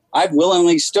 I've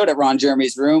willingly stood at Ron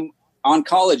Jeremy's room on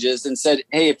colleges and said,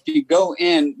 hey, if you go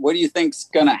in, what do you think's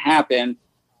going to happen?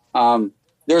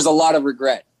 There's a lot of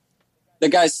regret. The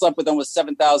guy slept with almost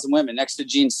 7,000 women next to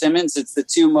Gene Simmons. It's the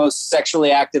two most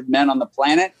sexually active men on the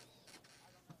planet.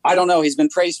 I don't know. He's been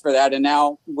praised for that. And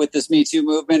now with this Me Too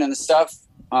movement and the stuff,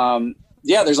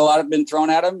 there's a lot of been thrown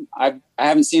at him. I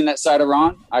haven't seen that side of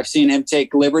Ron. I've seen him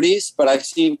take liberties, but I've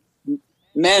seen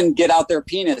men get out their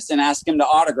penis and ask him to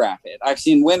autograph it. I've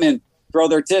seen women throw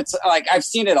their tits. Like, I've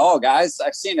seen it all, guys.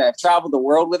 I've seen it. I've traveled the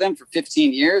world with him for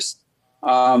 15 years.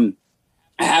 I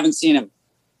haven't seen him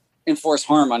enforce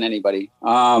harm on anybody.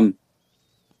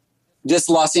 This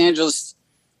Los Angeles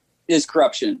is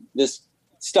corruption. This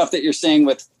stuff that you're saying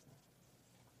with,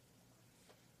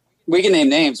 we can name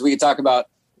names. We can talk about,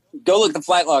 go look at the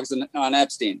flight logs on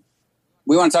Epstein.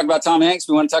 We want to talk about Tom Hanks.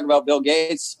 We want to talk about Bill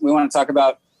Gates. We want to talk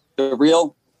about the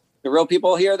real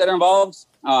people here that are involved.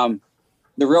 The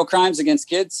real crimes against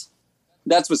kids.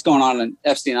 That's what's going on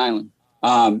Epstein Island.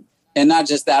 And not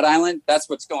just that island. That's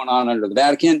what's going on under the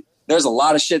Vatican. There's a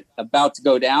lot of shit about to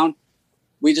go down.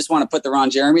 We just want to put the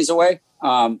Ron Jeremys away.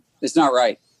 It's not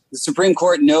right. The Supreme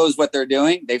Court knows what they're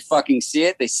doing. They fucking see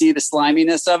it. They see the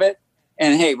sliminess of it.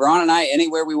 And hey, Ron and I,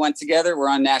 anywhere we went together, we're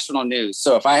on national news.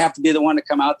 So if I have to be the one to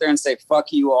come out there and say,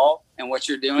 fuck you all and what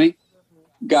you're doing,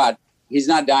 God, he's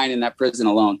not dying in that prison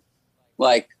alone.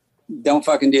 Like, don't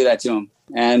fucking do that to him.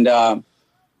 And I'm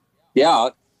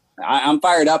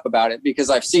fired up about it because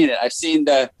I've seen it. I've seen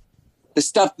the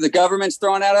stuff the government's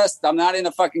throwing at us. I'm not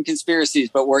into fucking conspiracies,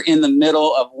 but we're in the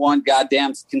middle of one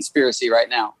goddamn conspiracy right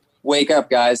now. Wake up,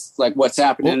 guys. Like, what's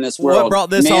happening in this world? What brought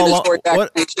this all on?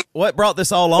 What brought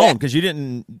this all on? Because you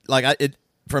didn't,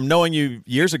 from knowing you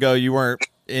years ago, you weren't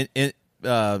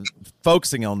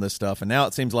focusing on this stuff. And now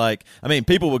it seems like,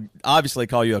 people would obviously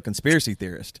call you a conspiracy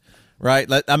theorist, right?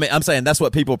 I'm saying that's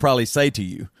what people probably say to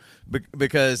you.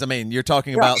 Because you're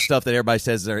talking about stuff that everybody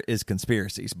says there is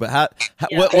conspiracies, but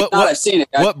I've seen it.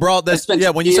 What brought this? Yeah,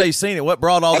 when you say you've seen it, what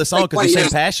brought all this on? Because you seem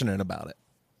passionate about it.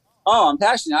 Oh, I'm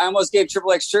passionate. I almost gave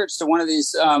Triple X Church to one of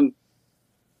these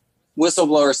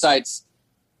whistleblower sites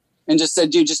and just said,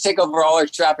 dude, just take over all our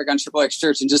traffic on Triple X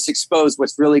Church and just expose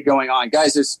what's really going on.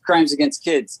 Guys, there's crimes against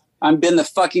kids. I've been the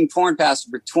fucking porn pastor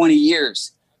for 20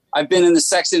 years. I've been in the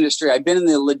sex industry. I've been in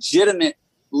the legitimate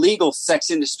legal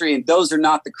sex industry, and those are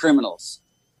not the criminals.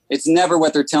 It's never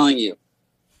what they're telling you.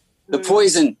 The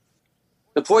poison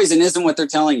isn't what they're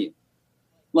telling you.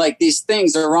 Like, these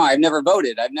things are wrong. I've never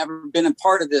voted. I've never been a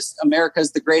part of this.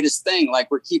 America's the greatest thing.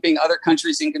 Like, we're keeping other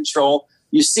countries in control.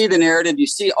 You see the narrative. You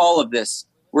see all of this.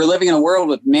 We're living in a world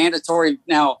with mandatory.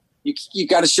 Now, you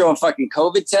got to show a fucking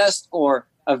COVID test or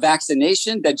a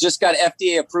vaccination that just got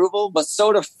FDA approval, but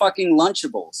so do fucking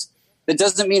Lunchables. That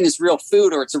doesn't mean it's real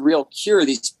food or it's a real cure.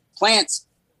 These plants,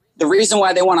 the reason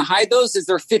why they want to hide those is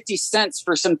they're 50 cents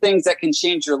for some things that can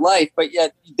change your life, but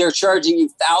yet they're charging you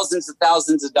thousands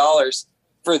of dollars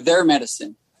for their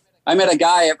medicine. I met a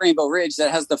guy at Rainbow Ridge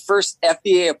that has the first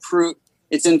FDA approved.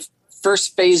 It's in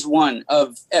first phase 1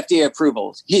 of FDA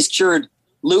approvals. He's cured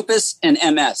lupus and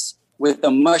MS with a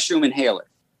mushroom inhaler.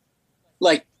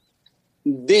 Like,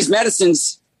 these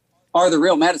medicines are the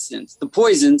real medicines. The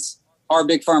poisons are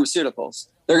big pharmaceuticals.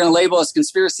 They're going to label us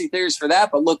conspiracy theories for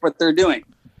that, but look what they're doing.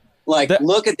 Like,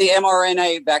 look at the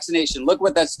mRNA vaccination. Look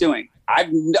what that's doing.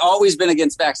 I've always been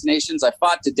against vaccinations. I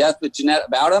fought to death with Jeanette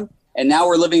about them. And now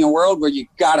we're living in a world where you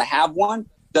got to have one.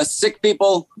 The sick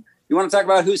people, you want to talk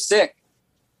about who's sick?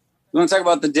 You want to talk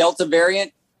about the Delta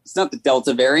variant? It's not the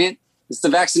Delta variant. It's the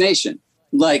vaccination.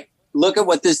 Like, look at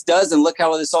what this does and look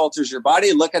how this alters your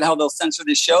body. Look at how they'll censor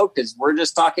this show because we're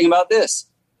just talking about this.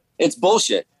 It's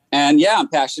bullshit. And yeah, I'm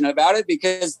passionate about it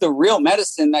because the real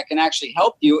medicine that can actually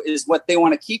help you is what they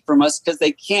want to keep from us because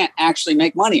they can't actually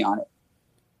make money on it.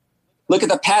 Look at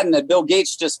the patent that Bill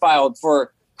Gates just filed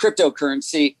for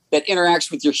cryptocurrency that interacts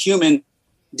with your human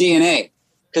DNA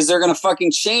because they're going to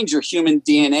fucking change your human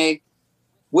DNA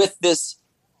with this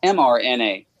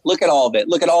mRNA. Look at all of it.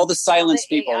 Look at all the silenced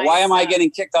people. Why am I getting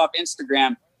kicked off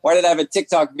Instagram? Why did I have a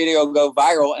TikTok video go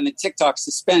viral and the TikTok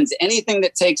suspends anything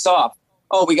that takes off?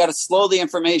 Oh, we got to slow the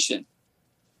information.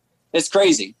 It's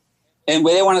crazy. And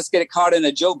they want us to get caught in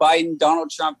a Joe Biden,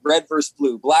 Donald Trump, red versus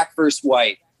blue, black versus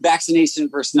white, vaccination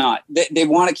versus not. They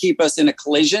want to keep us in a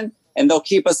collision and they'll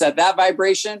keep us at that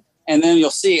vibration. And then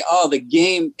you'll see, oh, the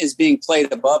game is being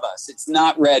played above us. It's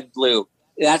not red, blue.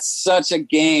 That's such a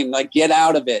game. Like, get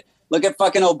out of it. Look at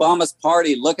fucking Obama's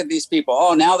party. Look at these people.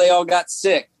 Oh, now they all got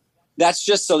sick. That's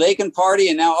just so they can party.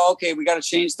 And now, okay, we got to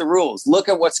change the rules. Look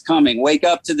at what's coming. Wake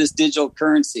up to this digital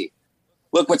currency.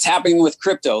 Look what's happening with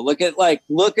crypto. Look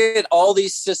at all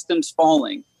these systems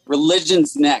falling.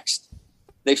 Religion's next.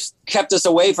 They've kept us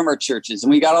away from our churches.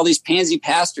 And we got all these pansy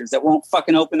pastors that won't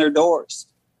fucking open their doors.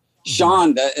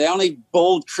 Sean, the only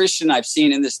bold Christian I've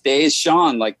seen in this day is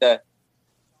Sean,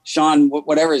 Sean,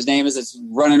 whatever his name is, that's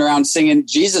running around singing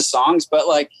Jesus songs, but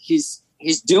like he's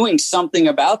doing something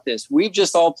about this. We've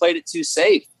just all played it too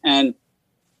safe. And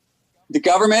the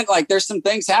government, like, there's some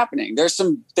things happening. There's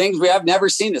some things we have never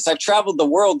seen this. I've traveled the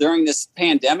world during this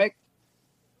pandemic.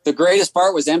 The greatest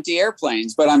part was empty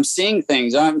airplanes, but I'm seeing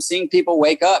things. I'm seeing people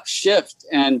wake up, shift.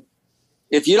 And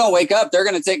if you don't wake up, they're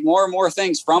going to take more and more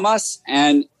things from us.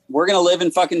 And we're going to live in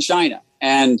fucking China.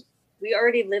 And we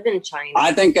already live in China.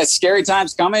 I think a scary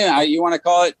time's coming. You want to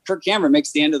call it, Kirk Cameron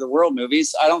makes the end of the world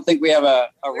movies. I don't think we have a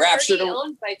rapture. We're already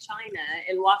owned by China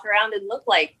and walk around and look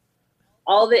like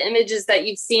all the images that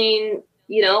you've seen,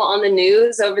 on the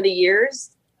news over the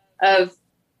years of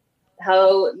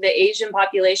how the Asian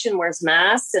population wears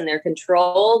masks and they're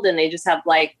controlled and they just have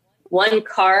like one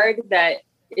card that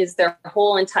is their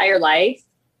whole entire life.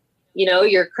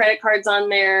 Your credit card's on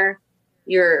there.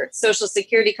 Your social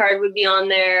security card would be on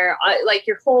there, like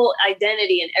your whole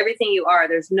identity and everything you are.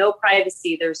 There's no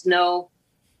privacy. There's no,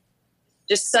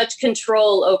 just such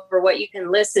control over what you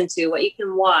can listen to, what you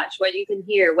can watch, what you can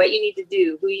hear, what you need to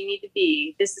do, who you need to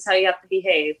be. This is how you have to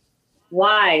behave.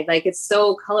 Why? Like, it's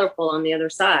so colorful on the other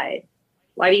side.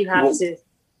 Why do you have to?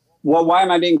 Well, why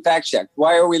am I being fact checked?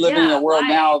 Why are we living in a world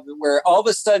now where all of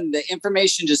a sudden the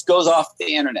information just goes off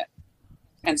the internet?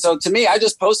 And so to me, I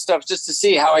just post stuff just to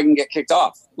see how I can get kicked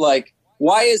off. Like,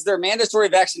 why is there mandatory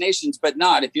vaccinations, but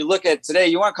not? If you look at today,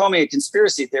 you want to call me a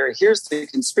conspiracy theory. Here's the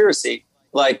conspiracy.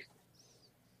 Like,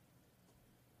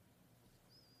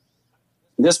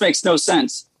 this makes no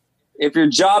sense. If your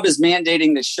job is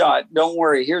mandating the shot, don't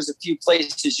worry. Here's a few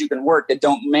places you can work that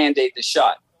don't mandate the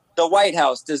shot. The White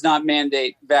House does not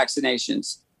mandate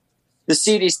vaccinations. The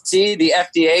CDC, the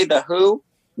FDA, the WHO,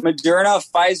 Moderna,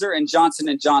 Pfizer, and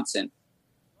Johnson & Johnson.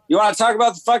 You want to talk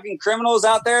about the fucking criminals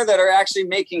out there that are actually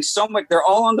making so much? They're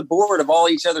all on the board of all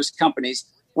each other's companies.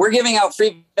 We're giving out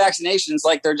free vaccinations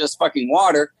like they're just fucking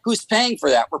water. Who's paying for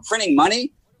that? We're printing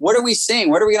money. what are we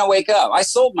seeing? What are we going to wake up? I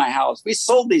sold my house. We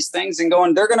sold these things and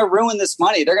going, they're going to ruin this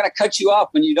money. They're going to cut you off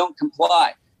when you don't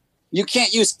comply. You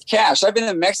can't use cash. I've been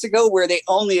in Mexico where they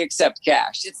only accept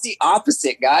cash. It's the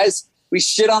opposite, guys. We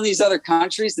shit on these other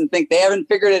countries and think they haven't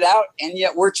figured it out. And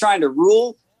yet we're trying to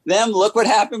rule them. Look what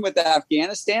happened with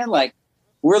Afghanistan. Like,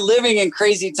 we're living in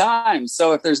crazy times.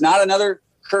 So if there's not another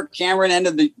Kirk Cameron end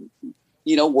of the,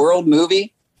 world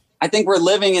movie, I think we're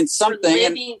living in something. We're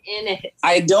living in it.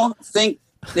 I don't think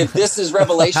if this is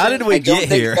Revelation. How did we get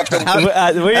here? Where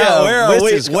are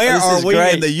we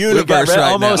in the universe right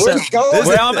now? I'm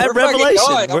at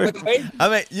Revelation.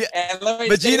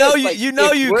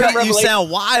 You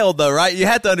sound wild though, right? You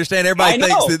have to understand. Everybody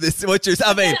thinks that this is what you're.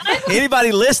 I mean,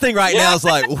 anybody listening right now is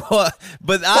like, what?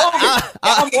 But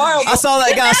I saw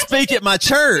that guy speak at my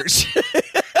church.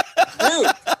 Dude,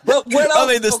 but what else? I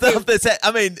mean, stuff that's.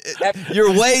 I mean,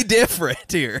 you're way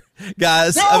different here,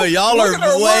 guys. No, I mean, y'all are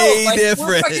way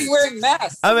different. We're fucking wearing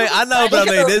masks. I mean, I know, but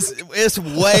I mean, it's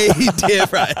way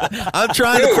different. I'm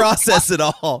trying to process it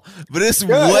all, but it's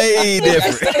way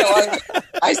different.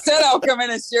 I said I'll come in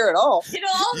and share it all.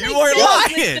 You weren't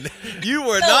lying. You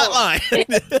were not lying.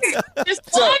 Just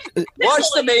watch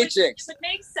The Matrix. It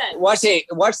makes sense.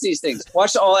 Watch these things.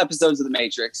 Watch all episodes of The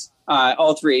Matrix.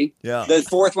 All three. Yeah. The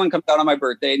fourth one comes out on my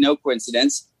birthday. No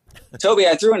coincidence. Toby,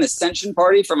 I threw an ascension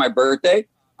party for my birthday.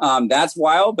 That's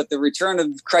wild. But the return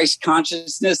of Christ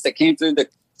consciousness that came through the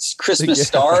Christmas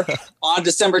star on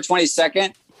December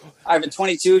 22nd. I have a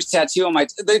 22 tattoo on my...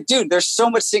 Dude, there's so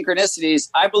much synchronicities.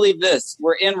 I believe this.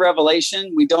 We're in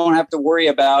Revelation. We don't have to worry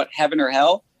about heaven or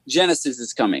hell. Genesis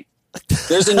is coming.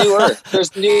 There's a new earth.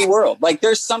 There's a new world. Like,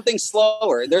 there's something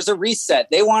slower. There's a reset.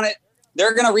 They want it.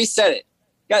 They're going to reset it.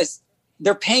 Guys,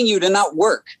 they're paying you to not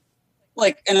work,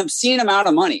 like an obscene amount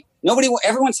of money.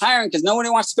 Everyone's hiring because nobody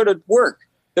wants to go to work.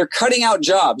 They're cutting out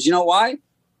jobs. You know why?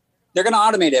 They're going to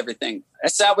automate everything. I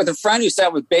sat with a friend who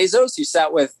sat with Bezos, who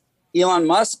sat with Elon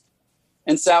Musk,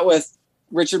 and sat with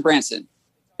Richard Branson.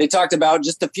 They talked about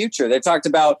just the future. They talked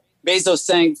about Bezos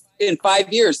saying in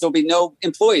 5 years, there'll be no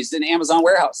employees in Amazon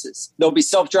warehouses. They'll be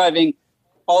self-driving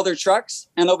all their trucks,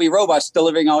 and there'll be robots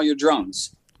delivering all your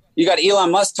drones. You got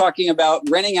Elon Musk talking about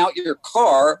renting out your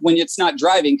car when it's not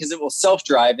driving because it will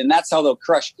self-drive. And that's how they'll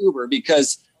crush Uber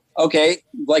because, okay,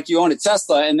 like you own a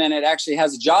Tesla and then it actually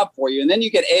has a job for you. And then you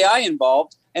get AI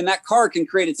involved and that car can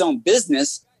create its own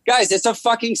business. Guys, it's a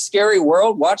fucking scary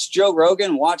world. Watch Joe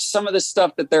Rogan, watch some of the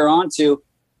stuff that they're onto.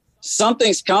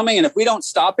 Something's coming. And if we don't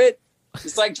stop it,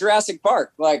 it's like Jurassic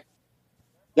Park. Like,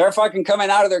 they're fucking coming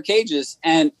out of their cages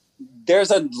and there's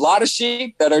a lot of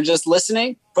sheep that are just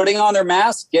listening, putting on their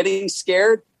mask, getting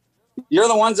scared. You're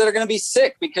the ones that are going to be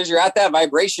sick because you're at that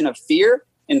vibration of fear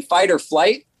and fight or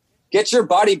flight. Get your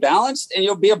body balanced and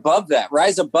you'll be above that.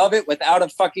 Rise above it without a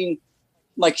fucking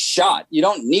shot. You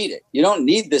don't need it. You don't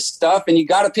need this stuff. And you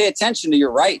got to pay attention to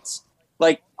your rights.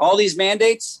 Like all these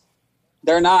mandates,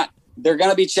 they're going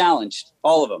to be challenged.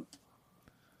 All of them.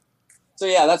 So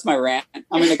yeah, that's my rant.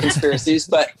 I'm into conspiracies,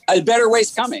 but a better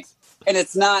way's coming. And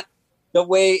it's not the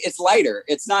way, it's lighter.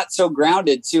 It's not so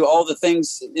grounded to all the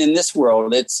things in this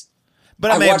world.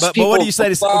 But I mean, but what do you say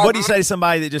to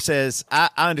somebody that just says, I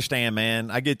understand,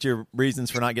 man. I get your reasons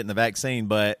for not getting the vaccine,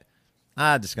 but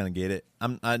I'm just going to get it.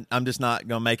 I'm just not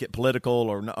going to make it political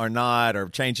or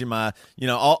changing my,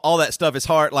 all that stuff is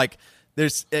hard. Like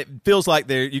it feels like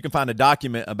you can find a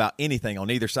document about anything on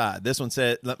either side. This one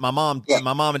said, my mom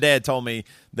and dad told me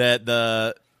that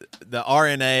the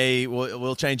RNA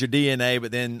will change your DNA,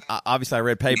 but then obviously I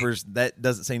read papers that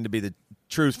doesn't seem to be the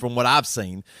truth from what I've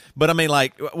seen. But I mean,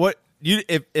 like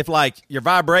if like your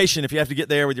vibration, if you have to get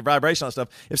there with your vibration and stuff,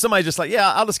 if somebody's just like,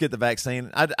 yeah, I'll just get the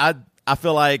vaccine, I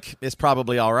feel like it's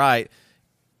probably all right.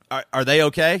 Are they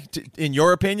okay in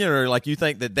your opinion, or like you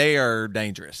think that they are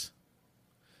dangerous?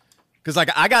 Because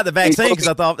like I got the vaccine because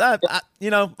I thought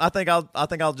I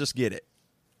think I'll just get it.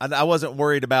 I wasn't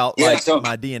worried about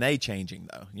my DNA changing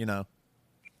though,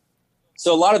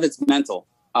 So a lot of it's mental.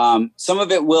 Some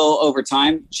of it will over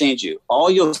time change you. All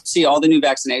the new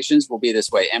vaccinations will be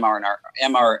this way,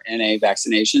 mRNA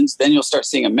vaccinations. Then you'll start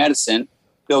seeing a medicine.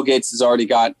 Bill Gates has already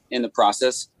got in the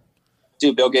process.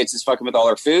 Dude, Bill Gates is fucking with all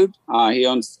our food. He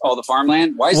owns all the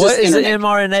farmland. What is the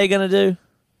mRNA going to do?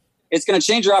 It's going to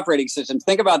change your operating system.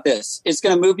 Think about this. It's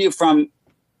going to move you from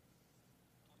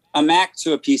a Mac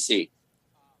to a PC.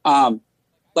 I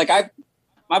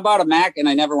bought a Mac and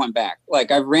I never went back.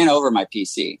 Like I ran over my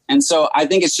PC. And so I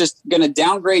think it's just going to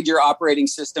downgrade your operating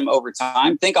system over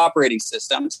time. Think operating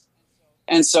systems.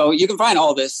 And so you can find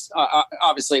all this,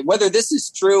 obviously, whether this is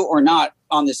true or not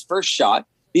on this first shot.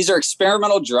 These are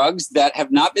experimental drugs that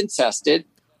have not been tested.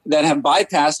 that have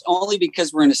bypassed only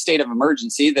because we're in a state of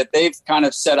emergency that they've kind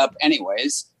of set up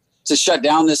anyways to shut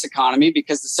down this economy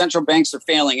because the central banks are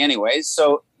failing anyways.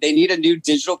 So they need a new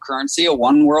digital currency, a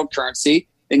one world currency.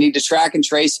 They need to track and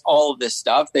trace all of this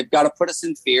stuff. They've got to put us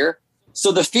in fear.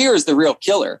 So the fear is the real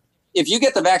killer. If you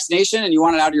get the vaccination and you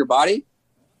want it out of your body,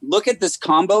 look at this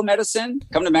combo medicine.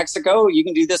 Come to Mexico. You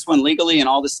can do this one legally in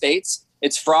all the states.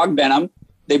 It's frog venom.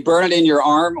 They burn it in your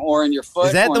arm or in your foot.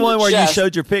 Is that the one where chest. you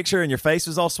showed your picture and your face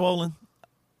was all swollen?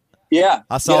 Yeah.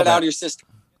 I saw Get it that. out of your system.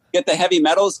 Get the heavy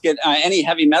metals. Get any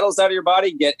heavy metals out of your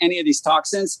body. Get any of these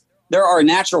toxins. There are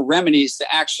natural remedies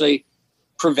to actually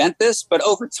prevent this. But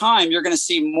over time, you're going to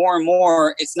see more and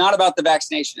more. It's not about the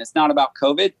vaccination. It's not about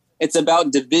COVID. It's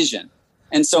about division.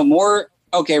 And so more,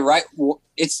 okay, right.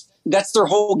 That's their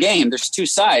whole game. There's two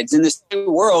sides in this new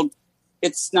world.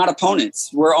 It's not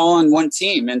opponents. We're all on one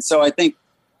team. And so I think,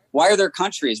 why are there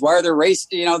countries? Why are there race?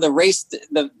 They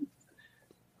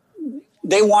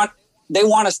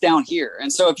want us down here.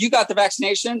 And so if you got the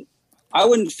vaccination, I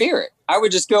wouldn't fear it. I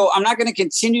would just go, I'm not going to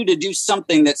continue to do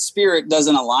something that spirit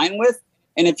doesn't align with.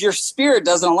 And if your spirit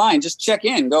doesn't align, just check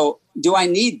in, go, do I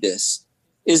need this?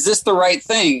 Is this the right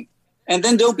thing? And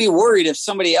then don't be worried if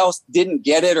somebody else didn't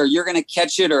get it or you're going to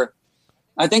catch it. Or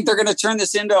I think they're going to turn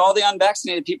this into all the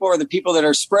unvaccinated people or the people that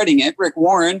are spreading it. Rick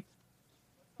Warren.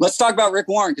 Let's talk about Rick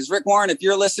Warren, because Rick Warren, if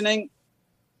you're listening,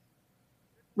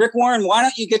 Rick Warren, why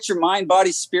don't you get your mind,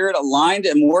 body, spirit aligned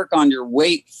and work on your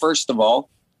weight, first of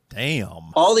all?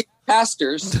 Damn. All these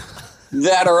pastors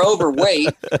that are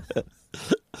overweight,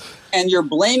 and you're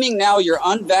blaming now your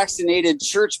unvaccinated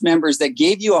church members that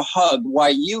gave you a hug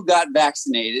while you got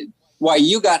vaccinated, while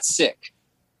you got sick.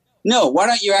 No, why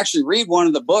don't you actually read one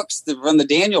of the books from the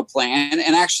Daniel Plan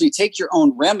and actually take your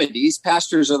own remedies?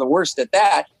 Pastors are the worst at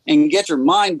that. And get your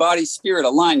mind, body, spirit,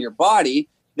 align your body.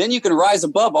 Then you can rise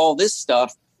above all this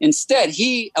stuff. Instead,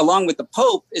 he, along with the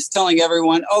Pope, is telling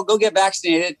everyone, oh, go get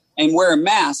vaccinated and wear a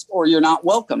mask or you're not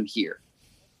welcome here.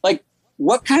 Like,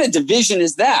 what kind of division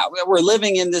is that? We're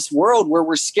living in this world where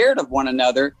we're scared of one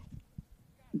another.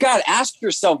 God, ask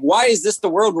yourself, why is this the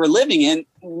world we're living in?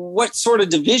 What sort of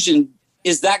division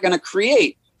is that going to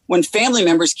create when family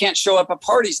members can't show up at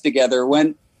parties together,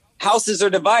 when houses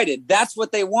are divided? That's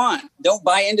what they want. Don't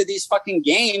buy into these fucking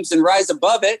games and rise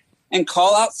above it and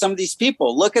call out some of these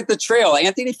people. Look at the trail.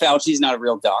 Anthony Fauci's not a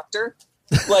real doctor.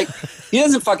 Like, he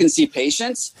doesn't fucking see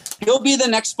patients. He'll be the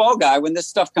next fall guy when this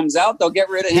stuff comes out. They'll get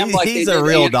rid of him. He's a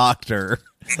real doctor.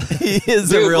 He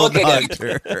is a real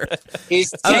doctor.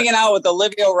 He's hanging out with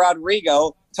Olivia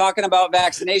Rodrigo talking about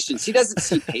vaccinations. He doesn't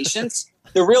see patients.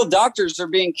 The real doctors are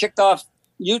being kicked off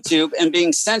YouTube and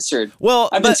being censored. Well,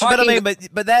 but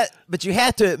you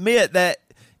have to admit that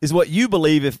is what you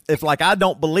believe. If like I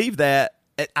don't believe that,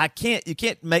 you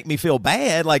can't make me feel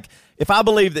bad. Like if I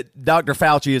believe that Dr.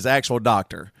 Fauci is an actual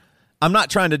doctor, I'm not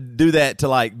trying to do that to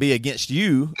like be against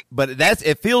you, but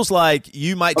it feels like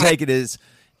you might take it as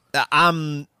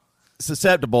I'm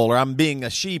susceptible or I'm being a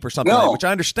sheep or something, which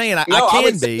I understand. I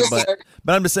can be,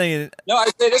 but I'm just saying. No, I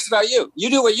say this about you. You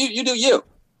do what you do. You.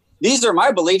 These are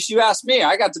my beliefs. You asked me.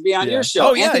 I got to be on your show.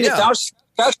 Oh, yeah, Anthony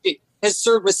Fauci has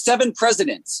served with 7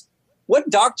 presidents. What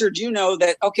doctor do you know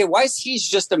that, okay, why is he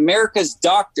just America's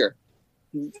doctor?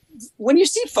 When you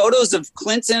see photos of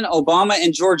Clinton, Obama,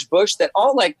 and George Bush that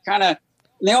all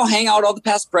they all hang out, all the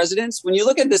past presidents, when you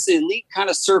look at this elite kind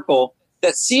of circle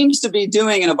that seems to be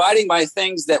doing and abiding by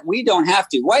things that we don't have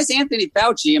to. Why is Anthony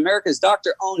Fauci, America's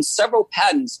doctor, own several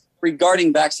patents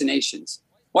regarding vaccinations?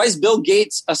 Why is Bill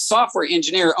Gates, a software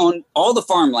engineer, own all the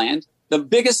farmland, the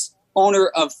biggest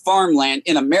owner of farmland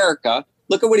in America?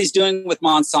 Look at what he's doing with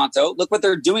Monsanto. Look what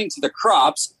they're doing to the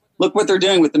crops. Look what they're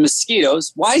doing with the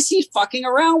mosquitoes. Why is he fucking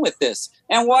around with this?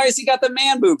 And why has he got the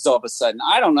man boobs all of a sudden?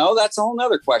 I don't know. That's a whole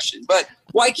nother question. But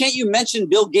why can't you mention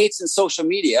Bill Gates in social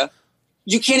media?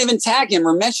 You can't even tag him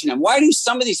or mention him. Why do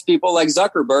some of these people like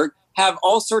Zuckerberg have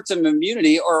all sorts of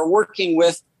immunity or are working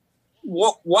with?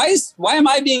 Why am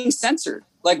I being censored?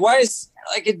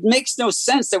 It makes no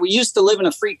sense that we used to live in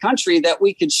a free country that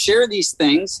we could share these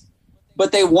things,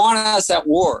 but they want us at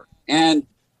war. And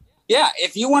yeah,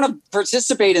 if you want to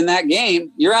participate in that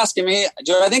game, you're asking me,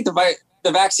 do I think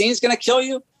the vaccine is going to kill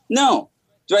you? No.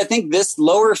 Do I think this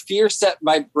lower fear set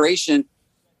vibration,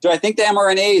 do I think the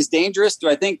mRNA is dangerous? Do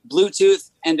I think Bluetooth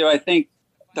and do I think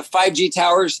the 5G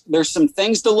towers? There's some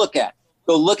things to look at.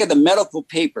 Go look at the medical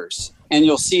papers and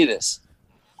you'll see this.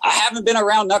 I haven't been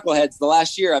around knuckleheads the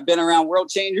last year. I've been around world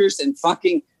changers and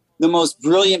fucking the most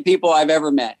brilliant people I've ever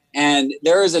met. And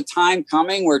there is a time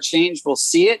coming where change will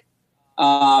see it.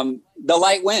 The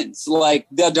light wins. Like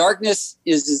the darkness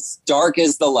is as dark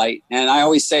as the light. And I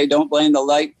always say, don't blame the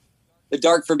light the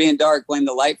dark for being dark, blame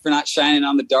the light for not shining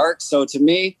on the dark. So to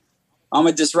me, I'm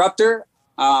a disruptor.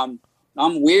 I'm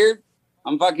weird.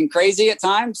 I'm fucking crazy at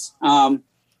times.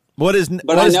 What does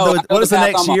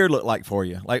the next year look like for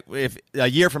you? Like if a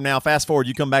year from now, fast forward,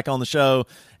 you come back on the show,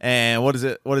 and what does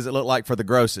it look like for the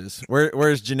Grosses?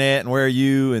 Where's Jeanette and where are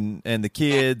you and the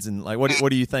kids and like what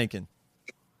are you thinking?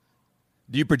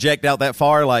 Do you project out that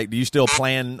far? Like, do you still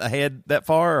plan ahead that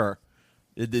far, or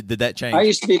did that change? I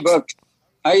used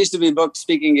to be booked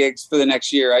speaking gigs for the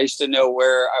next year. I used to know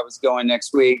where I was going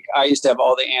next week. I used to have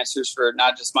all the answers for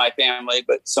not just my family,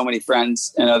 but so many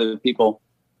friends and other people.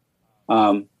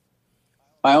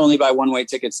 I only buy one-way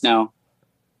tickets now.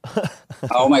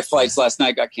 All my flights last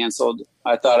night got canceled.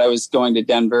 I thought I was going to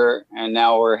Denver, and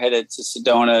now we're headed to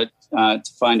Sedona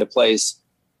to find a place.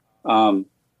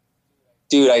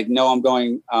 Dude, I know I'm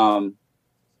going to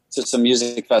some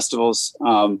music festivals.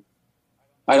 I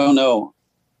don't know.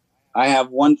 I have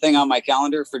one thing on my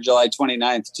calendar for July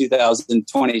 29th,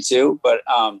 2022, but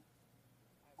I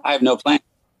have no plan.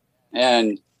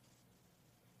 And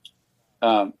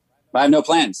I have no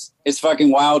plans. It's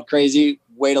fucking wild, crazy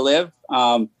way to live.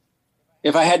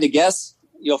 If I had to guess,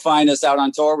 you'll find us out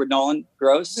on tour with Nolan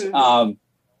Gross.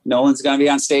 Nolan's going to be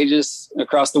on stages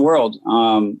across the world.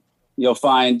 You'll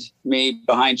find me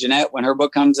behind Jeanette when her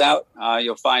book comes out.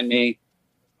 You'll find me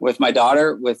with my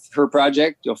daughter, with her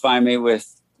project. You'll find me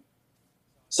with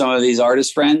some of these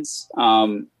artist friends.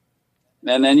 And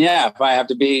then, if I have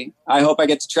to be, I hope I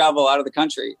get to travel out of the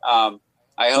country.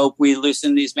 I hope we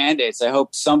loosen these mandates. I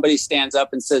hope somebody stands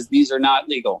up and says, these are not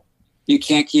legal. You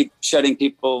can't keep shutting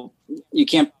people. You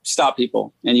can't stop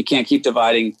people, and you can't keep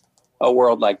dividing a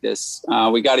world like this.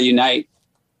 We got to unite.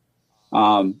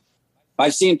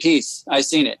 I've seen peace. I've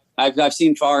seen it. I've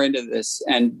seen far into this,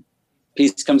 and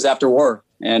peace comes after war.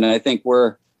 And I think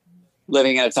we're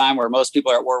living at a time where most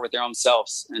people are at war with their own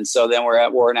selves. And so then we're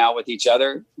at war now with each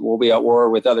other. We'll be at war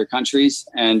with other countries.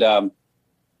 And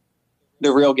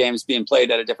the real game is being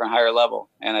played at a different, higher level.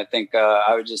 And I think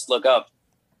I would just look up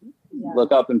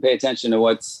and pay attention to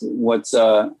what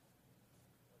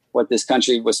this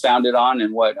country was founded on,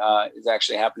 and what is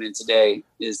actually happening today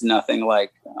is nothing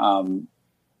like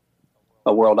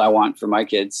a world I want for my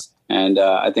kids. And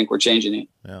I think we're changing it.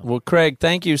 Yeah. Well, Craig,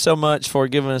 thank you so much for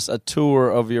giving us a tour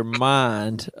of your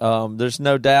mind. There's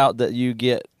no doubt that you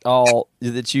give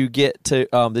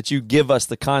us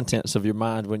the contents of your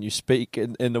mind when you speak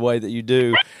in the way that you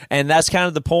do. And that's kind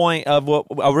of the point of what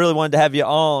I really wanted to have you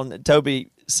on. Toby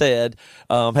said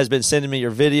has been sending me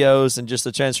your videos and just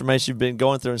the transformation you've been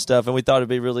going through and stuff. And we thought it'd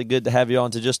be really good to have you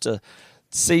on to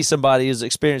see somebody who's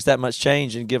experienced that much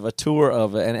change and give a tour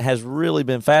of it. And it has really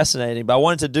been fascinating. But I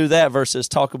wanted to do that versus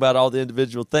talk about all the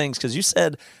individual things, because you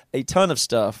said a ton of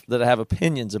stuff that I have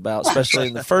opinions about, especially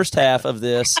in the first half of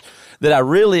this, that I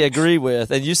really agree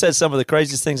with. And you said some of the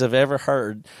craziest things I've ever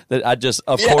heard that I just,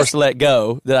 of course, let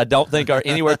go, that I don't think are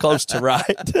anywhere close to right.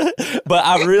 But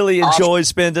I really enjoy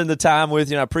spending the time with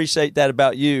you, and I appreciate that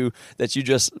about you, that you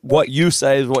just, what you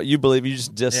say is what you believe. You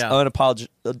just unapologetic.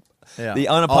 Yeah. The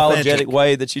unapologetic authentic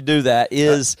way that you do that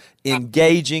is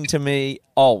engaging to me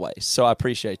always. So I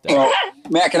appreciate that. Well,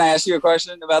 Matt, can I ask you a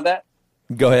question about that?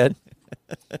 Go ahead.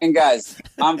 And guys,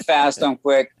 I'm fast, I'm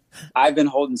quick. I've been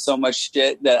holding so much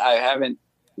shit that I haven't.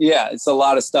 Yeah, it's a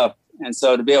lot of stuff. And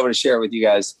so to be able to share it with you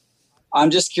guys, I'm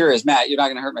just curious. Matt, you're not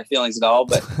going to hurt my feelings at all,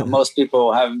 but most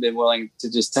people haven't been willing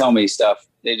to just tell me stuff.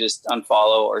 They just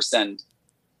unfollow or send.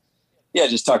 Yeah,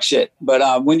 just talk shit.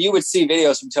 But when you would see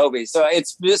videos from Toby, so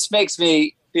this makes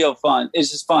me feel fun.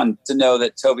 It's just fun to know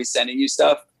that Toby's sending you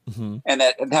stuff, and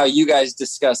that how you guys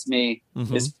discuss me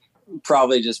is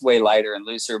probably just way lighter and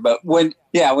looser. But when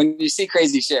you see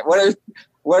crazy shit, what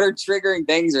are triggering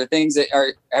things, or things that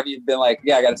have you been like,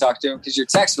 I got to talk to him? Because your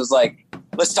text was like,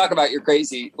 let's talk about your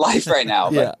crazy life right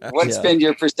now. But what's been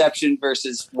your perception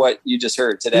versus what you just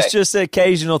heard today? It's just the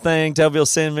occasional thing. Toby will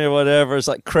send me or whatever. It's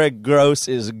like, Craig Gross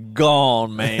is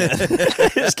gone, man.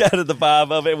 It's kind of the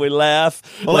vibe of it. We laugh.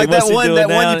 Well, like that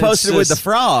one you posted with the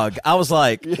frog. I was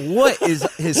like, what is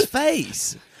his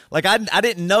face? Like, I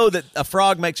didn't know that a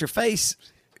frog makes your face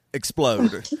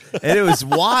explode. And it was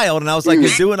wild. And I was like, you're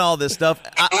doing all this stuff.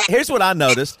 Here's what I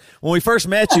noticed. When we first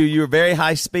met you, you were very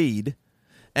high speed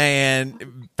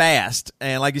and fast,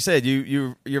 and like you said,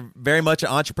 you're very much an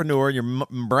entrepreneur. Your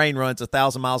brain runs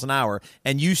 1,000 miles an hour,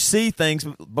 and you see things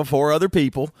before other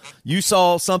people. You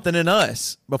saw something in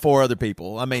us before other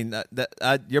people. I mean,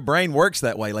 your brain works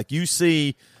that way. Like, you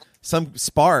see some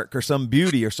spark or some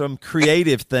beauty or some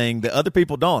creative thing that other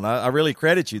people don't. I really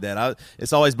credit you that.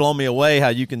 It's always blown me away how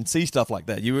you can see stuff like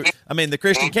that. The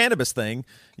Christian cannabis thing,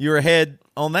 you were ahead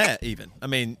on that even. I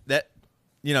mean,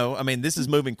 I mean, this is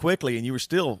moving quickly, and you were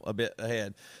still a bit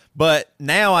ahead. But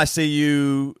now I see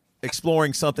you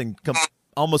exploring something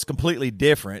almost completely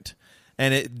different,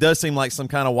 and it does seem like some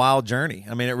kind of wild journey.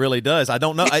 I mean, it really does. I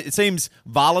don't know. It seems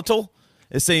volatile.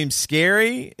 It seems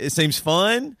scary. It seems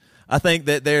fun. I think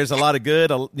that there's a lot of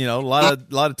good, a lot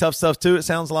of tough stuff too. It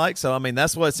sounds like. So I mean,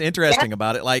 that's what's interesting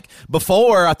about it. Like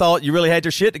before, I thought you really had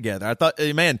your shit together. I thought,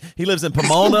 man, he lives in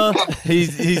Pomona.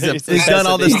 He's done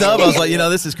all this stuff. I was like,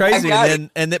 this is crazy.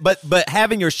 But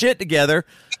having your shit together,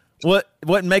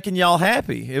 wasn't making y'all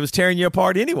happy. It was tearing you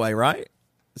apart anyway, right?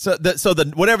 So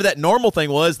the whatever that normal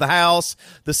thing was, the house,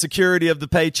 the security of the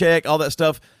paycheck, all that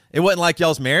stuff. It wasn't like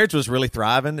y'all's marriage was really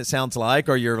thriving. It sounds like,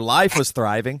 or your life was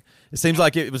thriving. It seems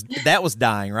like that was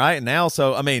dying, right? And now,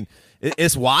 so I mean,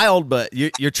 it's wild, but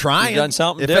you're trying. You've done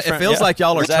something different. It feels like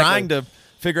y'all are trying to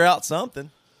figure out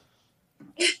something.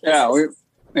 Yeah,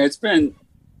 it's been,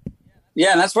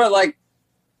 and that's what, like,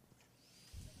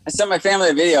 I sent my family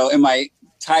a video in my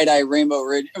tie-dye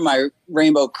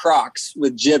rainbow Crocs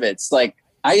with gibbets. Like,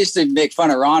 I used to make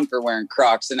fun of Ron for wearing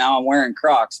Crocs, and now I'm wearing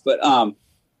Crocs. But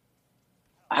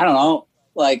I don't know.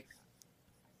 Like,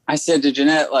 I said to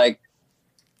Jeanette, like,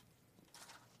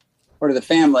 or to the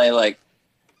family, like,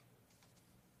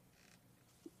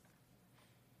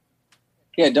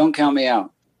 yeah, don't count me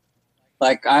out.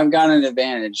 Like, I've got an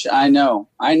advantage. I know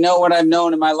what I've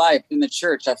known in my life in the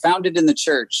church. I found it in the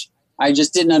church. I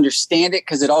just didn't understand it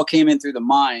because it all came in through the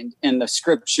mind and the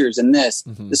scriptures and this.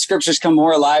 Mm-hmm. The scriptures come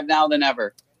more alive now than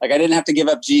ever. Like, I didn't have to give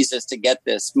up Jesus to get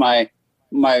this. My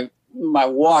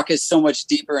walk is so much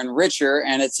deeper and richer,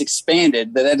 and it's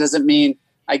expanded, but that doesn't mean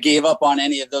I gave up on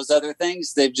any of those other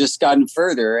things. They've just gotten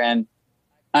further. And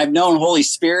I've known Holy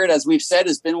Spirit, as we've said,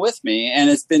 has been with me. And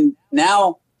it's been,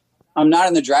 now I'm not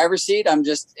in the driver's seat. I'm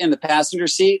just in the passenger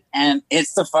seat. And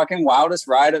it's the fucking wildest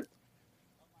ride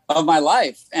of my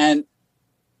life. And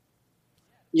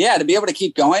yeah, to be able to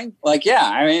keep going, like, yeah,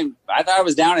 I mean, I thought I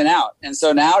was down and out. And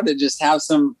so now to just have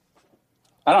some,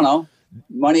 I don't know,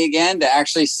 money again to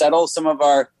actually settle some of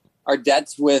our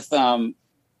debts with,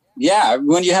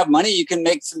 when you have money, you can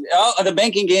make the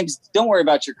banking games. Don't worry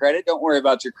about your credit. Don't worry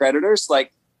about your creditors.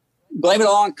 Like, blame it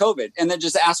all on COVID, and then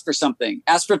just ask for something.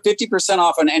 Ask for 50%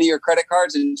 off on any of your credit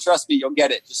cards, and trust me, you'll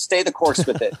get it. Just stay the course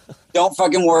with it. Don't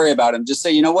fucking worry about them. Just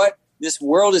say, you know what? This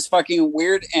world is fucking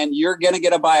weird, and you're going to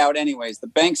get a buyout anyways. The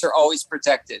banks are always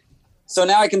protected. So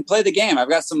now I can play the game. I've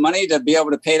got some money to be able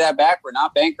to pay that back. We're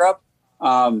not bankrupt.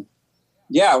 I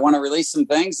want to release some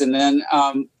things and then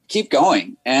keep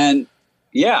going. And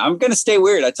I'm going to stay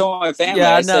weird. I told my family.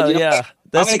 Yeah, I know.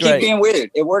 That's I'm going to keep being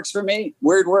weird. It works for me.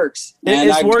 Weird works.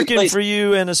 It's working for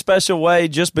you in a special way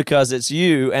just because it's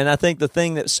you. And I think the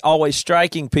thing that's always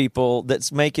striking people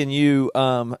that's making you,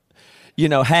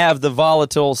 have the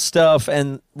volatile stuff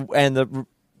and the,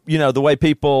 the way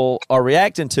people are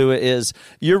reacting to it is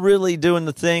you're really doing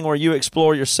the thing where you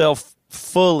explore yourself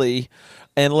fully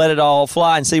and let it all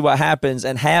fly and see what happens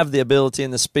and have the ability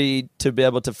and the speed to be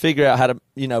able to figure out how to,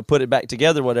 put it back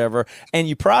together, whatever. And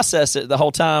you process it the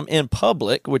whole time in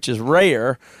public, which is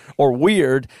rare or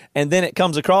weird. And then it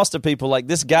comes across to people like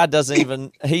this guy doesn't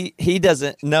even, he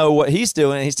doesn't know what he's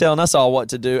doing. He's telling us all what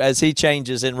to do as he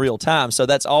changes in real time. So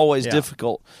that's always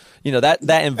difficult.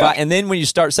 And then when you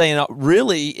start saying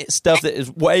really stuff that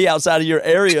is way outside of your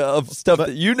area of stuff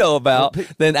that you know about,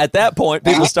 then at that point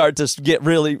people start to get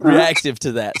really reactive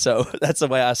to that. So that's the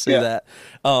way I see that,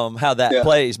 how that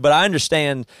plays. But I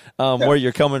understand where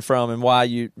you're coming from and why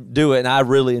you do it, and I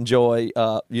really enjoy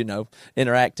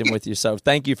interacting with you. So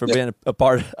thank you for being a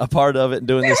part of it and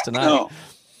doing this tonight. No,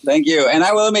 thank you. And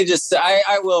I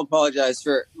will apologize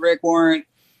for Rick Warren,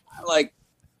 like.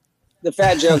 The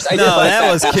fat jokes.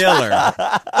 That was killer.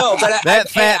 No, but that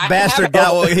fat bastard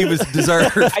got what he was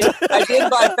deserved. I did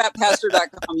buy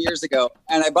fatpastor.com years ago,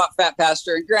 and I bought Fat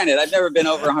Pastor. And granted, I've never been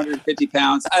over 150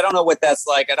 pounds. I don't know what that's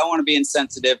like. I don't want to be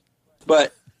insensitive,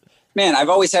 but man, I've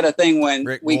always had a thing when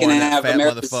Rick we Warren, can have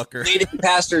America's leading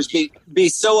pastors be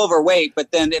so overweight,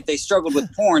 but then if they struggled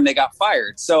with porn, they got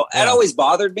fired. So that always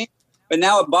bothered me. But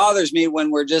now it bothers me when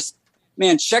we're just,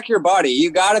 man, check your body.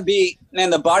 You got to be, man,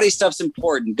 the body stuff's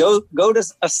important. Go to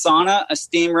a sauna, a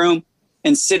steam room,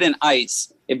 and sit in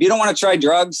ice. If you don't want to try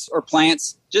drugs or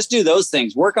plants, just do those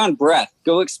things. Work on breath.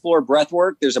 Go explore breath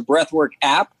work. There's a breath work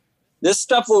app. This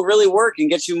stuff will really work and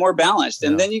get you more balanced.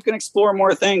 And then you can explore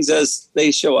more things as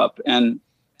they show up. And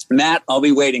Matt, I'll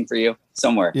be waiting for you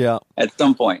somewhere. Yeah. At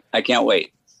some point. I can't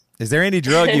wait. Is there any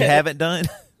drug you haven't done?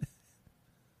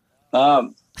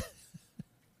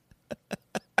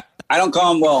 I don't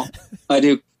call them, well, I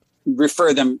do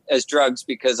refer them as drugs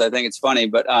because I think it's funny,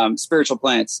 but spiritual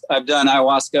plants. I've done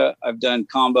ayahuasca. I've done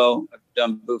combo. I've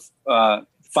done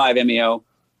 5-MeO,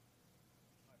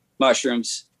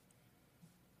 mushrooms.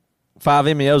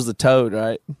 5-MeO is the toad,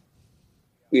 right?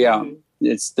 Yeah.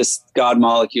 It's this God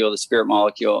molecule, the spirit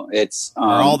molecule. It's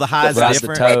are all the highs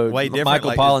different? The toad. Way different.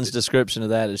 Michael Pollan's description of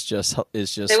that is just.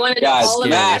 They want to guys, all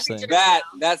Matt,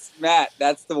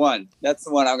 that's the one. That's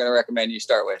the one I'm going to recommend you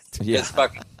start with. Yeah. It's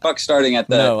fuck starting at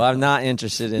the. No, I'm not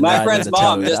interested in my friend's the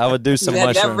mom. toad. I would do some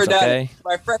mushrooms. Okay.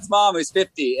 My friend's mom, who's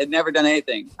 50, had never done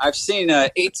anything. I've seen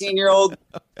a 18-year-old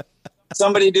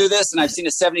somebody do this, and I've seen a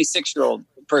 76-year-old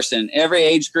person. Every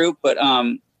age group, but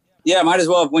yeah, might as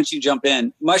well have once you jump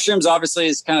in. Mushrooms obviously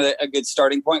is kind of a good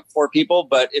starting point for people,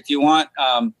 but if you want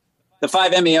the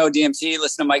 5-MeO DMT,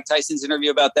 listen to Mike Tyson's interview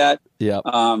about that. Yeah,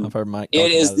 I've heard Mike.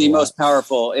 It is the most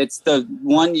powerful. It's the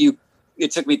one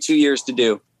it took me 2 years to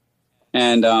do,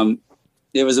 and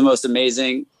it was the most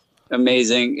amazing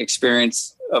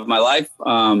experience of my life.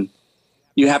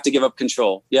 You have to give up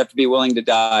control. You have to be willing to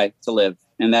die to live,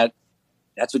 and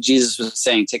that's what Jesus was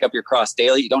saying. Take up your cross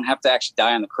daily. You don't have to actually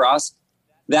die on the cross.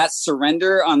 That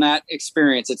surrender on that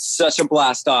experience, it's such a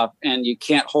blast off, and you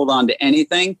can't hold on to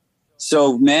anything.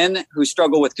 So men who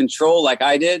struggle with control like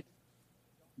I did,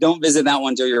 don't visit that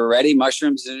one until you're ready.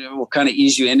 Mushrooms will kind of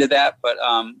ease you into that. But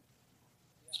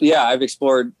yeah, I've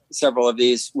explored several of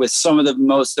these with some of the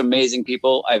most amazing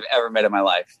people I've ever met in my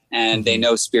life. And they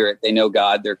know spirit, they know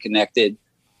God, they're connected.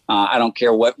 I don't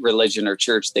care what religion or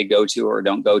church they go to or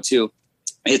don't go to.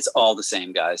 It's all the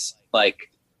same, guys. Like,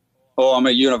 oh, I'm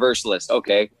a universalist.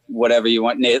 Okay, whatever you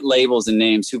want, labels and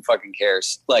names. Who fucking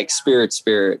cares? Like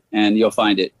spirit, and you'll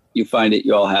find it. You find it.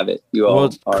 You all have it. You all. Well,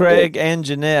 Craig and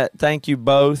Jeanette, thank you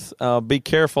both. Be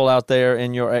careful out there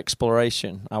in your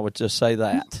exploration. I would just say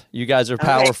that you guys are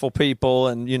powerful people,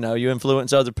 and you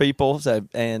influence other people,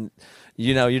 and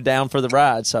you're down for the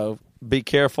ride. So be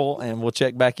careful, and we'll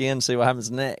check back in and see what happens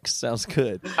next. Sounds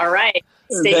good. All right.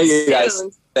 Thank you, guys.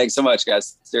 Thanks so much,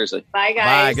 guys. Seriously. Bye, guys.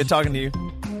 Bye. Good talking to you.